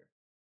chapter,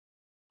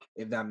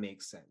 if that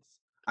makes sense.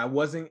 I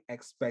wasn't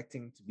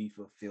expecting to be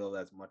fulfilled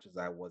as much as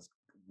I was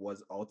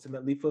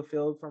ultimately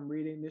fulfilled from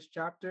reading this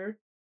chapter,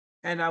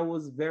 and I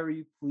was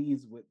very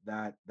pleased with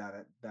that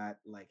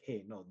like,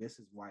 hey, no, this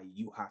is why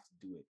you have to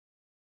do it.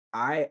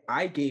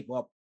 I gave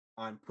up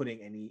on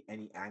putting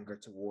any anger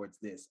towards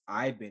this.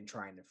 I've been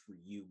trying to free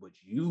you, but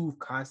you've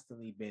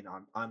constantly been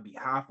on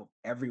behalf of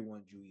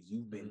everyone, Juice.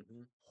 You've been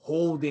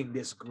holding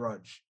this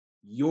grudge.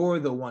 You're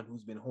the one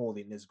who's been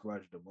holding this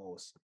grudge the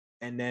most.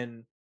 And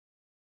then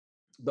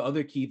the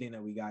other key thing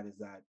that we got is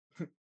that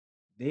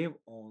they've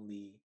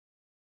only,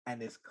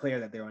 and it's clear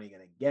that they're only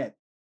going to get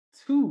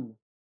 2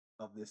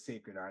 of the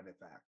sacred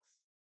artifacts.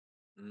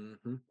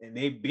 And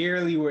they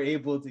barely were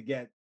able to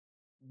get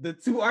the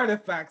 2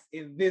 artifacts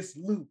in this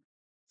loop.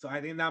 So I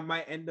think that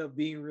might end up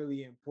being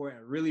really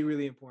important, really,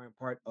 really important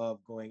part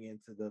of going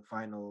into the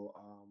final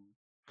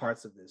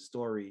parts of this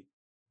story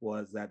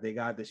was that they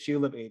got the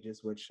Shield of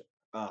Ages, which,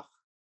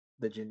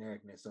 the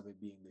genericness of it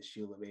being the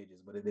Shield of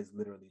Ages, but it is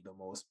literally the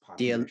most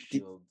popular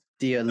shield.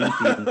 The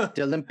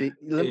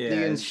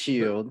Olympian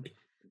shield.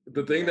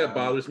 The thing that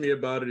bothers me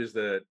about it is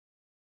that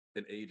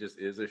an Aegis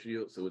is a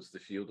shield, so it's the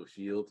shield of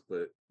shields,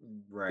 but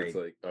it's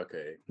like,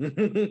 okay.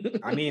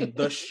 I mean,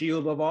 the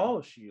shield of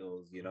all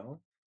shields, you know?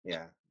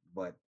 Yeah,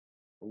 but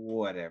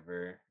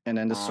whatever. And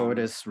then the sword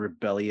is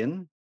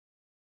rebellion.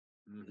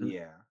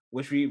 Yeah,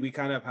 which we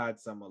kind of had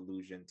some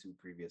allusion to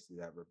previously,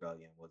 that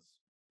rebellion was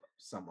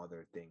some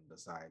other thing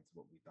besides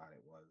what we thought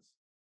it was.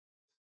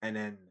 And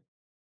then,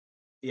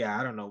 yeah,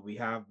 I don't know. We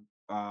have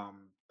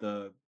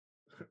the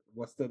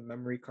what's the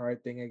memory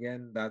card thing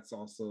again? That's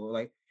also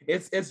like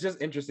it's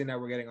just interesting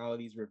that we're getting all of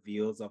these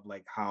reveals of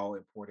like how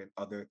important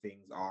other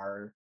things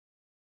are,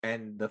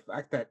 and the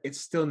fact that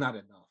it's still not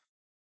enough.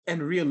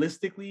 And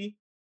realistically,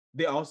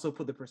 they also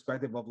put the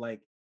perspective of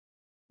like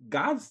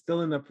God's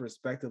still in a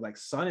perspective, like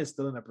Sun is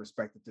still in a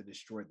perspective to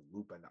destroy the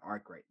loop and the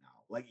arc right now.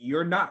 Like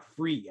you're not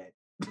free yet.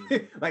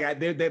 Like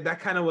that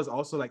kind of was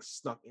also like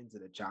stuck into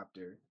the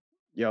chapter.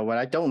 Yo, what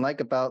I don't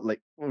like about like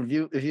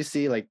if you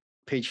see like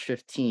page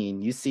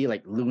 15, you see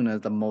like Luna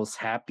the most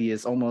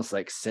happiest, almost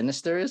like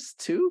sinisterest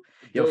too.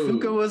 Yo,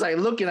 Fuka was like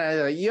looking at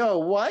it like, yo,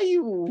 why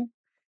you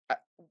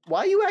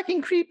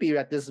acting creepy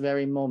at this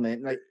very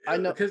moment? Like I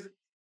know because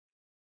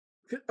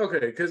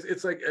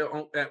it's like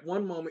at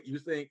one moment you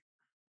think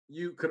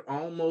you could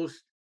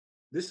almost,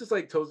 this is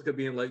like Tozuka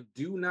being like,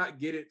 do not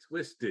get it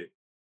twisted.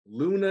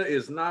 Luna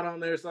is not on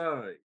their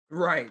side.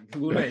 Right.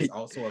 Luna is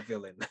also a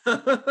villain.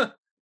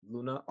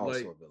 Luna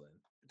also a villain.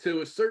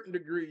 To a certain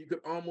degree, you could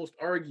almost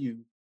argue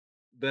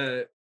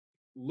that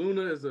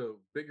Luna is a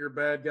bigger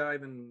bad guy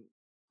than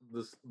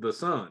the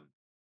Sun.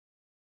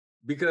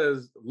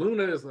 Because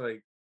Luna is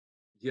like,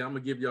 yeah, I'm gonna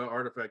give y'all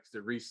artifacts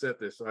to reset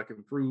this so I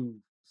can prove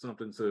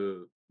something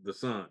to the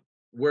Sun.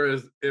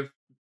 Whereas if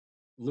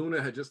Luna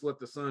had just let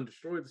the Sun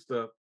destroy the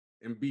stuff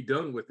and be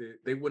done with it,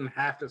 they wouldn't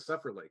have to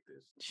suffer like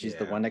this. She's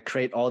the one that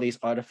create all these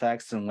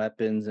artifacts and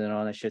weapons and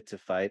all that shit to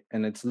fight.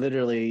 And it's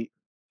literally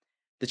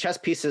the chess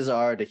pieces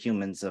are the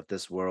humans of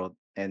this world.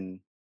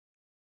 And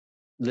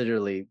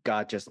literally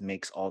God just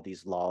makes all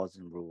these laws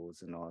and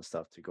rules and all that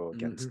stuff to go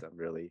against them,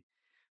 really.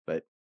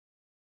 But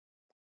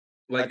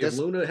like if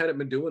Luna hadn't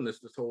been doing this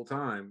whole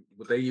time,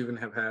 would they even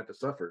have had to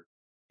suffer?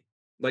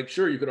 Like,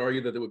 sure, you could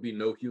argue that there would be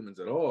no humans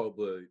at all,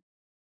 but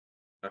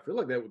I feel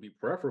like that would be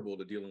preferable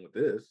to dealing with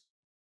this.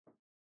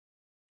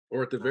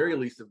 Or at the very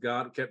least, if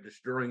God kept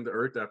destroying the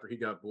earth after he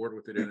got bored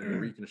with it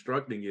and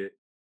reconstructing it,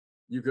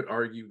 you could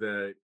argue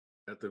that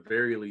at the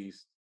very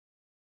least,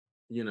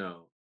 you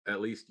know,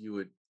 at least you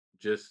would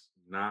just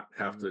not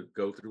have to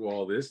go through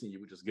all this and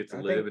you would just get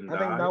to live and die. I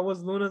think that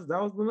was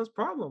Luna's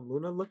problem.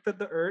 Luna looked at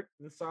the earth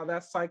and saw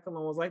that cycle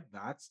and was like,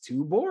 that's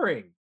too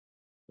boring.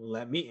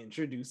 Let me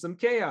introduce some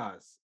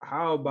chaos.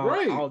 How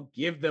about I'll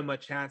give them a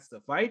chance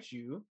to fight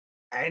you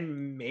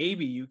and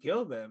maybe you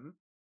kill them,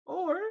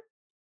 or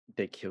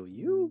they kill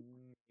you.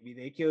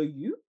 Maybe they kill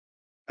you.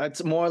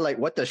 It's more like,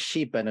 what does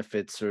she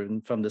benefits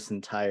from this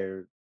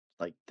entire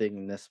like thing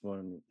in this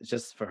one? It's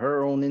just for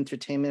her own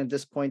entertainment at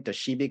this point. Does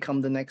she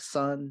become the next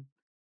Sun?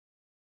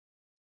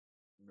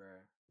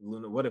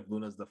 Luna. What if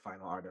Luna's the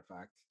final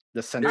artifact?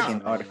 The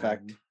sentient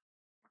artifact. Man.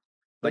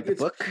 Like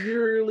it's book?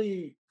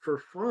 Purely for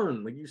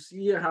fun. Like you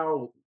see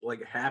how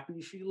like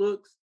happy she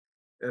looks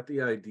at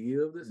the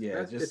idea of this. Yeah,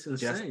 it's insane.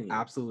 Just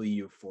absolutely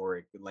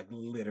euphoric, like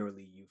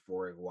literally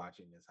euphoric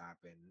watching this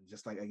happen.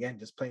 Just like again,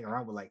 just playing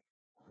around with like,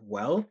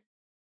 well,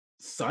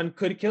 Sun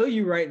could kill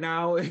you right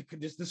now. It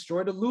could just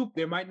destroy the loop.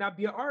 There might not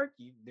be an arc.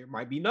 There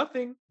might be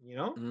nothing. You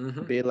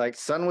know, be like,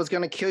 Sun was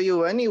gonna kill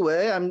you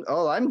anyway.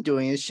 All I'm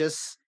doing is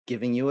just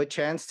giving you a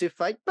chance to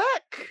fight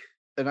back,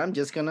 and I'm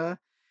just gonna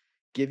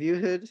give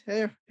you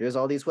here's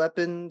all these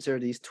weapons or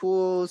these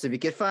tools. If you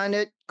can find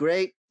it,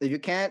 great. If you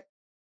can't,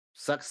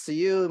 sucks to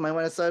you. You might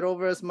want to start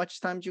over as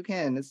much time as you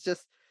can. It's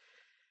just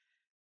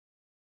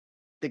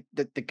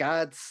the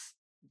gods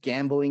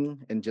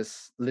gambling and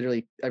just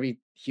literally every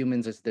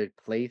humans as their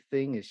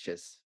plaything is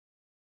just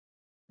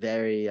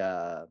very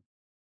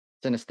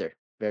sinister,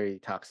 very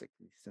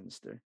toxically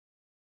sinister.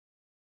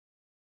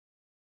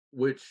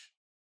 Which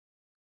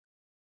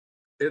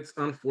it's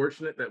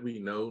unfortunate that we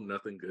know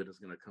nothing good is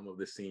going to come of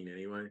this scene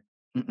anyway.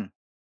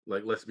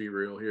 Like, let's be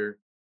real here.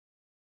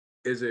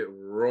 Is it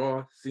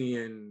raw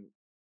seeing,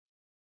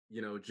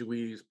 you know,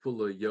 Juiz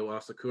pull a Yo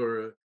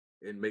Asakura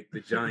and make the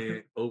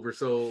giant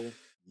oversoul.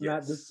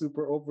 Not the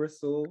super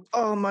oversoul.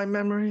 Oh, my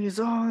memories,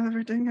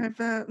 everything I've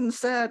had and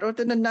said, or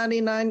the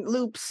 99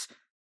 loops.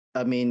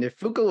 I mean, if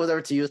Fuko was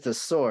ever to use the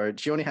sword,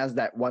 she only has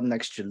that one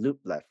extra loop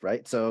left,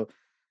 right? So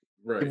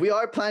if we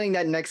are planning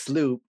that next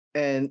loop,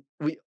 and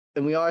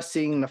we are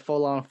seeing the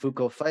full-on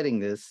Fuko fighting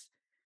this,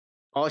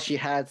 all she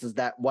has is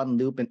that one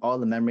loop and all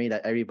the memory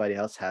that everybody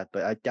else had.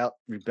 But I doubt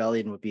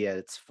Rebellion would be at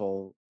its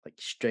full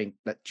strength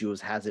that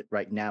Jules has it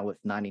right now with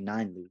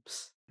 99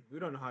 loops. We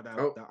don't know how that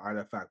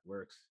artifact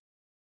works.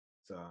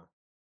 So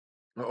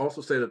I'll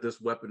also say that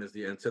this weapon is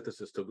the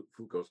antithesis to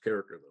Fuko's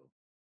character,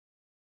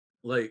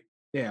 though.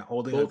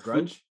 Holding a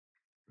grudge.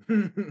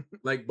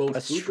 Like both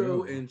That's Fuko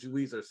true. and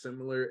Juiz are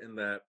similar in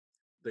that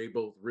they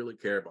both really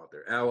care about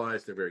their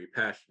allies. They're very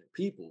passionate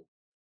people,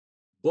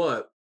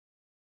 but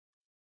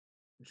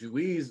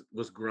Juiz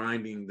was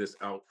grinding this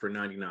out for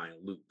 99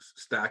 loops,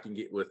 stacking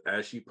it with,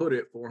 as she put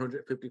it,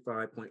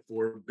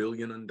 455.4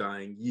 billion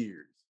undying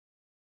years.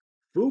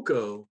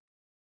 Fuko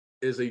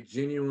is a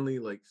genuinely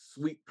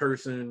sweet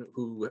person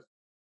who,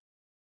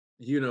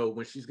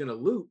 when she's gonna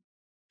loop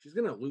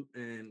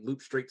and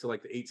loop straight to the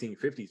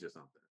 1850s or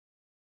something.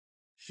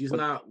 She's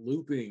not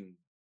looping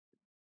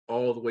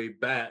all the way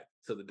back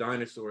to the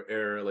dinosaur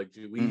era like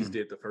Juiz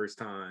did the first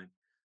time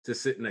to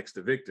sit next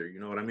to Victor. You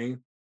know what I mean?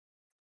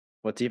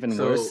 What's even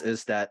worse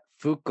is that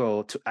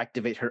Fuko, to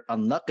activate her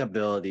unluck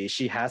ability,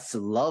 she has to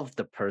love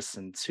the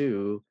person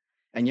too.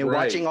 And you're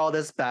watching all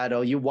this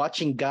battle, you're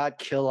watching God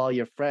kill all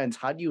your friends.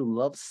 How do you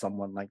love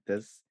someone like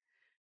this?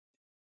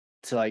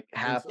 To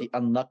have the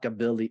unluck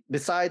ability.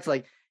 Besides,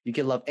 you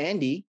can love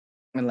Andy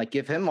and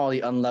give him all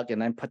the unluck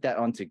and then put that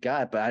onto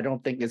God. But I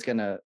don't think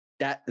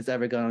that is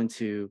ever going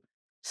to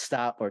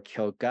stop or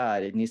kill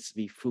God. It needs to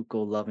be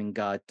Fuko loving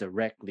God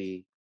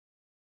directly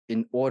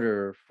in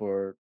order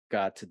for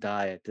God to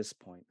die at this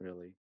point,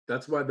 really.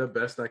 That's why the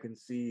best I can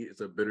see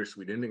is a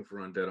bittersweet ending for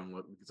Undead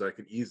Unluck, because I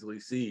could easily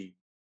see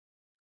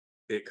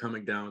it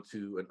coming down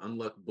to an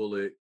unluck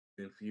bullet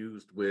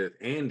infused with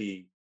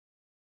Andy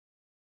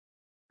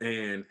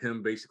and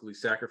him basically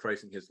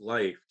sacrificing his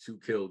life to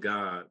kill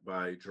God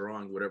by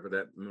drawing whatever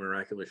that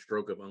miraculous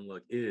stroke of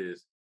unluck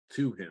is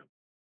to him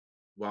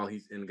while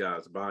he's in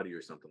God's body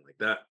or something like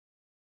that.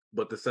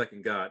 But the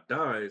second God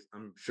dies,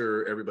 I'm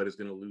sure everybody's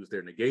going to lose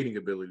their negating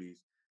abilities,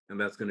 and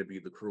that's going to be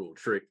the cruel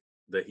trick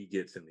that he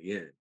gets in the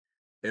end.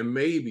 And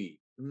maybe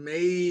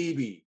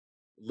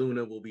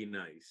Luna will be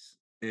nice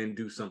and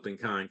do something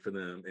kind for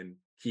them and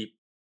keep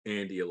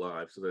Andy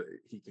alive so that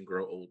he can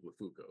grow old with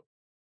Fuko.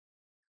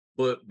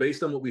 But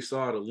based on what we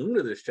saw out of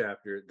Luna this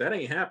chapter, that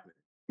ain't happening.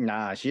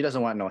 Nah, she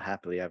doesn't want no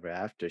happily ever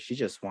after. She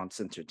just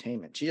wants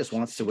entertainment. She just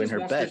wants to win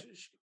her bet.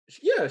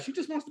 She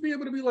just wants to be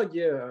able to be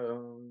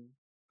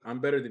I'm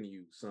better than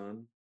you,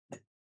 son.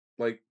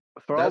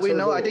 For all we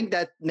know, I think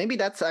that maybe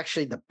that's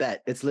actually the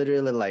bet. It's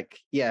literally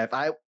if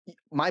I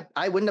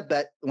win the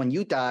bet, when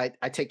you die,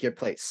 I take your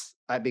place.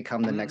 I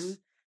become the next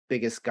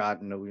biggest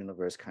god in the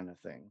universe, kind of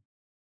thing.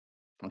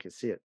 I can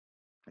see it.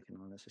 I can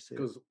honestly see it.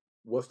 Because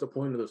what's the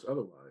point of this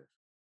otherwise?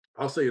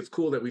 I'll say it's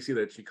cool that we see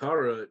that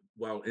Chikara,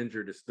 while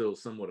injured, is still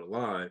somewhat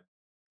alive.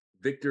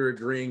 Victor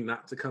agreeing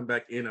not to come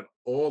back in at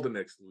all the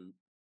next loop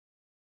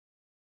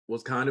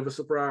was kind of a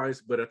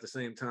surprise, but at the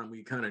same time,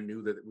 we kind of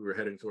knew that we were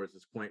heading towards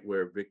this point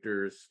where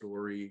Victor's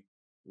story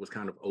was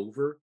kind of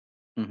over.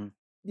 Mm-hmm.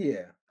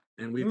 Yeah,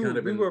 and we were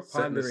pondering.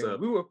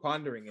 We were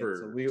pondering it,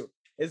 so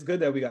it's good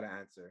that we got an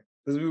answer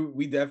because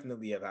we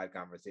definitely have had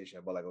conversation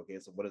about okay,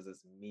 so what does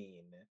this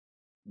mean?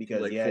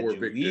 Because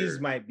Juiz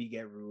might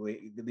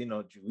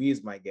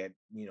Juiz might get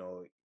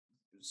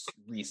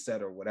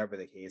reset or whatever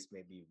the case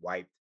may be,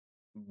 wiped.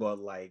 But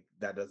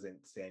that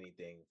doesn't say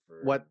anything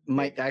for what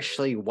might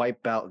actually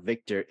wipe out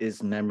Victor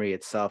is memory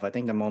itself. I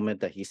think the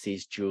moment that he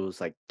sees Jules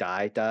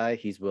die,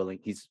 he's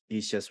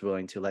just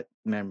willing to let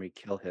memory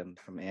kill him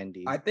from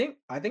Andy. I think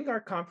our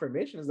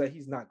confirmation is that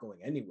he's not going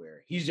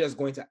anywhere. He's just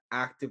going to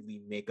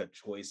actively make a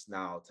choice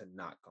now to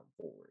not come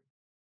forward.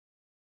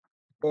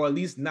 Or at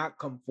least not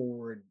come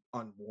forward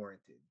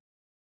unwarranted.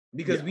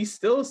 Because we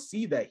still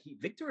see that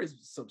Victor is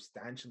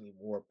substantially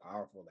more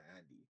powerful than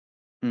Andy.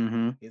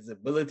 Mm-hmm. His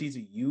ability to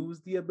use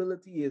the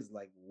ability is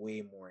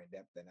way more in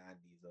depth than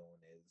Andy's own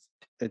is.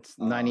 It's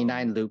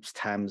 99 loops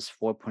times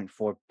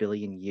 4.4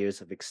 billion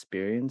years of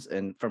experience.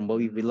 And from what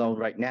we learn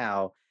right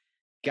now,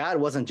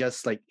 God wasn't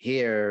just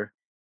here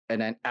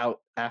and then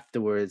out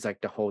afterwards, the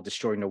whole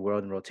destroying the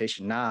world in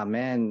rotation. Nah,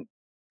 man,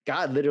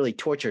 God literally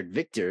tortured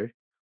Victor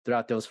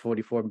throughout those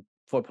 4.4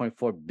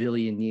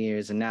 billion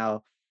years. And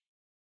now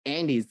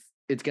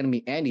it's going to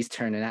be Andy's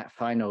turn in that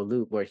final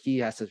loop where he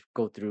has to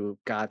go through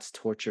God's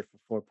torture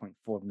for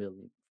 4.4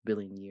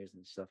 billion years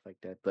and stuff like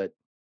that. But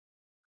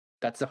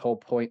that's the whole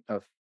point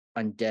of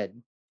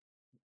Undead.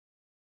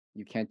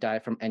 You can't die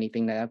from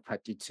anything that I've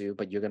put you to,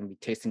 but you're going to be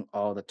tasting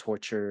all the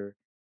torture,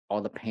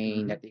 all the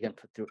pain that you're going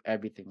to put through,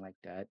 everything like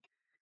that.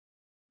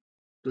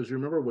 Does you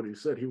remember what he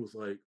said? He was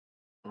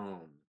I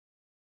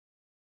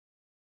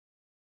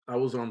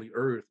was on the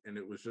earth and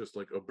it was just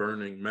a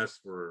burning mess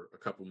for a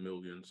couple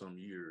million some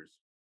years.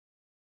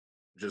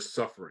 Just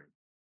suffering.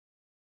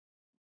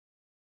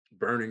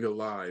 burning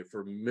alive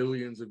for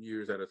millions of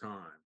years at a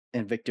time.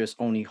 And Victor's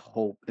only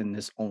hope and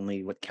this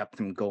only what kept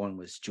him going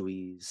was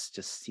Juiz,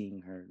 just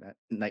seeing her that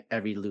like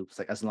every loop. It's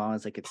like as long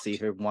as I could see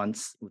her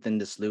once within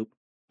this loop,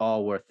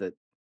 all worth it.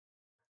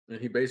 And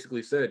he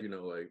basically said,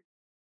 like,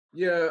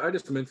 yeah, I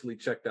just mentally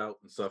checked out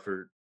and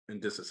suffered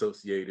and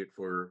disassociated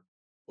for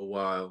a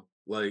while.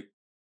 Like,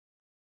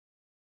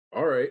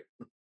 all right.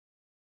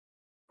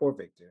 Poor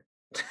Victor.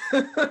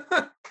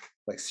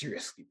 Like,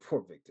 seriously,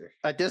 poor Victor.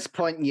 At this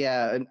point,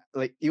 yeah, and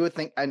like you would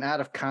think, and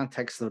out of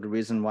context of the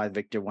reason why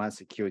Victor wants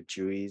to kill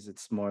Juiz,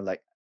 it's more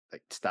like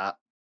stop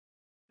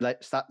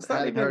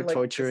having her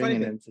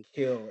torturing and then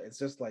kill. It's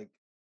just like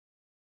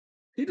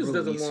he just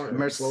doesn't want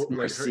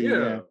mercy.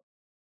 Yeah.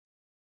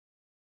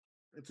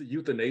 It's a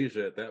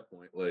euthanasia at that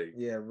point. Like,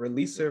 yeah,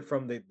 release her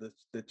from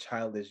the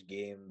childish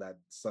game that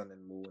Sun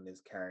and Moon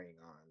is carrying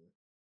on.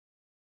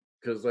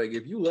 Because, like,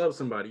 if you love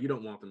somebody, you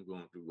don't want them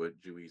going through what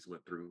Juiz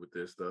went through with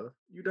this stuff.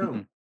 You don't.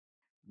 Mm-hmm.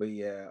 But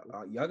yeah,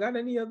 y'all got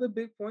any other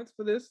big points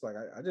for this? Like,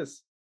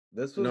 this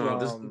was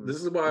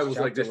this is why I was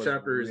like, this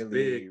chapter is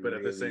big, but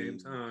at the same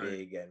time,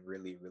 big and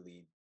really,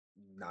 really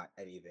not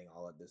anything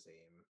all at the same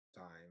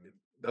time.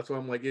 That's why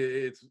I'm like,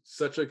 it's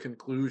such a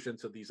conclusion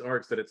to these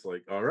arcs that it's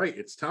like, all right,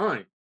 it's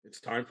time. It's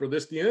time for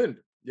this to end.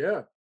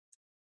 Yeah,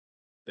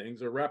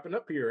 things are wrapping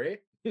up here, eh?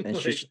 And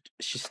like,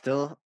 she's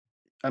still,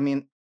 I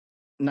mean,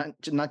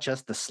 not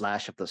just the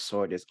slash of the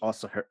sword, it's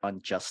also her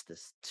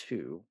injustice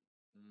too.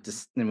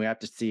 And we have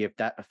to see if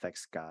that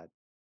affects God.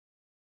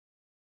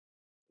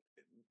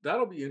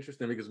 That'll be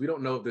interesting because we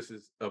don't know if this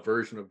is a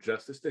version of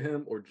justice to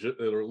him or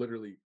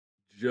literally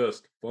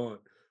just fun.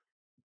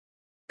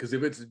 Because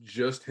if it's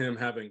just him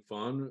having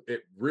fun,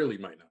 it really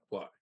might not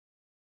apply.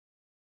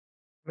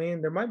 I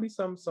mean, there might be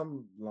some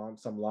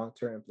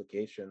long-term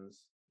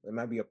implications. There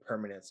might be a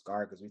permanent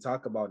scar because we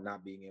talk about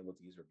not being able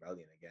to use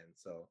rebellion again.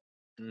 So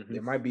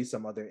there might be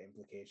some other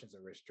implications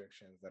or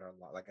restrictions that are,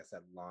 like I said,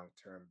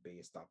 long-term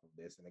based off of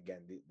this. And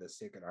again, the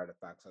sacred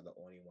artifacts are the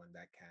only one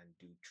that can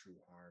do true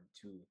harm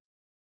too.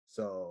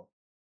 So,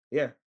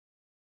 yeah.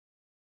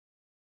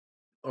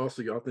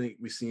 Also, y'all think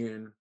we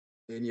seeing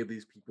any of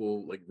these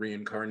people like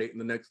reincarnate in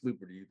the next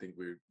loop, or do you think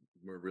we're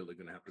really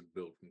gonna have to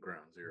build from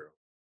ground zero?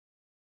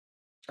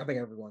 I think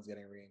everyone's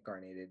getting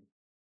reincarnated.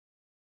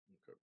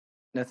 Okay.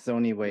 That's the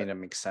only way that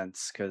makes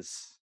sense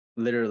because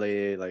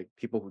literally, like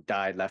people who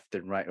died left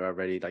and right are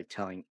already like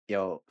telling,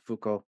 "Yo,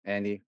 Fuko,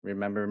 Andy,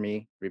 remember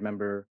me?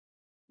 Remember,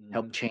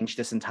 help change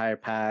this entire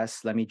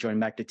past. Let me join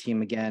back the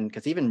team again."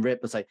 Because even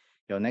Rip was like,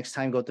 "Yo, next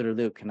time go through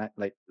the loop. Can I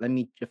let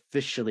me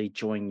officially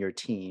join your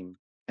team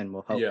and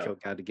we'll help kill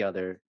God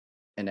together."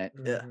 And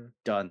then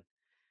done.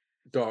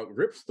 Dog,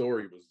 Rip's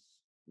story was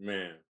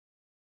Rip.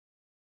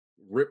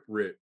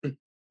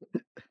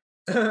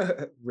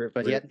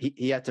 But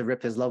he had to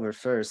rip his lover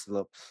first.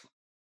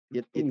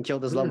 He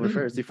killed his lover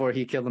first before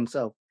he killed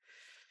himself.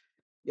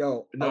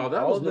 Yo, no,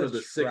 that was one of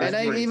the sick. And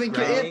I even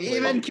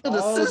killed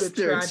his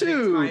sister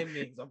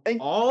too.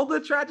 All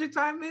the tragic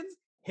timings,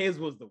 his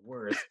was the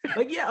worst.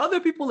 Like, yeah, other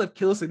people have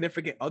killed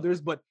significant others,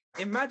 but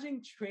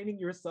imagine training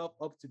yourself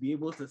up to be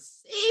able to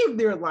save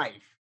their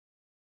life,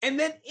 and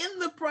then in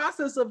the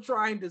process of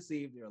trying to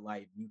save their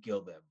life, you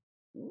kill them.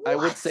 What? I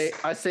would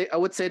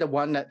say the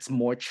one that's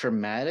more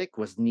traumatic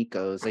was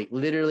Nico's. Like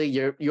literally,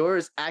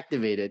 yours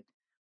activated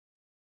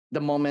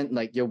the moment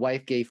like your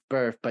wife gave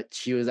birth, but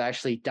she was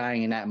actually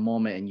dying in that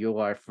moment, and you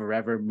are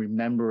forever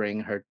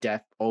remembering her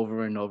death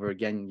over and over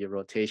again in your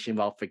rotation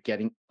while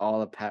forgetting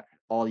all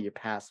your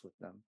past with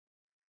them.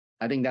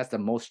 I think that's the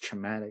most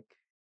traumatic.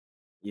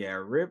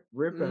 Yeah, Rip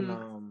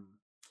and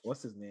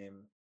what's his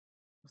name?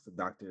 What's the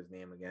doctor's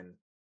name again?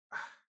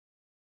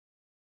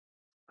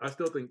 I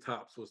still think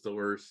Topps was the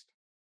worst.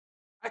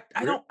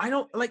 I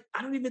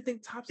don't even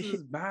think Topps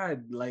is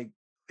bad. Like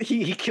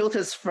he killed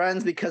his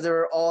friends because they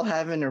were all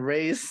having a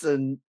race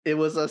and it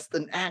was just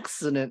an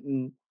accident.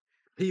 And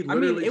it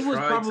was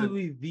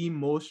probably the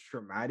most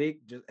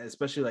traumatic, just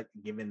especially like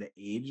given the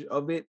age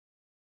of it.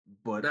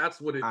 But that's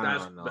what it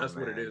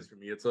is for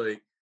me. It's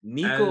like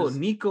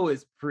Nico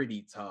is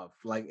pretty tough.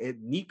 Like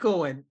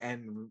Nico and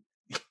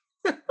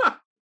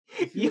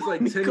he's like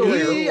 10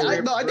 years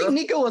old. I think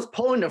Nico was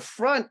pulling the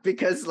front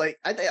because like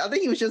I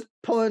think he was just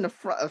pulling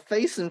a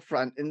face in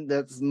front in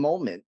this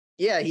moment.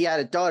 Yeah, he had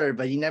a daughter,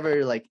 but he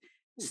never like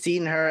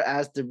seen her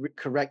as the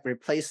correct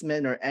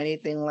replacement or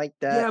anything like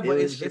that. Yeah, but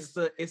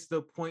it's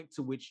the point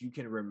to which you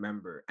can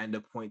remember and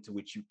the point to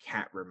which you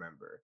can't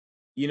remember.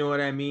 You know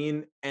what I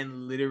mean?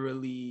 And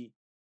literally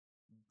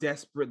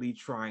desperately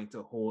trying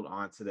to hold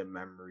on to the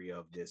memory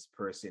of this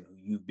person who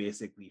you've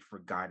basically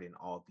forgotten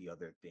all the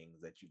other things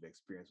that you've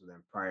experienced with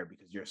them prior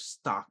because you're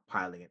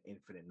stockpiling an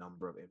infinite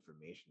number of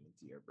information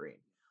into your brain.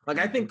 Like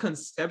I think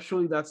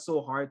conceptually that's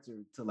so hard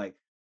to like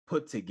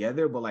put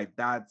together, but like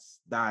that's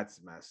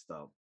messed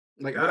up.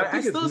 Like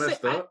I still it's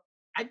messed up.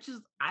 I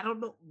don't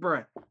know,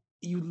 bruh.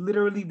 You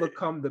literally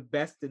become the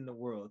best in the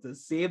world to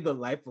save the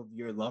life of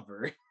your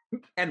lover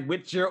and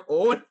with your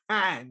own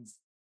hands.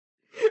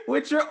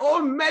 With your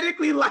own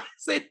medically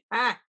licensed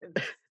hands.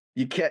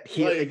 You can't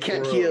heal. It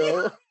can't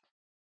heal.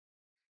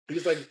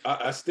 He's like,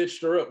 I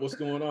stitched her up. What's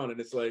going on? And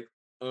it's like,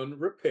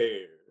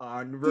 unrepaired.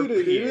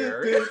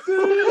 Unrepaired.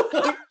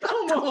 Like,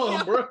 come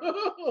on, bro.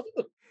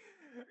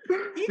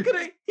 He could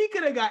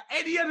have got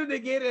any other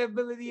negated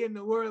ability in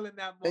the world in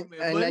that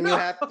moment. And then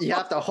you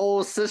have the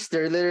whole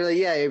sister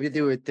literally, if you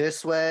do it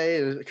this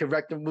way,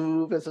 correct the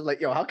move. It's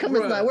like, yo, how come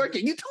it's not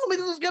working? You told me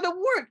this was gonna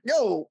work.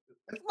 Yo,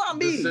 it's not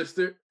me.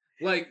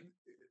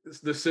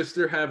 The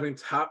sister having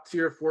top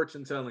tier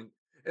fortune telling.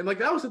 And like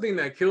that was the thing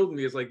that killed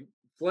me, is like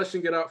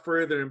fleshing it out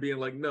further and being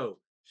like, no,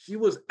 she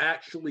was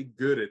actually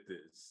good at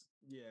this.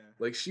 Yeah.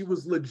 Like she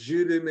was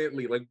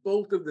legitimately, like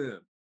both of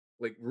them.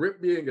 Like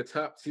Rip being a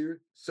top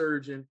tier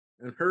surgeon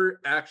and her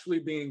actually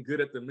being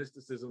good at the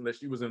mysticism that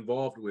she was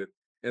involved with.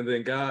 And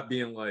then God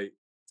being like,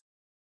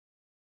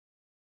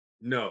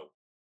 no.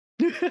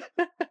 The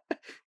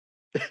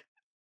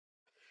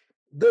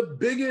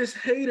biggest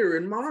hater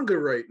in manga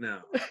right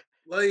now.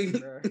 Like,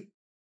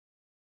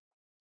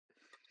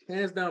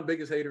 hands down,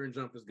 biggest hater in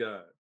Jump is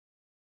God.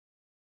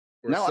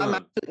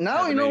 Now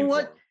you know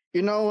what?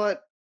 You know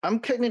what? I'm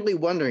technically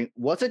wondering,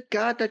 was it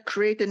God that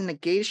created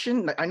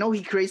negation? Like, I know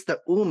he creates the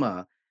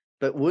Uma,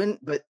 but wouldn't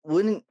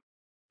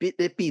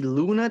it be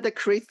Luna that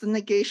creates the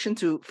negation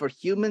for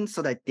humans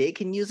so that they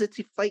can use it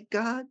to fight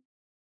God?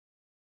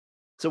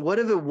 So what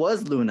if it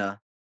was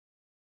Luna?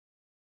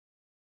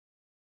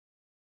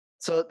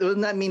 So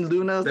doesn't that mean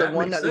Luna is the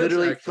one that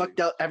literally fucked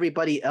out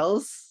everybody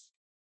else?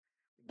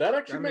 That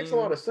actually makes a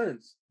lot of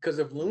sense. Because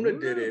if Luna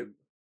did it...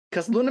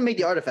 Because Luna made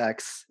the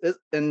artifacts.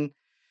 And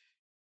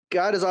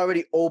God is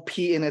already OP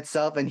in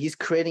itself, and he's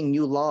creating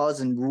new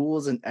laws and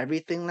rules and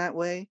everything that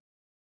way.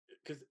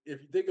 Because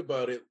if you think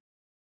about it...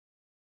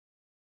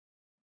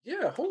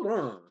 Yeah, hold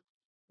on.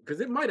 Because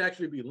it might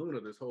actually be Luna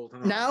this whole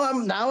time.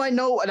 Now I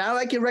know. Now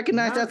I can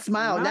recognize that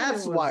smile.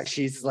 That's why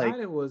she's like...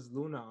 it was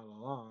Luna all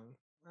along.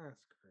 That's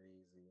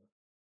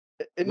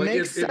crazy. It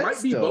makes sense, it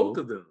might be though. both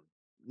of them.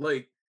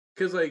 Like,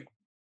 because like,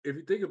 if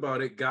you think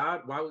about it,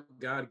 why would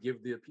God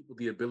give the people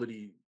the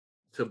ability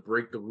to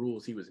break the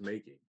rules he was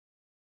making?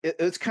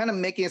 It's kind of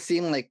making it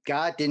seem like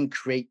God didn't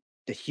create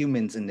the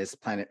humans in this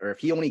planet Earth.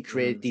 He only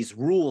created these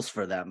rules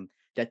for them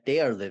that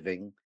they are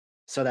living,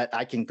 so that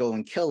I can go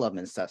and kill them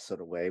in that sort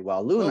of way.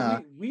 While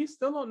Luna, we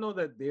still don't know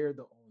that they're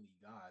the only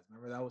gods.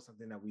 Remember, that was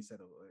something that we said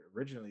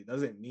originally. It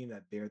doesn't mean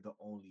that they're the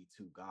only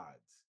two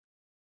gods.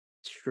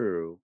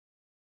 True.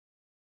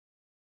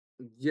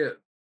 Yeah.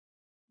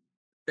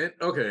 And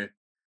okay.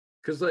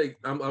 Because like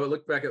I would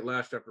look back at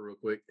last chapter real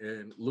quick,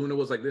 and Luna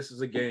was like, "This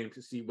is a game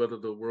to see whether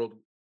the world,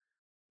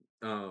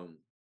 the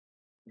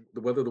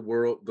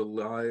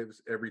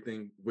lives,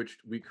 everything which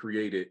we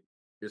created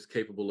is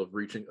capable of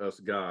reaching us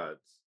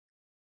gods.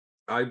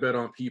 I bet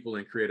on people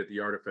and created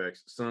the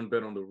artifacts. Sun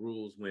bet on the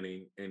rules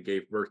winning and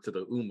gave birth to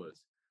the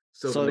Umas.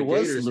 So the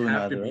negators Luna,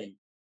 have to be.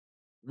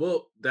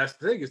 Well, that's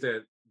the thing, is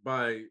that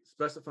by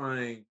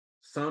specifying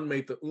Sun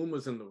made the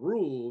Umas and the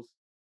rules,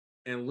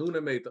 and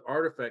Luna made the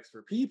artifacts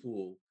for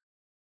people,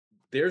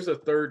 there's a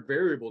third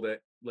variable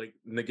that, like,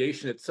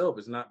 negation itself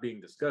is not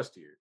being discussed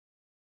here.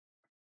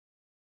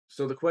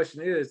 So the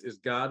question is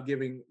God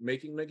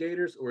making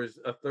negators, or is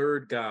a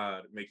third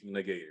God making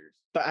negators?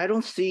 But I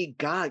don't see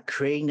God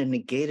creating the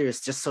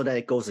negators just so that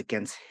it goes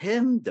against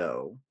him,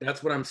 though.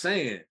 That's what I'm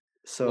saying.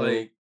 So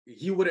like,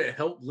 he wouldn't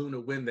help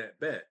Luna win that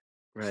bet.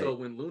 Right. So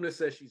when Luna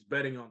says she's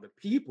betting on the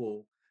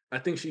people, I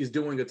think she's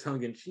doing a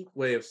tongue-in-cheek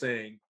way of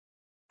saying,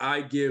 I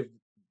give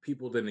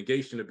people the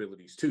negation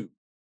abilities too.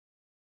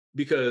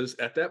 Because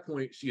at that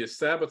point, she is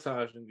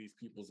sabotaging these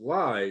people's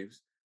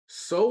lives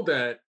so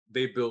that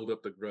they build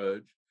up the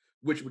grudge,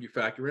 which, when you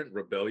factor in,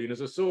 rebellion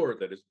is a sword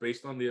that is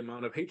based on the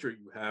amount of hatred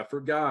you have for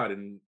God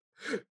and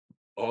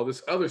all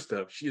this other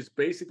stuff. She is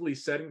basically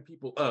setting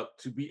people up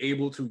to be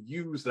able to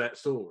use that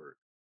sword.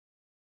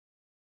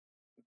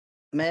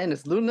 Man,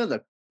 is Luna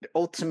the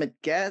ultimate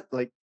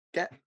gaslighter?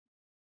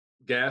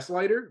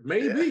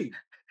 Maybe.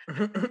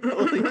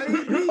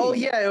 Oh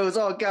yeah, it was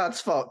all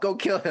God's fault. Go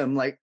kill him.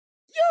 Like,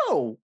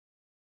 yo.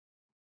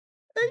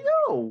 Hey,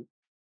 yo.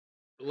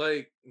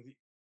 Like,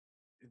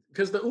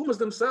 because the Umas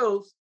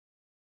themselves,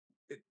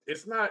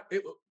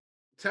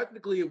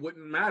 technically it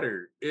wouldn't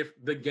matter if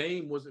the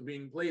game wasn't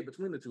being played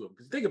between the two of them.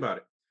 Because think about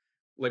it.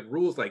 Like,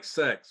 rules like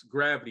sex,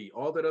 gravity,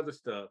 all that other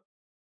stuff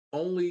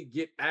only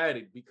get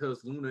added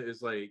because Luna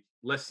is like,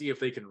 let's see if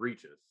they can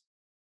reach us.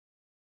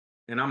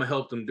 And I'm going to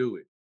help them do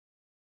it.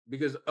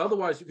 Because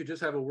otherwise you could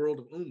just have a world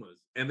of Umas.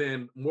 And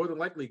then more than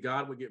likely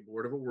God would get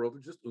bored of a world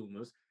of just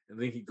Umas. And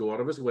then he'd go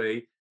out of his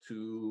way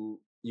to,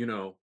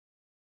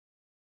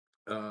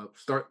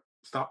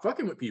 stop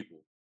fucking with people.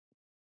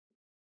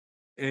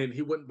 And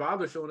he wouldn't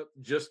bother showing up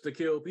just to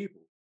kill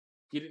people.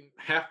 He didn't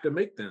have to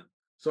make them.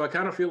 So I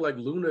kind of feel like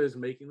Luna is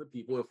making the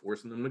people and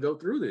forcing them to go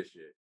through this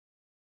shit.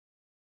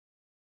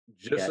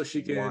 Just so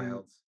she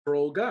can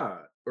troll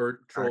God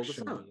or troll the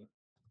sun.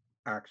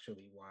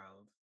 Actually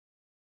wild.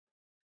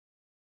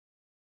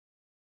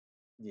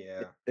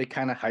 Yeah. It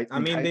kind of hyped. I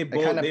mean, they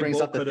both could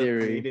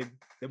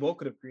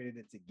have created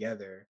it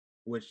together,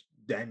 which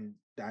then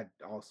that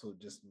also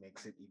just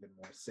makes it even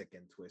more sick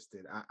and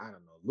twisted. I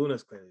don't know.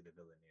 Luna's clearly the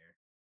villain here.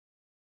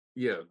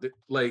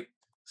 like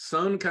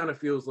Sun kind of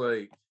feels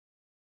like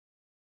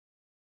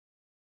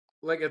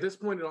at this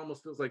point it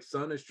almost feels like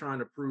Sun is trying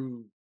to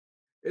prove.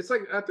 It's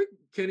like, I think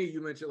Kenny, you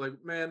mentioned like,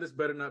 man, this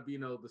better not be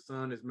the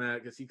Sun is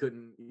mad because he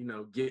couldn't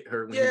get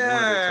her when he wanted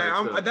her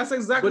type stuff. That's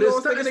exactly what I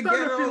was thinking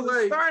again.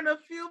 It's starting to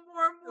feel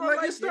more and more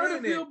like it's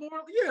starting to feel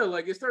more,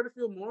 like it's starting to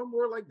feel more and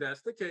more like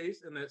that's the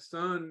case, and that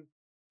Sun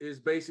is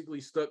basically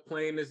stuck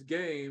playing this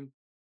game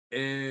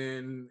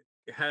and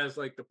has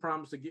like the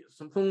promise to get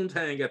some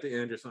poontang at the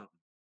end or something.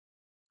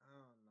 I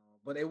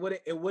don't know,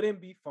 but it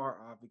wouldn't be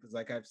far off because,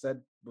 like I've said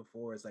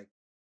before, it's like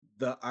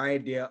the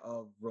idea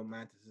of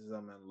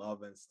romanticism and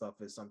love and stuff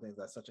is something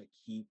that's such a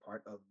key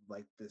part of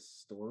like this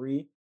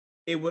story.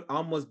 It would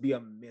almost be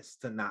a miss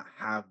to not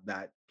have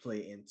that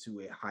play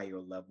into a higher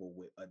level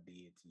with a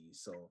deity.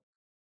 So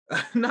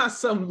not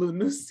some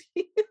Lunusi.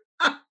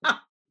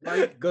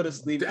 Like, go to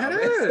sleep. That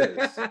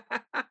is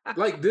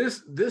like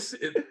this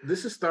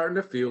is starting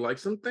to feel like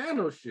some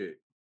Thanos shit.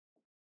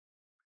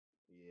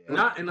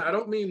 Yeah. And I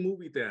don't mean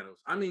movie Thanos.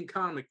 I mean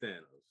comic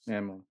Thanos.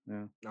 Yeah.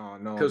 Oh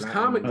no, because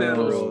comic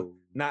Thanos,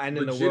 not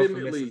ending the world for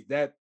Mrs.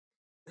 Death.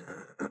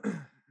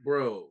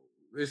 Bro,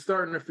 it's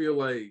starting to feel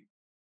like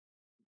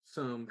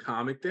some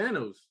comic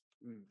Thanos.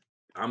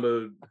 I'm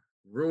gonna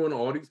ruin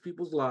all these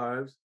people's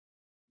lives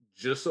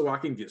just so I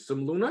can get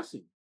some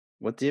lunacy.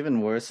 What's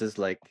even worse is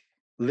like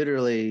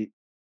literally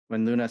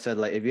when Luna said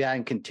like, if you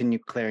hadn't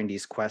continued clearing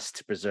these quests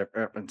to preserve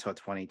Earth until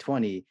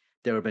 2020,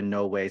 there would have been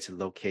no way to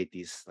locate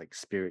these like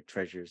spirit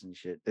treasures and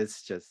shit.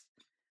 It's just,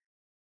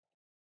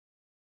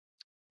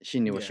 she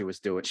knew what she was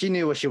doing. She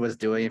knew what she was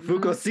doing. And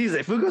Fuko sees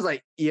it. Fuko's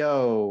like,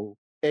 yo,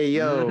 hey,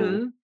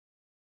 yo.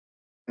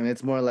 And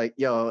it's more like,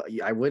 yo,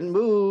 I wouldn't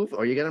move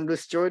or you're going to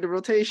destroy the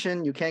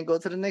rotation. You can't go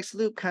to the next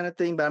loop kind of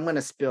thing. But I'm going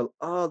to spill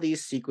all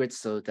these secrets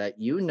so that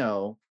you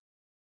know.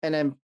 And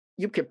then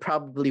you could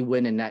probably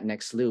win in that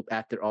next loop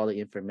after all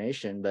the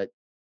information. But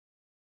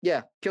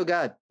yeah, kill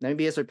God. Let me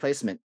be his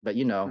replacement. But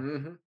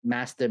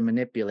master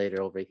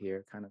manipulator over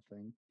here kind of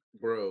thing.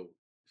 Bro,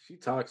 she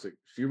toxic.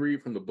 She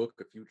read from the book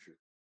of future.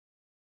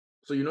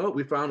 So you know what?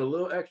 We found a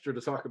little extra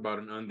to talk about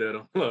in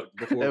Undead Unluck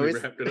before we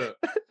wrapped it up.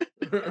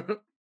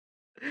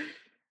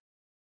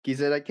 Can you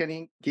say that,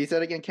 Kenny? Can you say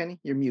that again, Kenny?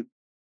 You're mute.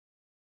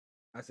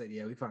 I said,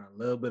 yeah, we found a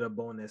little bit of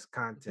bonus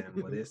content,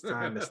 but it's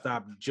time to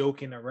stop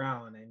joking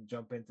around and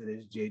jump into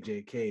this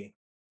JJK.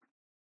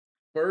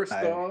 First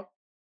off,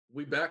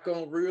 we back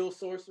on real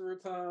sorcerer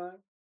time.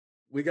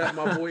 We got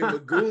my boy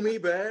Megumi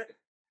back.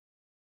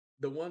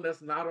 The one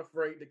that's not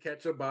afraid to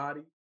catch a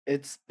body.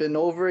 It's been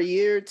over a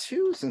year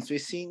too since we've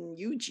seen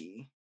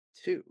Yuji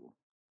too.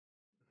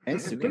 And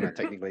Sukuna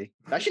technically.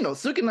 Actually, no,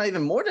 Sukuna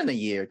even more than a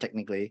year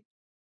technically.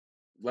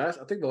 I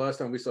think the last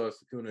time we saw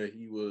Sukuna,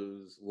 he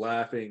was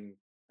laughing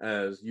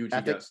as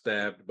Yuji got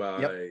stabbed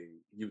by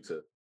Yuta.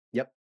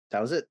 Yep,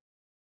 that was it.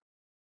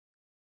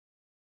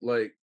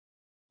 Like,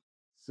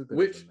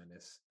 Sukuna's a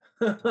menace.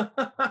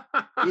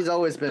 He's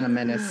always been a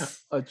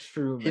menace. A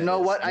true menace. You know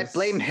what? I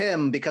blame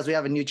him because we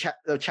have a new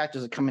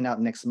chapters are coming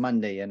out next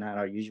Monday and not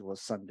our usual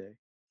Sunday.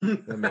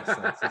 That makes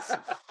sense.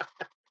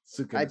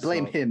 I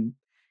blame him.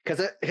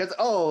 Because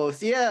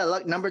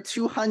like number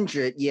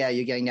 200,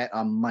 you're getting that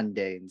on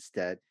Monday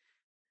instead.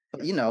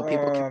 But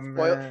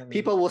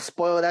people will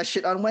spoil that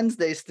shit on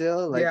Wednesday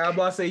still. Like, I'm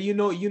about to say, you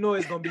know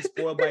it's gonna be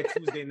spoiled by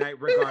Tuesday night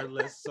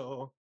regardless.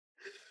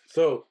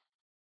 So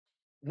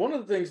one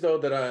of the things though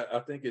that I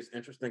think is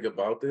interesting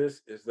about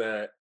this is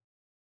that,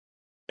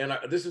 and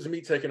this is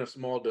me taking a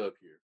small dub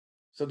here.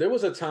 So there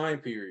was a time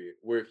period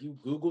where if you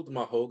Googled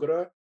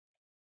Mahogara,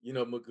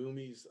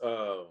 Megumi's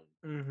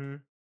 10th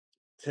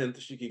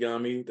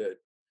Shikigami,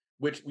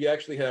 which we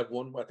actually have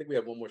one. I think we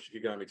have one more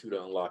Shikigami too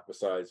to unlock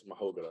besides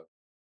Mahogara.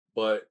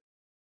 But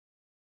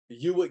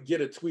you would get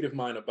a tweet of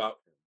mine about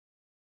him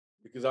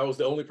because I was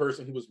the only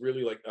person who was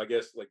really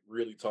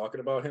really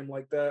talking about him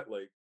like that,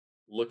 like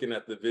looking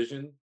at the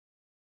vision.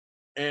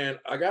 And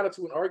I got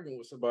into an argument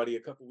with somebody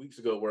a couple weeks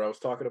ago where I was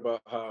talking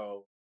about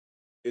how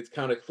it's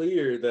kind of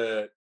clear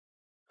that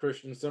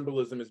Christian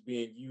symbolism is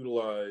being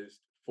utilized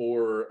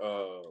for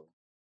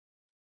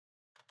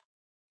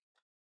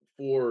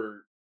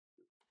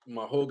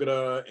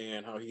Mahogara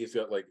and how he's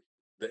got like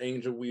the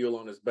angel wheel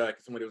on his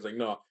back. Somebody was like,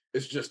 no,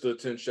 it's just the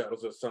 10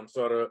 shadows of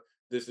Samsara.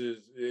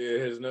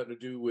 It has nothing to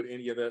do with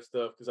any of that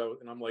stuff.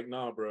 And I'm like,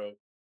 nah, bro.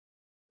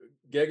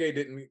 Gege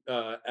didn't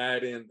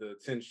add in the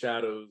 10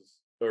 shadows,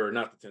 or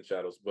not the 10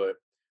 shadows, but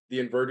the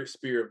inverted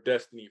spear of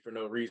destiny for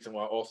no reason,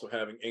 while also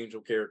having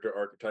angel character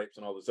archetypes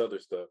and all this other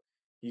stuff.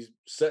 He's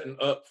setting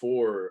up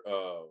for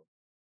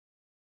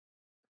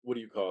what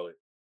do you call it?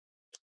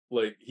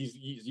 Like he's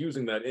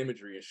using that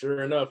imagery, and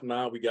sure enough,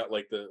 now we got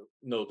like this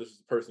is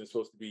the person who's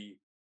supposed to be,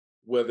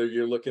 whether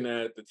you're looking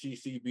at the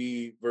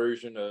TCB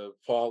version of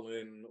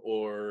Fallen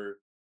or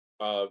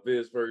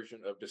Viz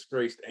version of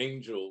Disgraced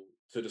Angel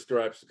to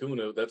describe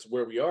Sukuna, that's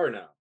where we are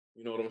now.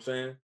 You know what I'm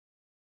saying?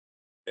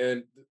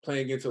 And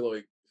playing into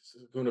like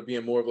Sukuna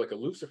being more of like a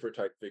Lucifer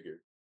type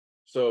figure.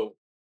 So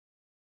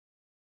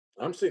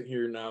I'm sitting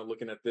here now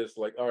looking at this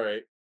like, all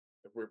right,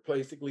 if we're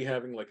basically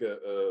having like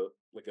a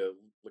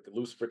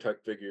Lucifer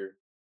type figure,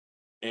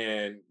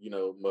 and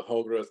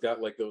Mahogra's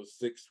got like those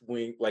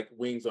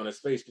wings on his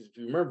face. Because if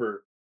you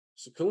remember,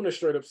 Sukuna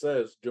straight up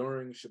says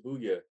during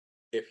Shibuya,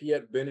 if he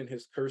had been in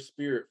his cursed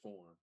spirit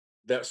form,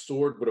 that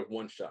sword would have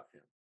one shot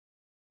him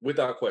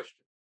without question,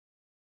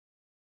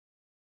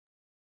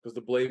 because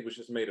the blade was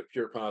just made of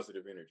pure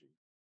positive energy.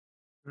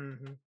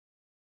 Mm-hmm.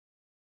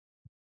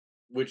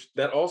 Which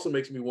that also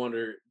makes me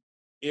wonder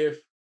if,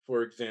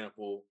 for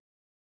example,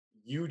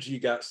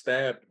 Yuji got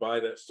stabbed by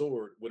that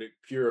sword, would it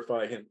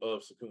purify him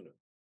of Sukuna?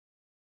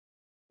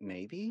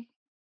 Maybe.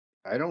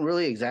 I don't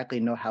really exactly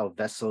know how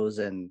vessels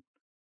and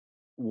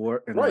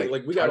war and Right,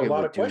 like we got a target lot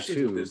would of do questions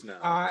with too. this now.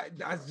 I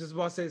was just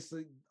about to say,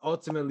 so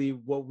ultimately,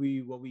 what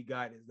we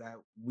got is that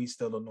we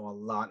still don't know a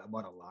lot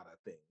about a lot of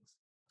things,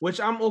 which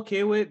I'm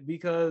okay with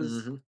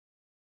because,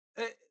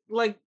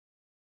 like,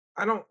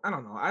 I don't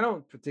know. I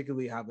don't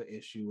particularly have an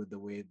issue with the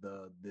way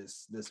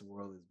this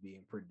world is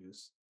being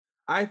produced.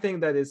 I think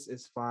that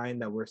it's fine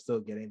that we're still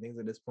getting things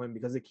at this point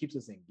because it keeps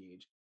us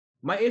engaged.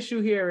 My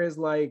issue here is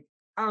like,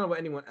 I don't know about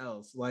anyone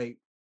else. Like,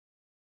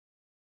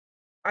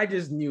 I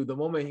just knew the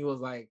moment he was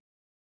like,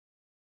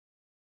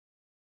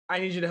 I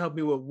need you to help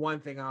me with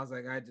one thing. I was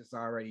like, I just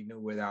already knew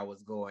where that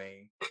was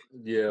going.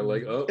 Yeah,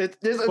 like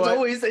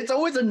it's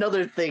always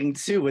another thing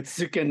too with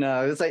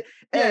Sukuna. It's like,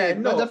 hey,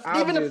 even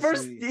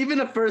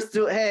the first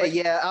two, hey, like,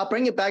 yeah, I'll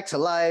bring it back to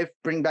life,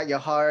 bring back your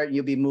heart,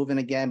 you'll be moving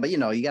again. But you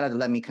gotta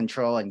let me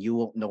control, and you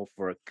won't know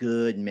for a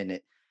good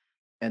minute.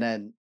 And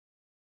then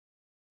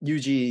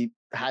Yuji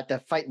had to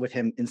fight with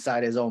him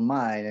inside his own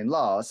mind and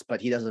lost, but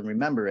he doesn't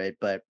remember it.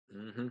 But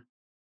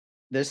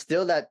there's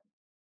still that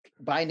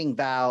binding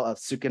vow of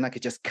Sukuna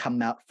could just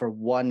come out for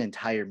one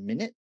entire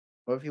minute,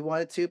 or if he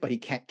wanted to, but he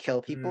can't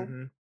kill people.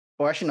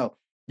 Or actually, no.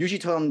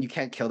 Yuji told him you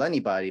can't kill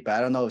anybody, but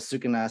I don't know if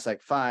Sukuna's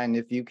like, fine,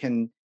 if you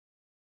can,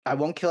 I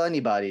won't kill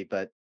anybody,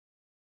 but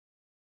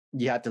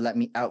you have to let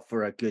me out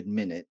for a good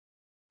minute.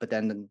 But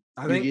then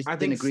Yuji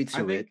didn't agree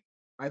to it.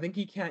 I think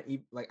he can't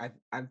even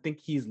I think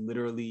he's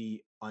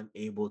literally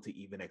unable to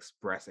even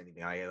express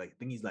anything. I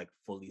think he's like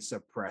fully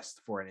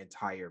suppressed for an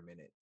entire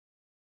minute.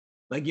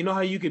 Like, you know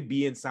how you could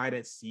be inside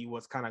and see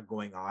what's kind of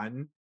going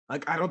on?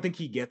 Like, I don't think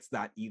he gets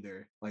that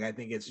either. Like, I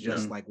think it's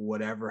just like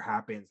whatever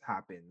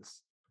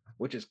happens,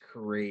 which is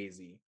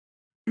crazy.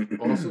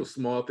 Also,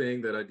 small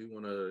thing that I do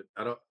want to,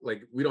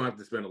 we don't have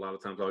to spend a lot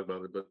of time talking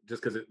about it, but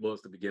just because it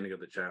was the beginning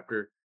of the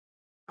chapter,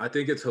 I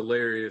think it's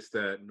hilarious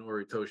that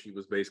Noritoshi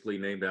was basically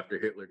named after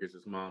Hitler because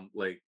his mom,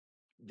 like,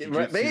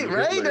 right?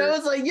 I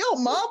was like, yo,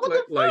 mom, what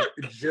the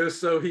fuck? Just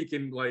so he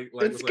can,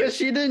 it's because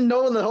she didn't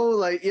know the whole,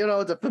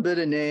 the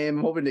forbidden name,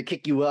 hoping to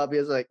kick you up. He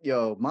was like,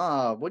 yo,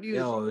 mom, what do you...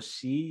 Yo,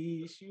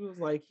 she was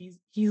like,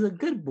 he's a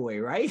good boy,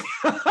 right?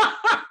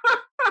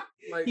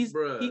 Like,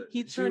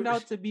 he turned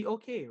out to be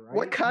okay, right?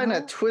 What kind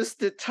of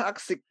twisted,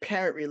 toxic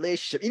parent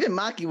relationship? Even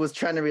Maki was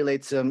trying to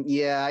relate to him.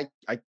 Yeah,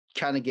 I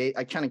kind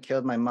of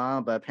killed my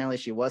mom, but apparently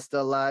she was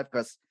still alive.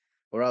 Because,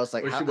 or I was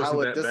like, she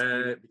wasn't that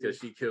bad because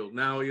she killed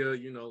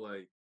Naoya,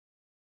 like.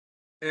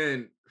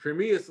 And for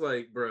me, it's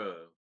like, bruh,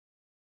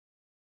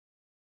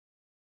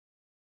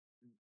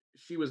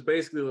 she was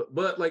basically,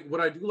 but like,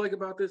 what I do like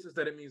about this is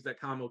that it means that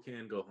Kamo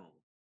can go home.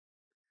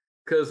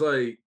 Because,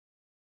 like,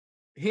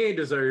 he ain't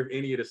deserve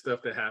any of the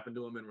stuff that happened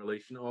to him in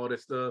relation to all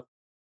this stuff.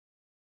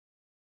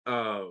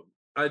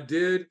 I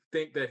did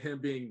think that him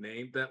being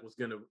named that was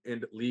going to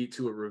lead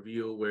to a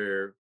reveal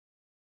where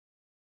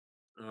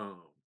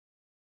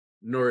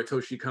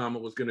Noritoshi Kamo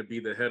was going to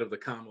be the head of the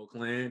Kamo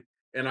clan.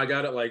 And I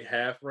got it like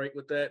half right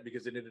with that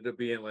because it ended up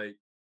being like,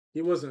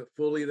 he wasn't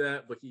fully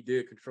that, but he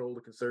did control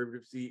the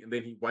conservative seat. And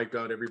then he wiped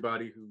out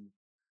everybody who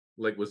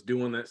like was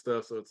doing that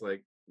stuff. So it's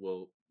like,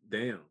 well,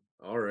 damn.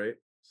 All right.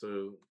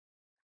 So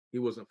he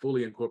wasn't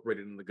fully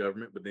incorporated in the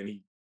government, but then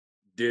he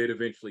did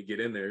eventually get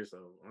in there. So,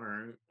 all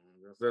right.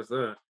 That's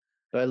that.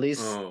 But at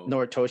least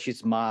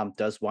Noritoshi's mom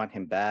does want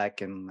him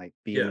back and like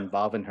being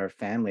involved in her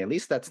family. At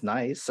least that's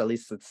nice. At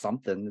least it's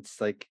something.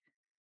 It's like,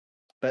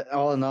 but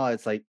all in all,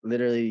 it's like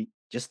literally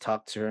just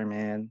talk to her,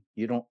 man.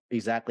 You don't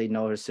exactly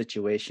know her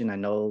situation. I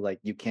know like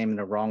you came in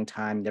the wrong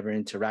time, never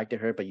interacted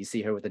with her, but you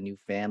see her with a new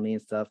family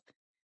and stuff,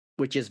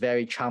 which is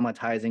very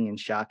traumatizing and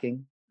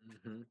shocking.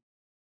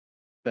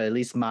 But at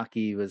least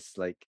Maki was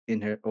like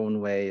in her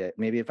own way.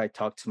 Maybe if I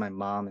talked to my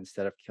mom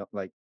instead of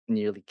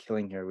nearly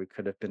killing her, we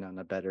could have been on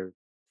a better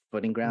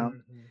footing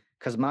ground.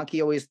 Because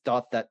Maki always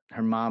thought that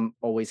her mom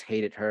always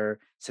hated her,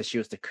 said she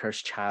was the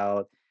cursed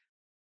child,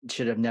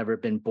 should have never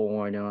been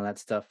born, and all that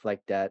stuff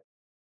like that.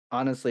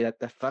 Honestly, that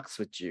fucks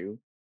with you.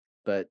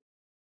 But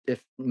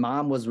if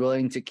mom was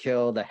willing to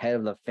kill the head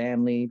of the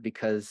family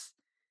because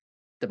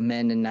the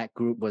men in that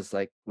group was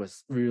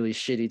really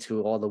shitty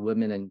to all the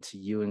women and to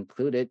you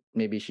included,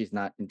 maybe she's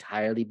not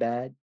entirely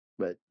bad,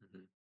 but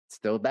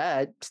still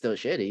bad, still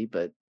shitty.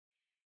 But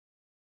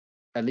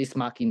at least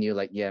Maki knew,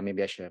 like, yeah,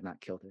 maybe I should have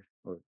not killed her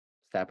or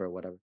stabbed her or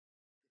whatever.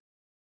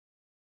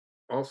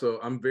 Also,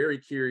 I'm very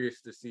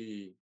curious to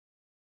see,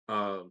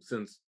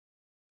 since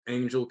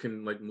Angel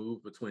can like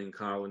move between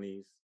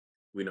colonies,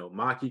 We know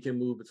Maki can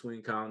move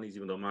between colonies,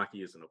 even though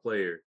Maki isn't a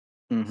player.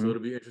 So it'll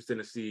be interesting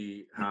to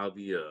see how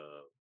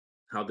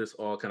how this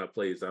all kind of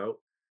plays out.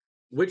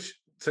 Which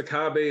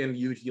Takabe and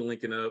Yuji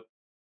linking up,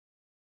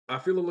 I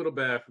feel a little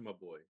bad for my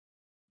boy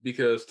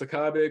because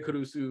Takabe,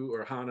 Kurusu,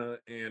 or Hana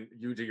and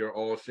Yuji are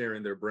all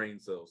sharing their brain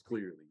cells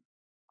clearly.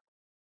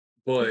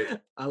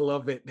 But I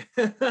love it.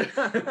 I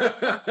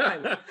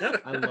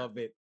love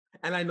it.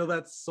 And I know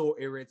that's so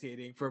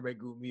irritating for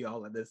Megumi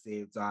all at the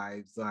same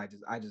time. So I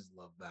just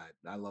love that.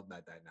 I love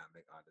that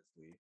dynamic,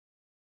 honestly.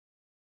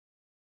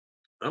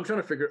 I'm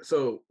trying to figure.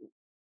 So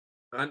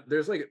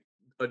there's like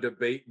a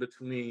debate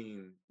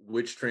between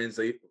which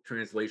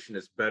translation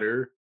is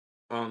better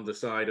on the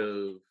side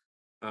of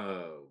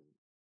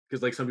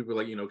because like some people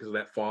are like because of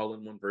that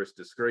fallen one versus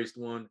disgraced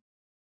one.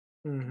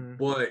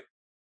 But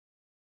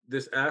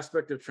this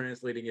aspect of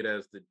translating it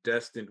as the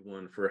destined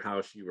one for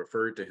how she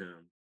referred to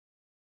him,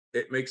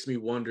 it makes me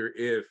wonder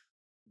if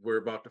we're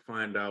about to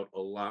find out a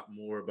lot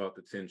more about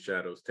the Ten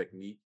Shadows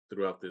technique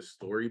throughout this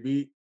story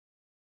beat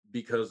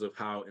because of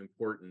how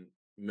important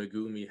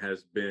Megumi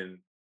has been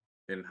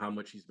and how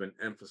much he's been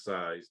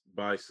emphasized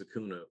by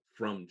Sukuna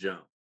from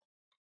jump.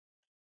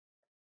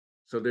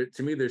 So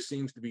to me, there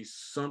seems to be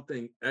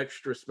something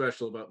extra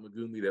special about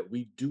Megumi that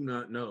we do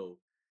not know,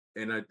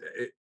 and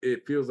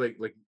it feels like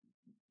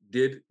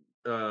did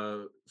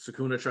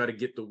Sukuna try to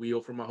get the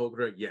wheel from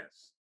Mahogura?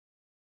 Yes,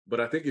 but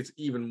I think it's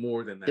even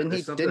more than that.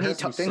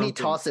 Didn't he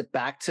toss it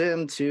back to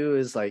him too?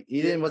 Is like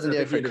he wasn't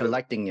there for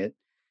collecting it.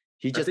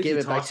 He just gave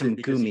it back to Megumi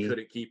because he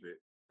couldn't keep it.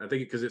 I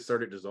think because it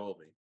started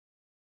dissolving.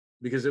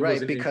 Because it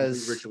was an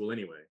incomplete ritual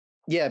anyway.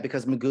 Yeah,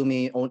 because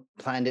Megumi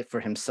planned it for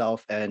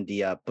himself and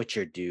the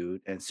butcher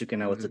dude, and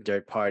Sukuna was the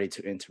third party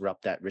to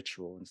interrupt that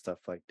ritual and stuff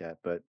like that.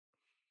 But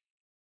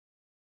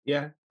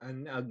yeah,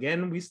 and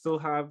again, we still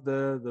have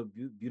the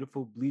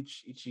beautiful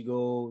Bleach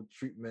Ichigo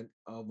treatment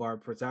of our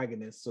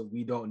protagonist, so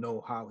we don't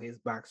know how his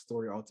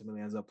backstory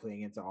ultimately ends up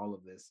playing into all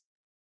of this.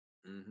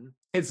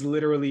 It's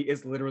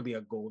literally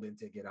a golden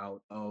ticket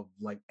out of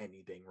like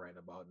anything right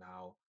about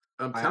now.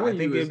 I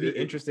think it'd be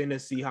interesting to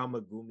see how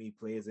Megumi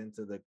plays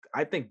into the.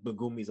 I think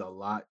Megumi's a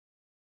lot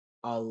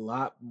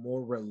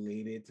more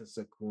related to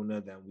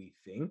Sukuna than we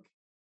think.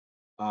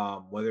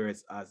 Whether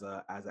it's as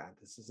an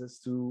antithesis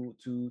to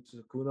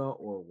Sukuna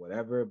or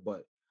whatever,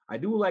 but I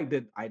do like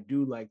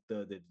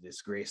the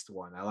disgraced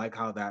one. I like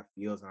how that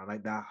feels, and I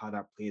like how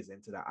that plays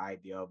into the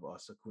idea of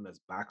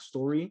Sukuna's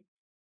backstory,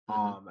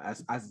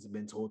 as it's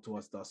been told to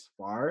us thus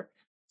far.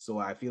 So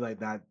I feel like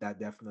that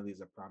definitely is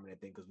a prominent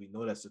thing because we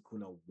know that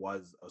Sukuna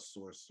was a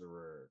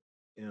sorcerer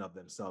in and of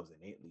themselves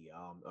innately,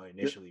 or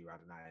initially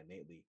rather, not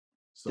innately.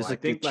 So there's a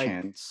good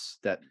chance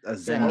that a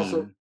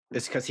Zenin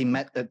it's because he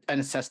met the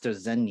ancestor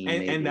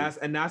Zenin,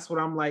 and that's what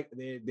I'm like.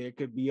 There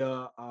could be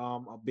a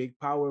big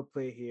power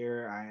play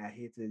here. I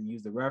hate to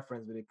use the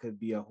reference, but it could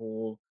be a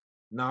whole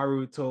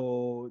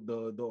Naruto,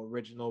 the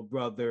original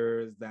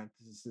brothers, the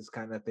antithesis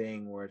kind of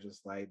thing, where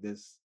just like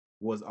this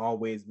was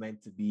always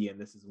meant to be, and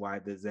this is why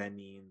the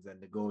Zenins and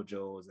the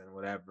Gojos and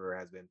whatever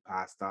has been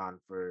passed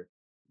on for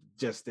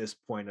just this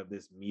point of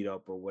this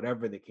meetup or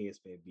whatever the case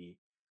may be.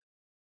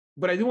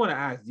 But I do want to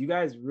ask, do you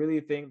guys really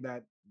think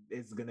that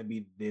it's gonna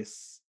be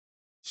this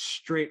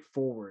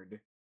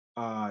straightforward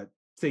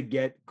to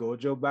get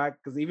Gojo back?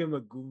 Because even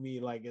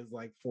Megumi is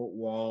like Fort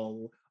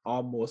Wall,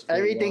 almost Fort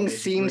everything Wall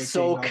seems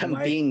so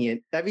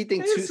convenient.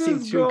 Everything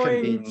seems too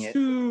convenient.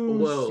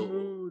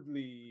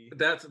 Smoothly.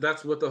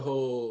 That's what the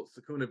whole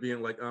Sukuna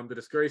being like, I'm the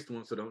disgraced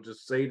one, so don't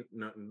just say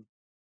nothing.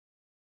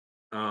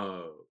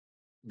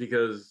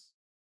 Because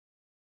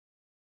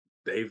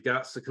they've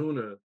got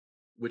Sukuna,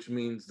 which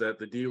means that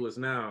the deal is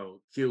now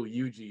kill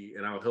Yuji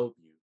and I'll help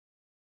you.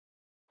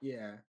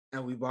 Yeah,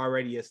 and we've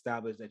already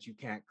established that you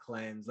can't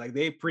cleanse. Like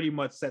they pretty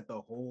much set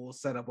the whole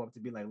setup up to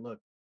be like, look,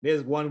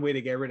 there's one way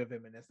to get rid of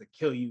him, and that's to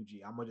kill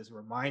Yuji. I'm gonna just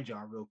remind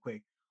y'all real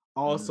quick.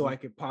 Also, I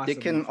could possibly they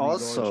can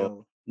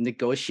also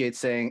negotiate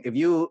saying if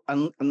you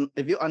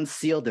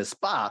unseal this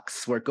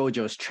box where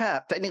Gojo's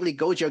trapped, technically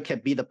Gojo can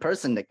be the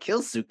person that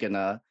kills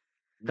Sukuna.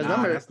 Nah,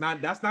 remember,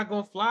 that's not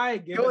gonna fly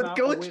given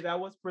the way that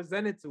was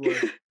presented to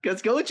us.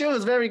 Because Gojo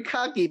is very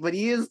cocky, but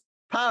he is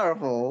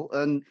powerful,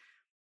 and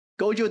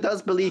Gojo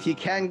does believe he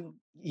can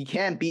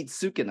beat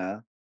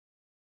Sukuna.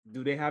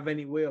 Do they have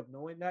any way of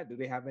knowing that? Do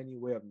they have any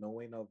way of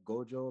knowing of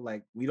Gojo?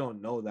 Like we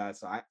don't know that,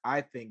 so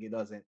I think it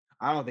doesn't.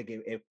 I don't think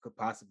it could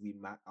possibly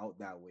map out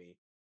that way.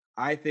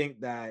 I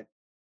think that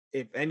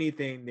if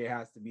anything, there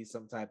has to be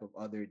some type of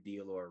other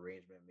deal or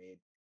arrangement made.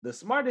 The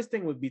smartest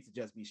thing would be to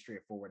just be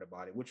straightforward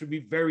about it, which would be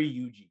very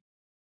Yuji.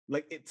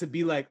 Like it to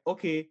be like,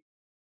 okay,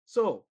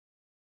 so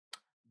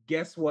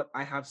guess what?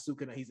 I have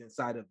Sukuna, he's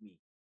inside of me.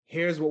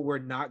 Here's what we're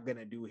not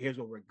gonna do. Here's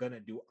what we're gonna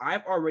do.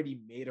 I've already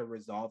made a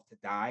resolve to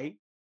die.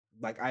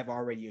 Like I've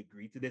already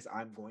agreed to this.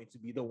 I'm going to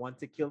be the one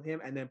to kill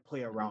him and then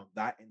play around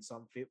that in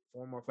some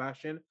form or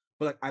fashion.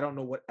 But like I don't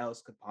know what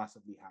else could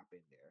possibly happen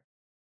there.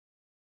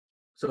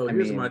 So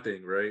here's my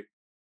thing, right?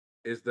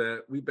 Is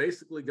that we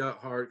basically got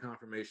hard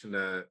confirmation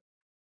that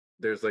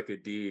there's like a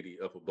deity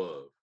up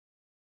above.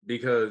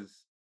 Because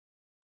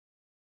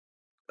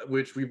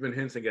which we've been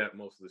hinting at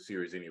most of the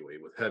series anyway,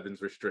 with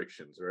Heaven's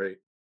restrictions, right?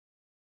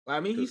 I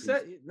mean, he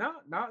said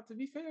not to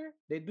be fair,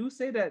 they do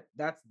say that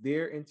that's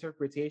their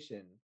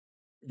interpretation.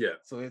 Yeah.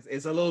 So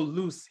it's a little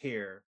loose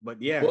here,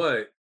 but yeah.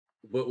 But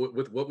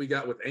with what we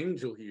got with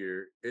Angel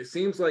here, it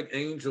seems like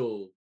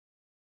Angel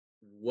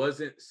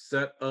wasn't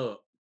set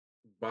up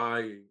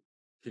by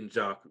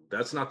Kinjaku.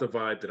 That's not the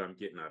vibe that I'm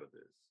getting out of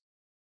this.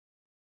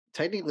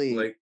 Technically,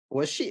 like,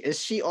 is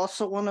she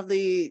also one of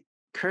the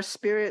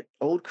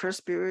old cursed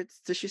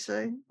spirits, did she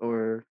say?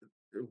 Or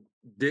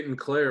didn't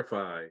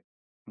clarify.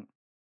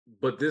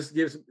 But this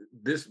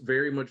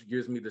very much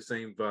gives me the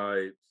same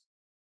vibes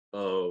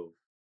of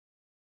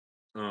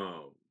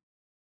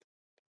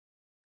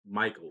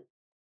Michael.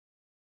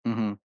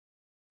 Mm-hmm.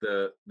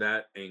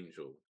 That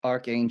angel.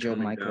 Archangel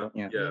Michael.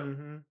 Down,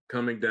 Mm-hmm.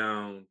 Coming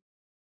down,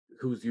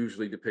 who's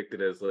usually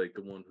depicted as like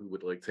the one who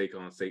would like take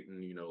on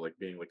Satan, like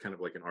being like kind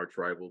of like an arch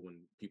rival when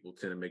people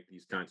tend to make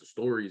these kinds of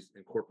stories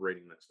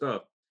incorporating that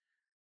stuff.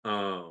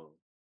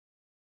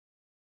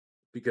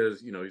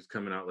 Because he's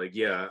coming out like,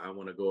 yeah, I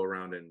want to go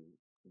around and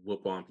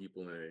whoop on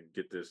people and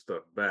get this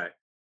stuff back.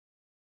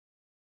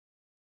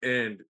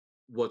 And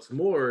what's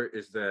more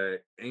is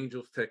that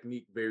Angel's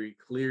technique very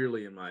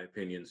clearly, in my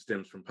opinion,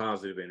 stems from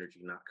positive energy,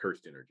 not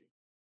cursed energy.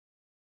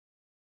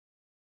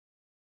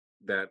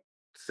 That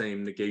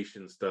same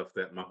negation stuff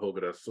that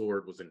Mahogara's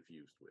sword was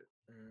infused with.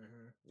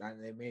 Mm-hmm.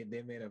 And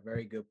they made a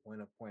very good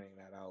point of pointing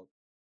that out.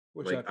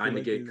 Which like I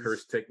negate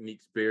cursed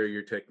techniques,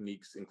 barrier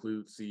techniques,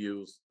 include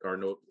seals are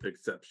no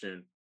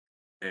exception,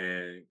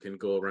 and can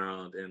go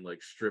around and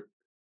like strip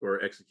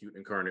or execute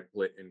incarnate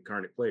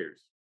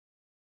players.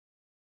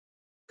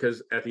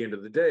 Because at the end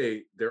of the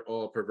day, they're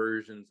all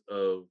perversions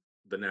of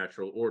the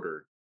natural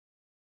order.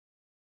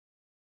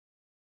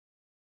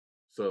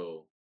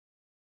 So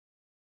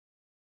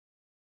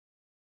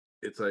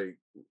it's like,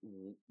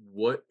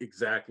 what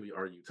exactly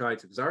are you tied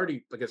to? Because I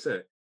already, like I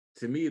said,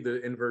 to me,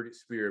 the inverted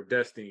spear of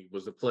destiny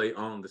was a play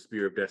on the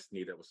spear of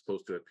destiny that was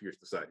supposed to have pierced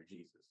the side of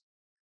Jesus,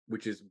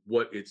 which is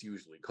what it's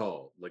usually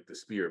called, like the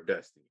spear of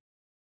destiny.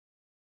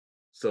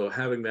 So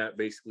having that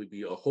basically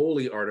be a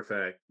holy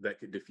artifact that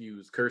could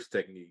diffuse curse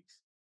techniques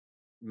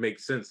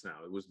makes sense now.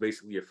 It was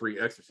basically a free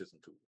exorcism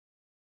tool.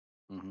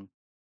 Mm-hmm.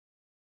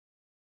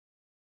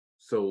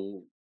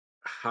 So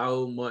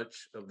how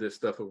much of this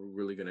stuff are we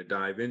really going to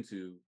dive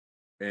into?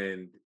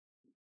 And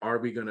are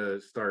we going to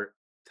start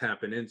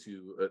tapping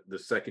into the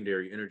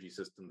secondary energy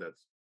system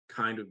that's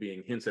kind of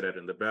being hinted at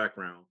in the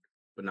background,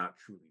 but not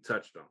truly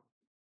touched on?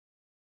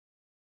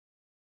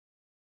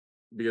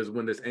 Because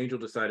when this angel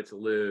decided to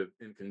live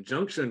in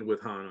conjunction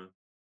with Hana,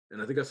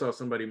 and I think I saw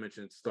somebody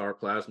mention star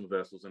plasma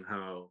vessels and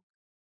how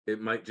it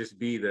might just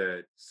be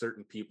that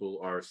certain people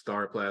are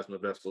star plasma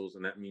vessels,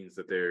 and that means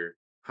that they're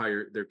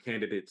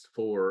candidates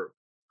for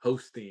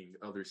hosting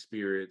other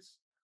spirits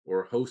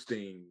or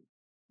hosting,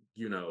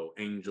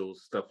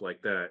 angels, stuff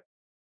like that,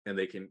 and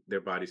their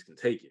bodies can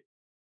take it.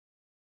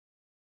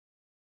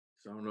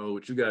 So I don't know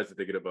what you guys are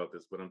thinking about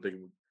this, but I'm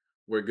thinking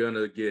we're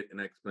gonna get an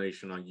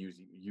explanation on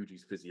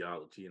Yuji's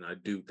physiology, and I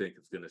do think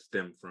it's gonna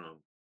stem from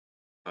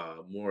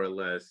more or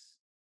less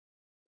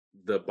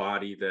the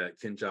body that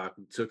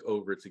Kenjaku took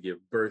over to give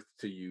birth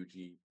to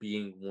Yuji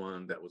being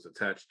one that was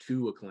attached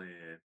to a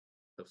clan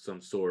of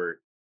some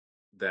sort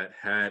that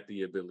had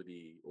the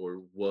ability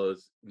or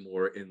was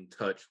more in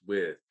touch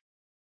with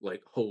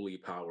like holy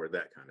power,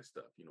 that kind of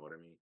stuff. You know what I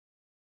mean?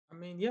 I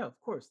mean, yeah, of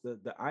course.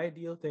 The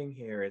ideal thing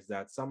here is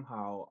that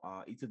somehow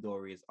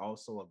Itadori is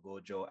also a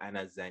Gojo and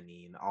a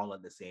Zenin all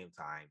at the same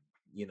time.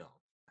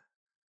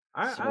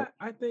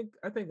 I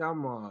think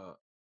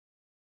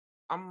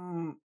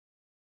I'm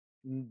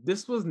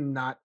this was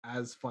not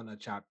as fun a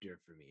chapter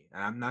for me.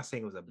 And I'm not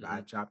saying it was a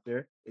bad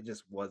chapter. It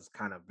just was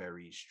kind of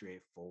very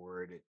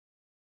straightforward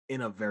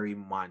in a very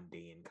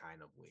mundane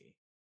kind of way.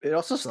 It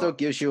also still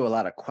gives you a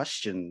lot of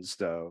questions,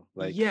 though.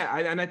 Like, yeah,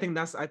 I think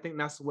that's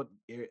what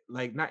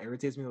like not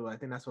irritates me, but I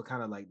think that's what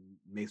kind of like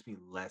makes me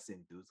less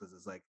enthused, because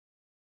it's like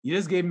you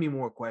just gave me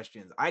more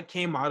questions. I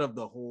came out of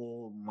the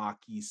whole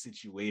Maki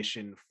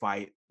situation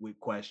fight with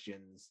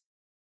questions.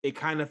 It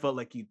kind of felt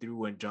like you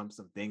threw and jumped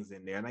some things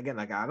in there. And again,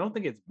 like I don't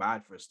think it's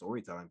bad for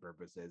storytelling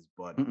purposes,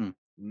 but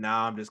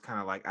now I'm just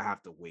kind of like I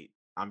have to wait.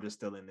 I'm just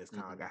still in this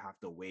kind of like I have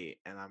to wait,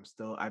 and I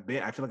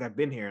feel like I've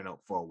been here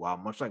for a while,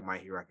 much like My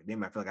Hero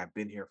Academia. I feel like I've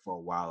been here for a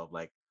while of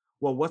like,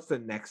 well, what's the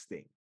next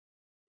thing?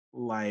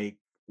 Like,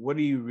 what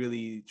are you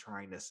really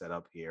trying to set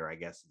up here? I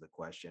guess is the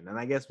question. And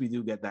I guess we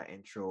do get that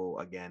intro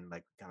again,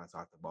 like we kind of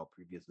talked about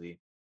previously.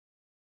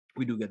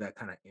 We do get that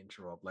kind of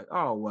intro of like,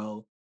 oh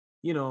well,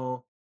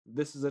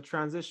 this is a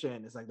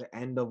transition. It's like the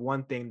end of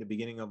one thing, the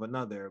beginning of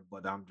another.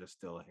 But I'm just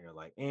still here,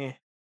 like,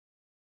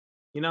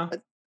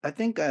 I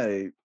think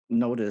I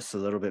noticed a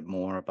little bit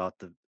more about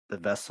the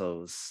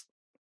vessels,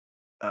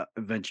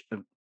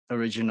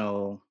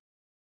 original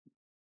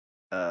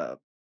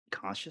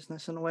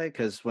consciousness in a way,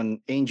 because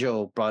when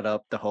Angel brought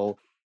up the whole,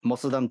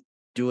 most of them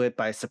do it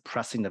by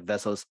suppressing the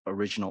vessel's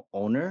original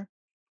owner,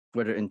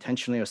 whether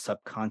intentionally or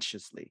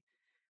subconsciously.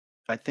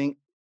 I think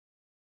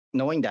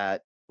knowing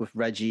that with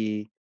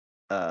Reggie,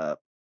 uh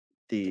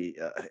the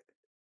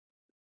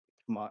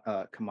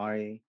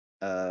Kamari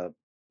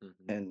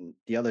Mm-hmm. and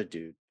the other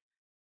dude.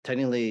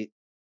 Technically,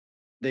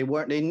 they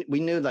weren't. We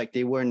knew like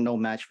they were no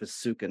match for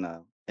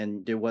Sukuna,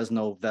 and there was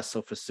no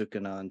vessel for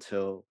Sukuna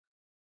until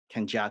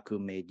Kenjaku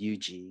made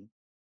Yuji.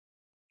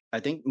 I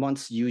think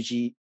once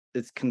Yuji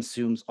it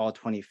consumes all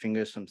 20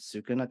 fingers from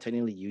Sukuna,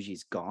 technically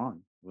Yuji's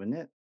gone, wouldn't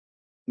it?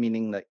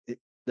 Meaning like it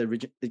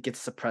gets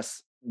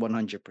suppressed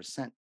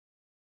 100%.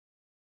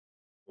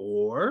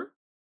 Or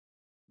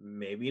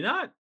maybe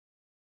not.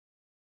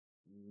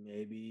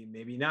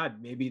 Maybe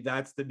not. Maybe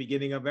that's the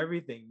beginning of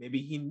everything.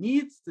 Maybe he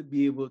needs to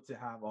be able to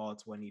have all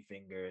 20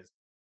 fingers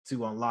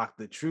to unlock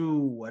the true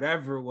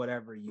whatever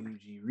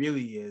Yuji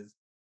really is.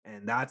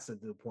 And that's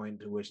at the point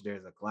to which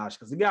there's a clash.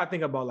 Because you gotta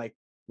think about, like,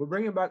 we're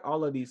bringing back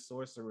all of these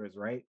sorcerers,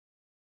 right?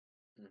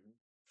 Mm-hmm.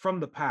 From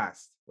the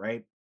past,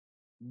 right?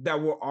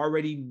 That were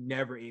already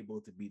never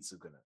able to beat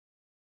Sukuna.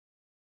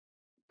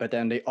 But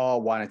then they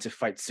all wanted to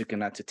fight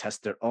Sukuna to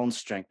test their own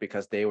strength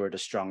because they were the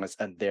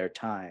strongest at their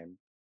time.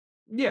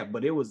 Yeah,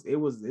 but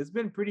it's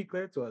been pretty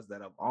clear to us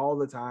that of all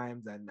the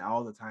times and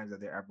all the times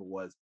that there ever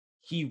was,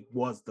 he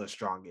was the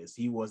strongest.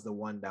 He was the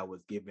one that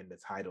was given the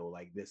title.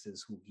 Like, this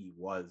is who he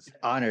was.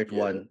 Honored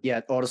one.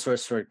 Yeah, all the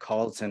sorcerer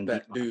calls him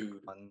that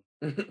dude. One.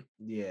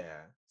 Yeah.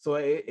 So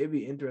it'd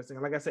be interesting.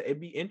 Like I said, it'd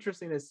be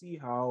interesting to see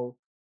how,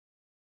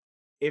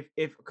 if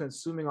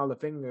consuming all the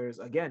fingers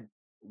again,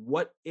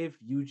 what if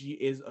Yuji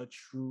is a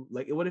true,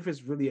 like, what if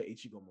it's really a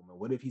Ichigo moment?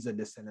 What if he's a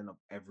descendant of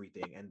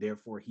everything and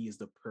therefore he is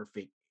the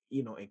perfect,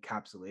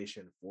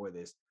 encapsulation for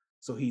this?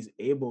 So he's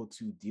able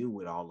to deal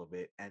with all of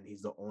it, and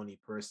he's the only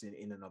person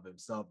in and of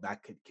himself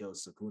that could kill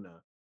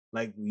Sukuna.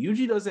 Like,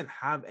 Yuji doesn't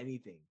have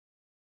anything.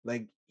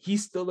 Like, he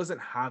still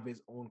doesn't have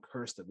his own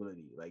cursed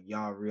ability. Like,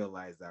 y'all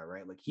realize that,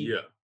 right? Like,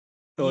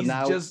 So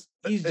now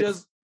he's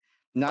just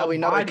now a we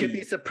know it could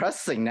body. be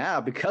suppressing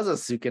now because of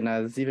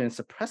Sukuna. It's even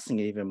suppressing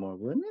it even more,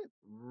 wouldn't it?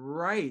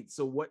 Right.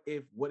 So what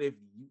if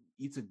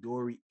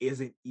Itadori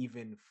isn't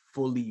even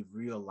fully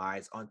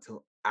realized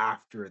until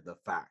after the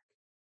fact?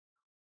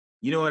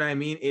 You know what I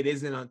mean? It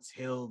isn't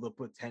until the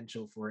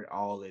potential for it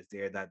all is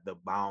there that the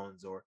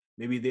bounds, or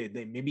maybe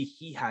maybe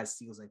he has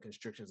seals and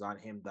constrictions on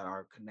him that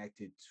are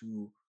connected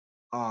to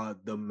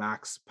the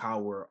max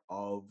power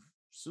of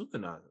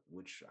Sukuna,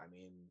 which, I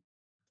mean,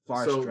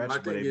 far So my stretched,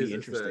 but thing it'd be is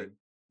interesting.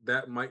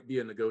 that might be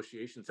a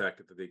negotiation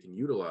tactic that they can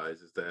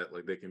utilize. Is that,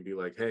 like, they can be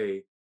like,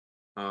 hey,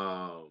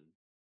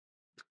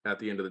 at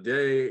the end of the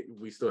day,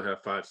 we still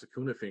have 5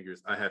 Sukuna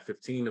fingers. I have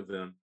 15 of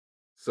them.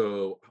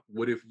 So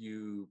what if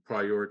you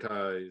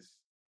prioritize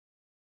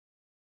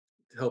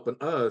helping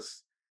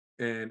us,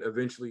 and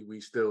eventually we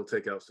still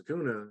take out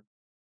Sukuna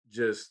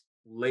just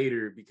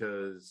later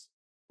because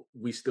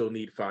we still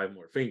need 5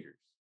 more fingers.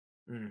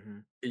 Mm-hmm.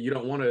 You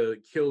don't want to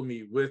kill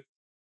me with,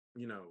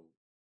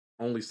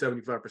 only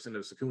 75%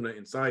 of Sukuna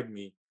inside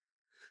me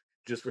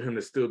just for him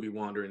to still be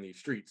wandering these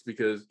streets,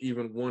 because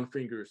even one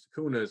finger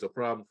Sukuna is a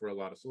problem for a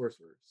lot of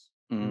sorcerers.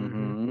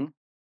 Mm-hmm.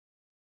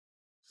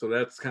 So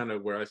that's kind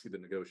of where I see the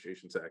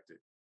negotiation tactic.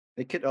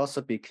 It could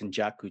also be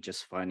Kenjaku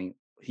just finding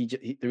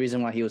the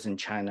reason why he was in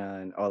China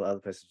and all the other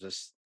places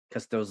just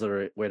because those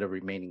are where the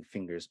remaining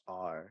fingers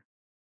are.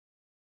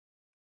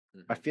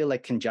 I feel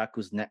like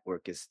Kenjaku's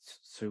network is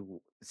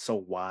so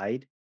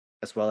wide,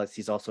 as well as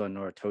he's also a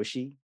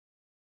Noritoshi.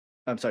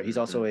 I'm sorry, he's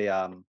also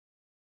a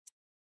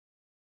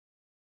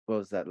what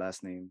was that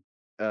last name?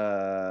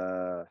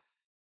 Not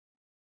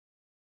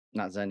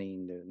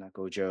Zenin, not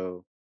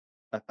Gojo.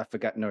 I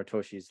forgot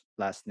Noritoshi's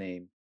last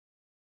name,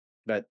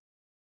 but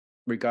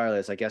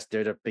regardless, I guess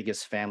they're the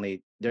biggest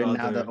family. They're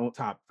now the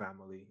top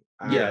family.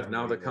 Yeah,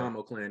 now the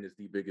Kamo clan is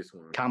the biggest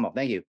one. Kamo,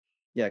 thank you.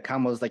 Yeah,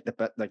 Kamo's like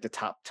the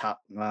top.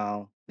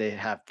 Well, they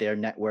have their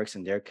networks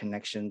and their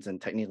connections,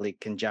 and technically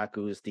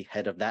Kenjaku is the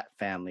head of that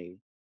family.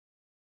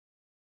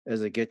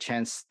 There's a good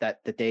chance that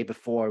the day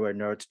before, where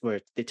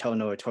they tell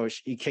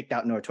Noritoshi he kicked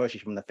out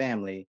Noritoshi from the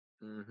family,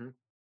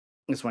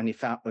 is when he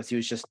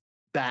was just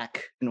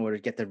back in order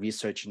to get the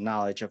research and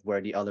knowledge of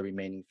where the other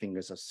remaining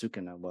fingers of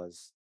Sukuna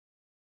was.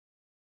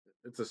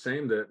 It's a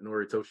shame that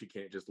Noritoshi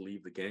can't just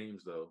leave the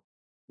games, though,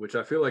 which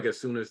I feel like as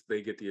soon as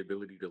they get the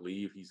ability to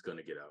leave, he's going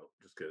to get out,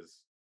 just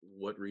because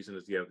what reason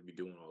does he have to be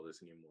doing all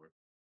this anymore?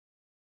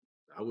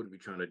 I wouldn't be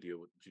trying to deal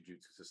with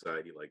Jujutsu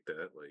Society like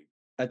that. Like,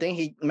 I think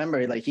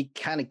he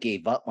kind of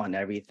gave up on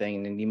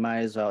everything, and he might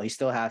as well. He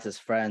still has his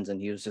friends,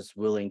 and he was just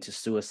willing to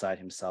suicide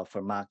himself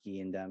for Maki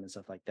and them and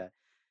stuff like that.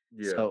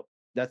 Yeah. So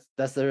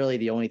that's really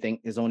the only thing.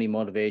 His only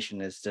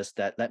motivation is just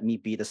that let me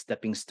be the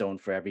stepping stone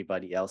for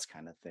everybody else,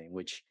 kind of thing.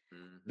 Which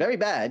very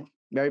bad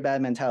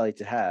mentality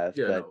to have.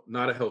 Yeah, but no,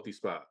 not a healthy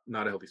spot.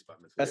 Not a healthy spot.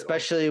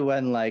 Especially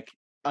when like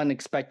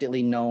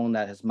unexpectedly known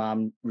that his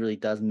mom really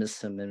does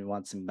miss him and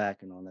wants him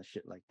back and all that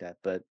shit like that.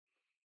 But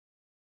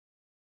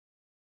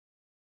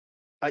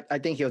I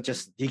think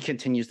he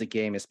continues the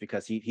game is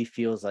because he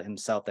feels like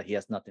himself that he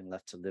has nothing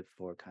left to live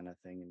for, kind of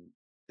thing. And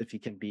if he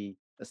can be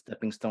a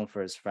stepping stone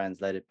for his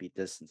friends, let it be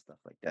this and stuff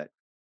like that.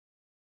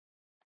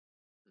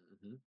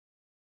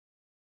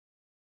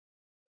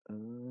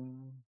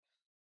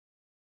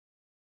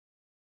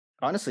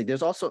 Honestly,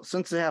 there's also,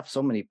 since they have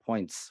so many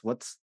points,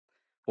 what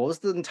was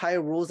the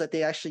entire rules that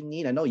they actually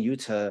need? I know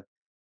Yuta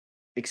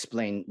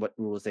explained what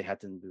rules they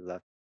had to do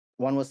left.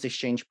 One was to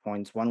exchange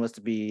points. One was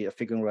to be a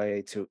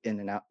figure to in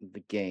and out of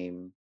the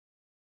game.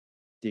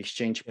 The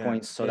exchange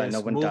points so that no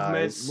one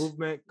dies.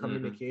 Movement,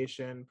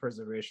 communication,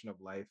 preservation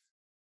of life.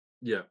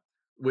 Yeah,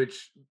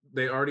 which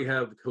they already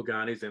have the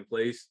Koganes in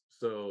place,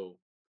 so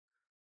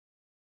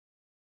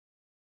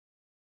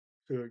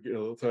get a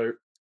little tired.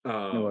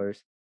 No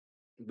worries.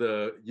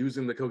 The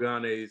using the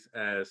Koganes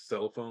as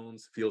cell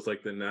phones feels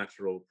like the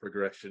natural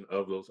progression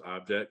of those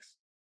objects.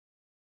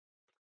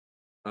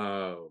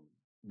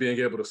 Being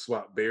able to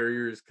swap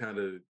barriers kind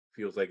of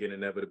feels like an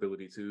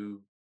inevitability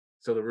too.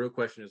 So the real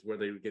question is where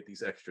they would get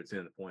these extra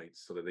 10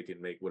 points so that they can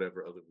make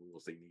whatever other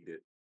rules they needed.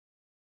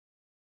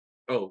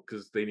 Oh,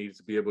 because they needed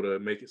to be able to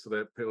make it so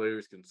that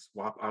players can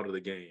swap out of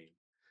the game.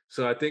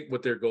 So I think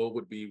what their goal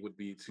would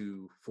be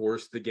to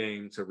force the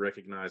game to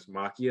recognize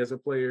Maki as a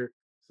player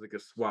so they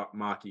could swap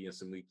Maki and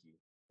Samiki,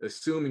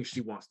 assuming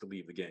she wants to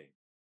leave the game.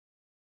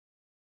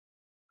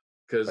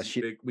 Because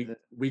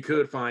we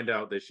could find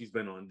out that she's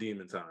been on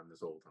demon time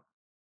this whole time.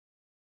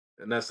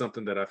 And that's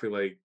something that I feel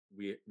like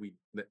we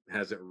that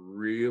hasn't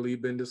really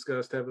been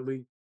discussed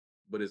heavily,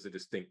 but is a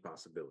distinct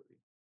possibility.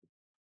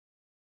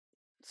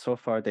 So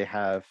far, they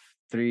have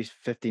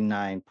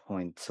 359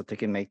 points, so they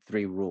can make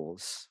 3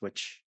 rules.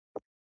 Which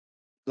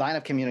line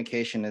of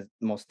communication is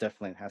most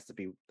definitely has to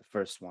be the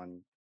first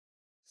one.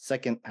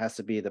 Second has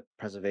to be the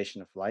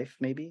preservation of life,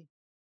 maybe.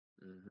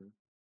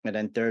 And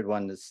then third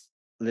one is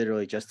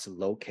literally just to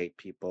locate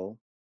people,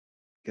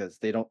 because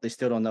they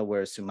still don't know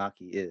where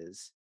Sumaki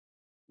is.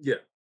 Yeah,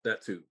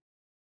 that too.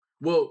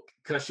 Well,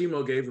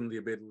 Kashimo gave them the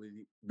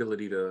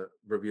ability to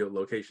reveal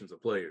locations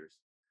of players.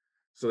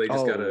 So they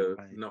just gotta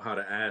know how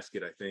to ask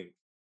it, I think.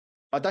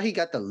 I thought he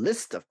got the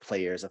list of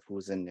players of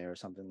who's in there or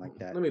something like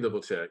that. Let me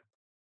double check.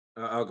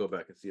 I'll go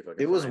back and see if I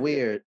can. It was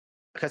weird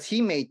because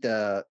he made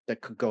the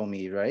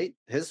Kagome, right?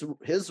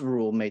 His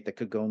rule made the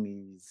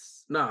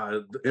Kagome's. Nah,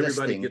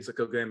 everybody gets a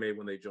Kagome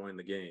when they join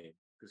the game.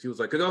 Because he was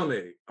like,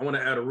 Kagome, I want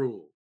to add a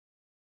rule.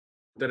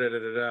 Da da da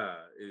da da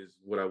is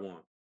what I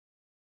want.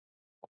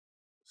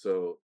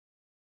 So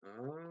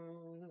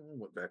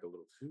went back a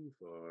little too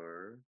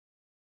far.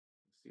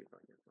 Let's see if I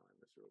can find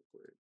this real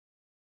quick.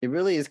 It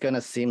really is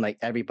gonna seem like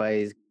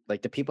everybody's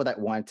like the people that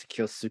want to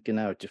kill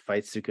Sukuna or to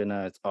fight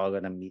Sukuna, it's all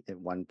gonna meet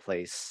in one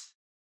place.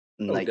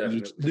 And like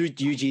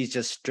Yuji is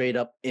just straight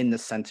up in the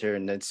center,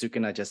 and then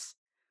Sukuna just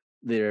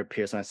there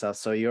appears myself.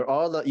 So you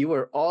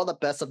were all the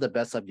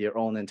best of your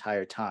own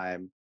entire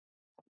time.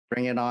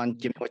 Bring it on,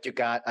 give me what you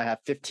got. I have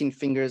 15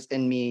 fingers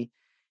in me.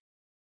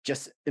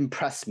 Just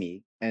impress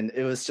me. And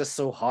it was just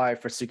so hard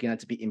for Sukuna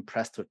to be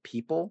impressed with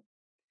people.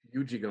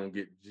 Yuji gonna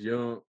get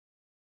jumped.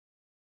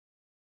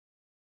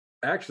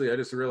 Actually, I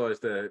just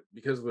realized that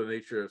because of the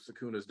nature of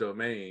Sukuna's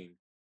domain,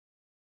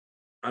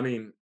 I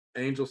mean,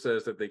 Angel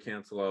says that they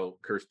cancel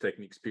out curse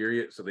techniques,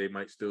 period, so they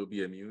might still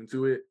be immune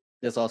to it.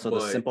 There's also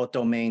the simple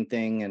domain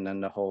thing, and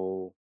then the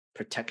whole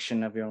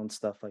protection of your own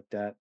stuff like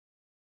that.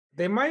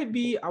 They might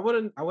be. I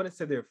wouldn't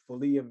say they're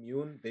fully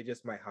immune. They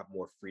just might have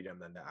more freedom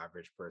than the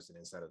average person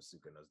inside of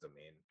Sukuna's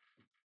domain.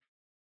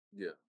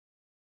 Yeah,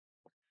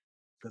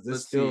 because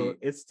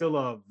it's still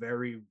a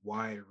very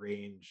wide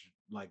range,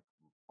 like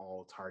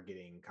all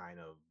targeting kind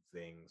of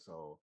thing.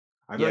 So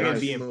I feel like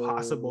it'd be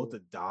impossible to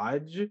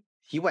dodge.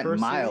 He went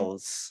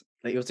miles.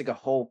 Like it was like a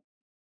whole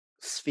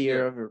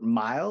sphere of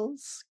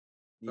miles.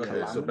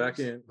 Okay, so back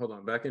in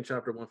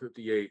chapter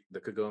 158, the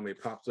Kagome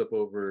pops up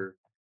over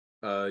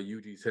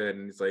Yuji's head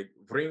and it's like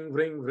ring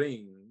ring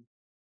ring.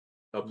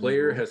 A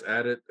player has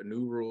added a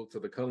new rule to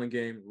the culling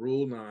game.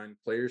 Rule 9: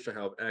 players shall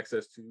have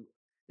access to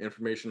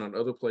information on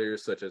other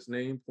players such as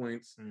name,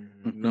 points,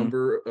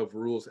 number of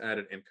rules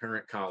added in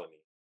current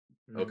colony.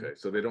 Okay,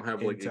 so they don't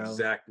have like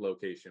exact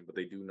location, but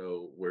they do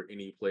know where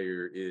any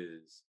player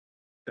is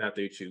that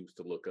they choose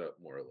to look up,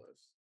 more or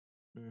less.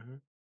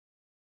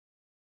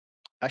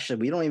 Actually,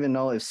 we don't even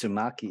know if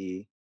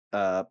Sumaki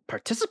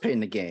participate in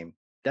the game.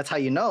 That's how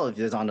you know if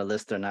it's on the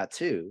list or not,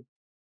 too.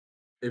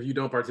 If you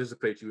don't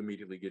participate, you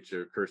immediately get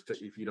your curse.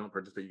 If you don't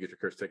participate, you get your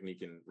curse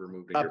technique and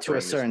removed. Up to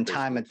a certain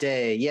time of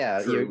day.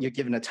 Yeah, you're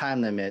given a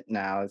time limit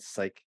now. It's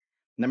like,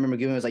 remember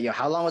Megumi was like, yo,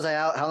 how long was I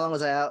out? How long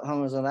was I out? How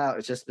long was I out?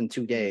 It's just been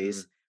 2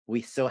 days.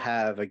 We still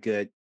have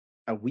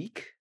a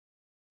week,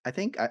 I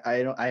think.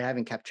 I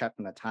haven't kept track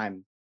of the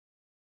time.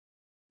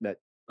 But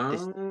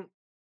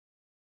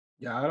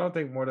yeah, I don't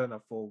think more than a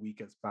full week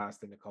has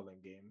passed in the culling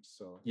game.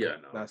 So yeah,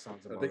 no, that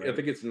sounds about right. I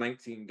think it's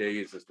 19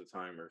 days is the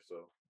timer.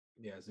 So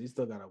yeah, so you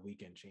still got a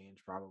week and change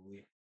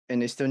probably.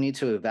 And they still need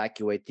to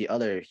evacuate the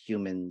other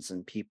humans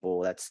and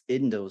people that's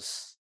in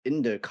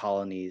their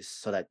colonies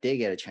so that they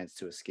get a chance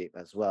to escape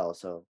as well.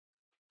 So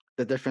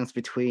the difference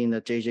between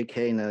the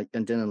JJK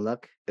and Din and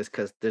Luck is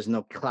because there's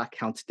no clock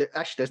count.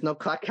 There's no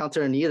clock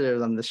counter in either of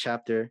them this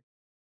chapter.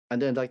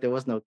 And then there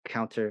was no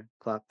counter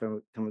clock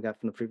from we got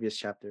from the previous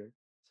chapter.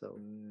 So,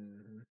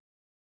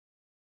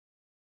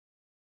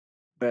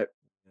 but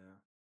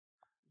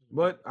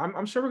But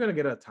I'm sure we're gonna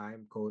get a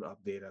time code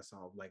update or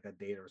something, like a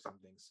date or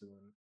something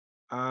soon.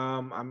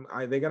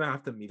 They're gonna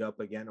have to meet up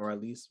again, or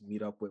at least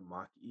meet up with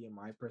Maki in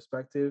my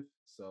perspective.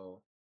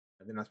 So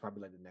I think that's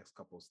probably like the next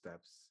couple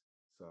steps.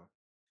 So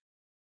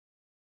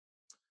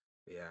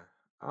yeah,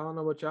 I don't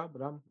know about y'all,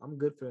 but I'm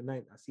good for the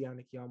night. I see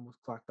Aniki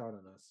almost clocked out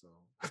on us. So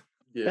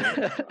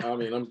yeah, I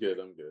mean, I'm good.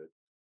 I'm good.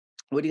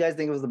 What do you guys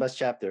think was the best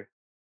chapter?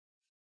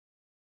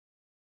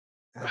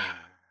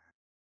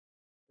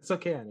 it's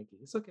okay,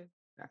 Aniki. It's okay.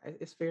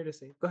 It's fair to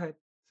say. Go ahead,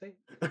 say.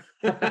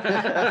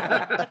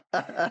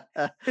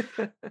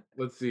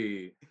 Let's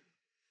see.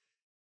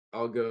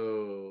 I'll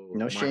go.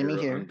 No shaming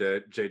here.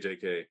 Undead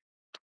JJK.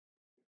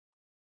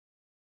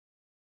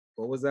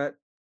 What was that?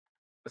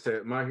 I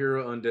said My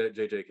Hero Undead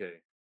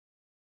JJK.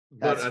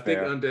 But That's I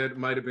fair. think Undead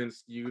might have been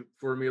skewed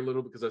for me a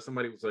little because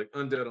somebody was like,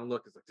 Undead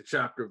Unluck is like the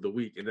chapter of the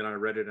week. And then I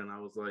read it and I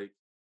was like,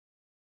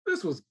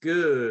 this was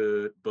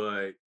good,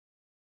 but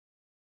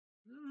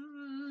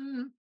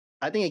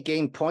I think it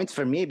gained points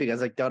for me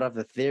because I thought of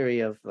the theory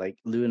of like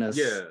Luna's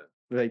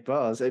like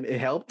boss. It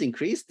helped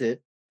increased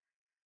it.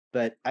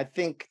 But I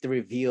think the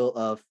reveal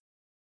of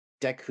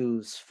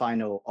Deku's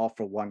final all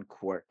for one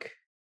quirk.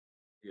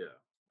 Yeah.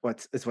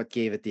 Is what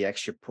gave it the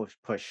extra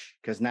push.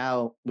 Because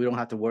now we don't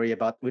have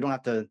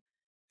to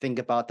think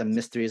about the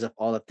mysteries of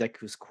all of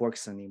Deku's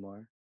quirks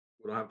anymore.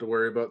 We don't have to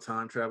worry about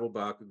time travel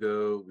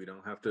Bakugo. We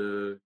don't have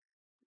to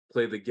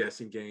play the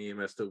guessing game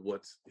as to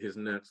what's his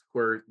next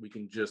quirk. We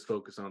can just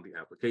focus on the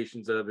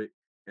applications of it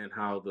and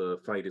how the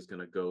fight is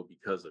going to go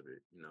because of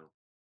it, you know?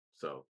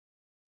 So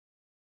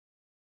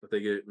I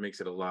think it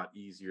makes it a lot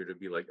easier to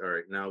be like, all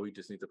right, now we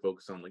just need to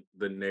focus on like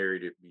the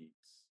narrative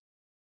beats.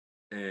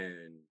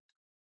 And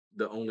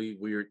the only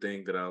weird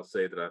thing that I'll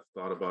say that I've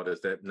thought about is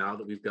that now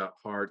that we've got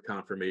hard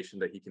confirmation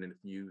that he can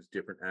infuse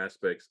different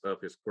aspects of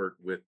his quirk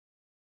with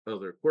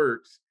other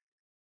quirks,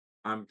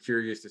 I'm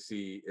curious to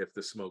see if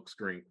the smoke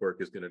screen quirk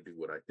is going to do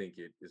what I think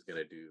it is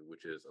going to do,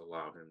 which is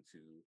allow him to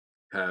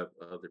have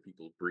other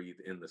people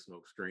breathe in the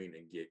smoke screen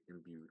and get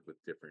imbued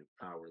with different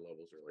power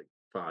levels or like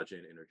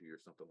Fajin energy or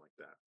something like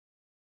that.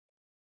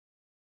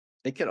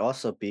 It could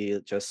also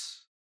be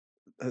just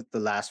the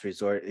last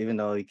resort, even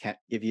though you can't,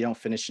 if you don't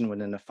finish in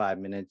within the 5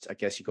 minutes, I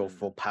guess you go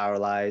full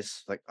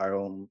paralyze, like our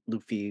own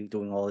Luffy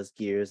doing all his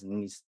gears and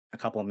needs a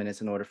couple of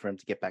minutes in order for him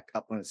to get back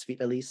up on his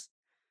feet at least.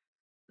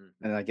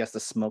 And I guess the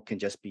smoke can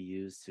just be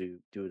used to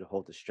do the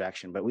whole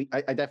distraction. But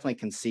I definitely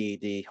can see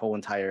the whole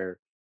entire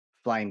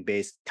flying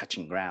base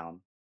touching ground.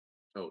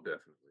 Oh,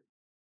 definitely.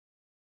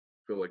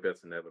 Feel like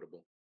that's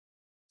inevitable.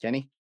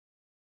 Kenny?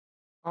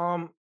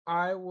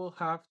 I will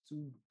have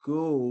to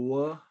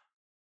go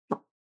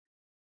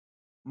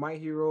My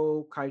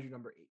Hero Kaiju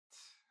number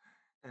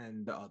 8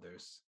 and the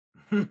others.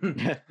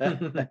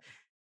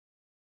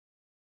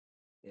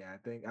 Yeah, I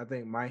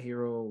think My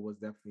Hero was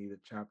definitely the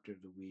chapter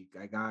of the week.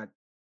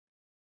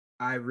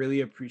 I really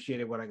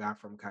appreciated what I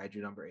got from Kaiju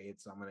number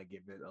 8, so I'm gonna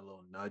give it a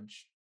little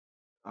nudge.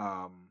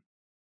 And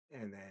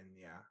then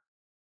yeah.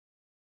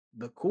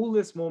 The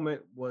coolest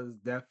moment was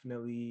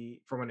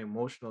definitely, from an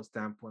emotional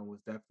standpoint, was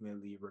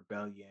definitely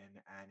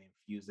rebellion and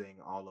infusing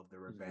all of the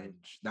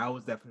revenge. That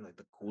was definitely like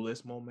the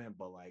coolest moment,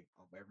 but like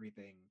of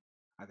everything,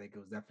 I think it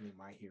was definitely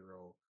My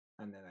Hero,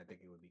 and then I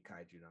think it would be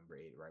Kaiju number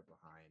 8 right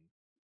behind.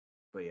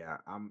 But yeah,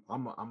 I'm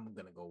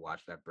gonna go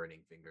watch that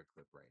Burning Finger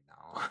clip right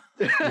now.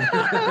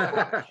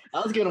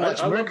 I was gonna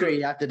watch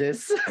Mercury after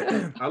this.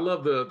 I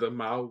love the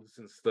mouths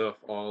and stuff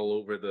all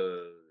over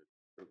the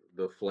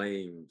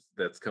flames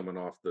that's coming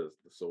off the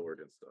sword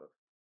and stuff.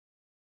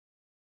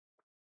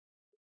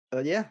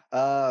 Yeah.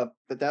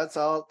 But that's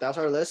all. That's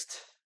our list.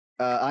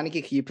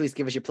 Aniki, can you please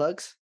give us your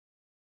plugs?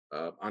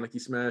 Aniki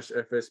Smash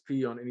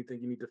FSP on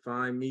anything you need to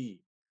find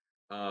me.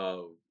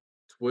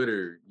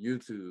 Twitter,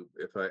 YouTube.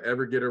 If I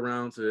ever get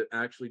around to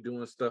actually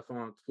doing stuff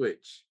on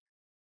Twitch,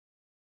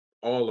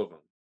 all of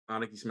them.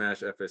 Aniki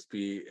Smash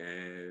FSP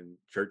and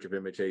Church of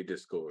MHA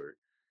Discord.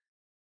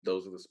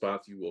 Those are the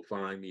spots you will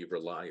find me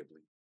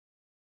reliably.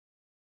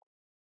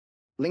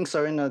 Links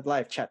are in the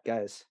live chat,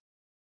 guys.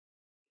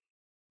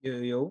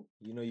 Yo,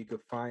 you can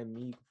find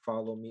me,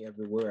 follow me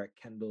everywhere at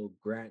Kendall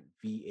Grant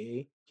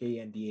VA,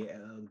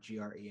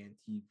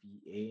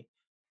 KNDALLGRANTVA.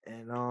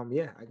 And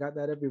yeah, I got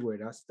that everywhere.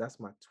 That's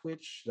my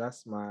Twitch,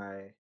 that's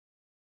my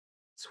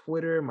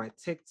Twitter, my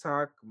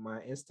TikTok,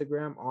 my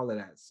Instagram, all of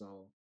that.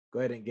 So go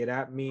ahead and get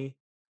at me.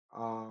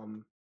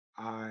 I'm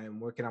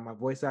working on my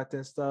voice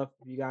acting stuff.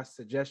 If you got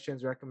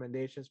suggestions,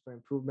 recommendations for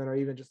improvement, or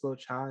even just little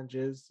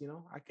challenges,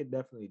 I could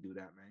definitely do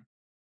that, man.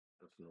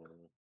 That's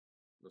normal.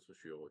 That's what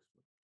she always does.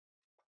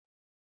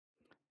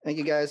 Thank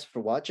you guys for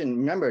watching.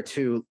 Remember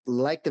to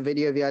like the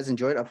video if you guys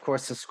enjoyed. Of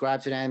course,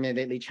 subscribe to the Anime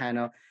Lately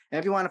channel. And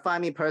if you want to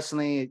find me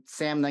personally,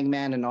 Sam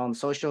Legman and on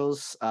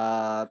socials.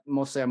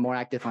 Mostly I'm more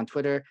active on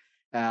Twitter,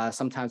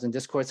 sometimes in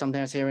Discord,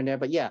 sometimes here and there.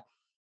 But yeah,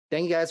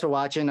 thank you guys for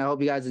watching. I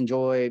hope you guys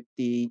enjoy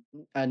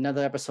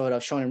another episode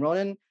of Shonen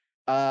Ronin.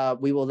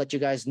 We will let you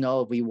guys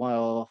know if we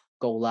will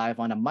go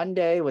live on a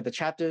Monday with the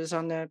chapters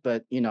on there.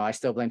 But I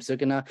still blame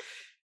Sukuna.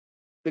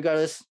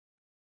 Regardless,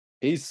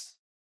 peace.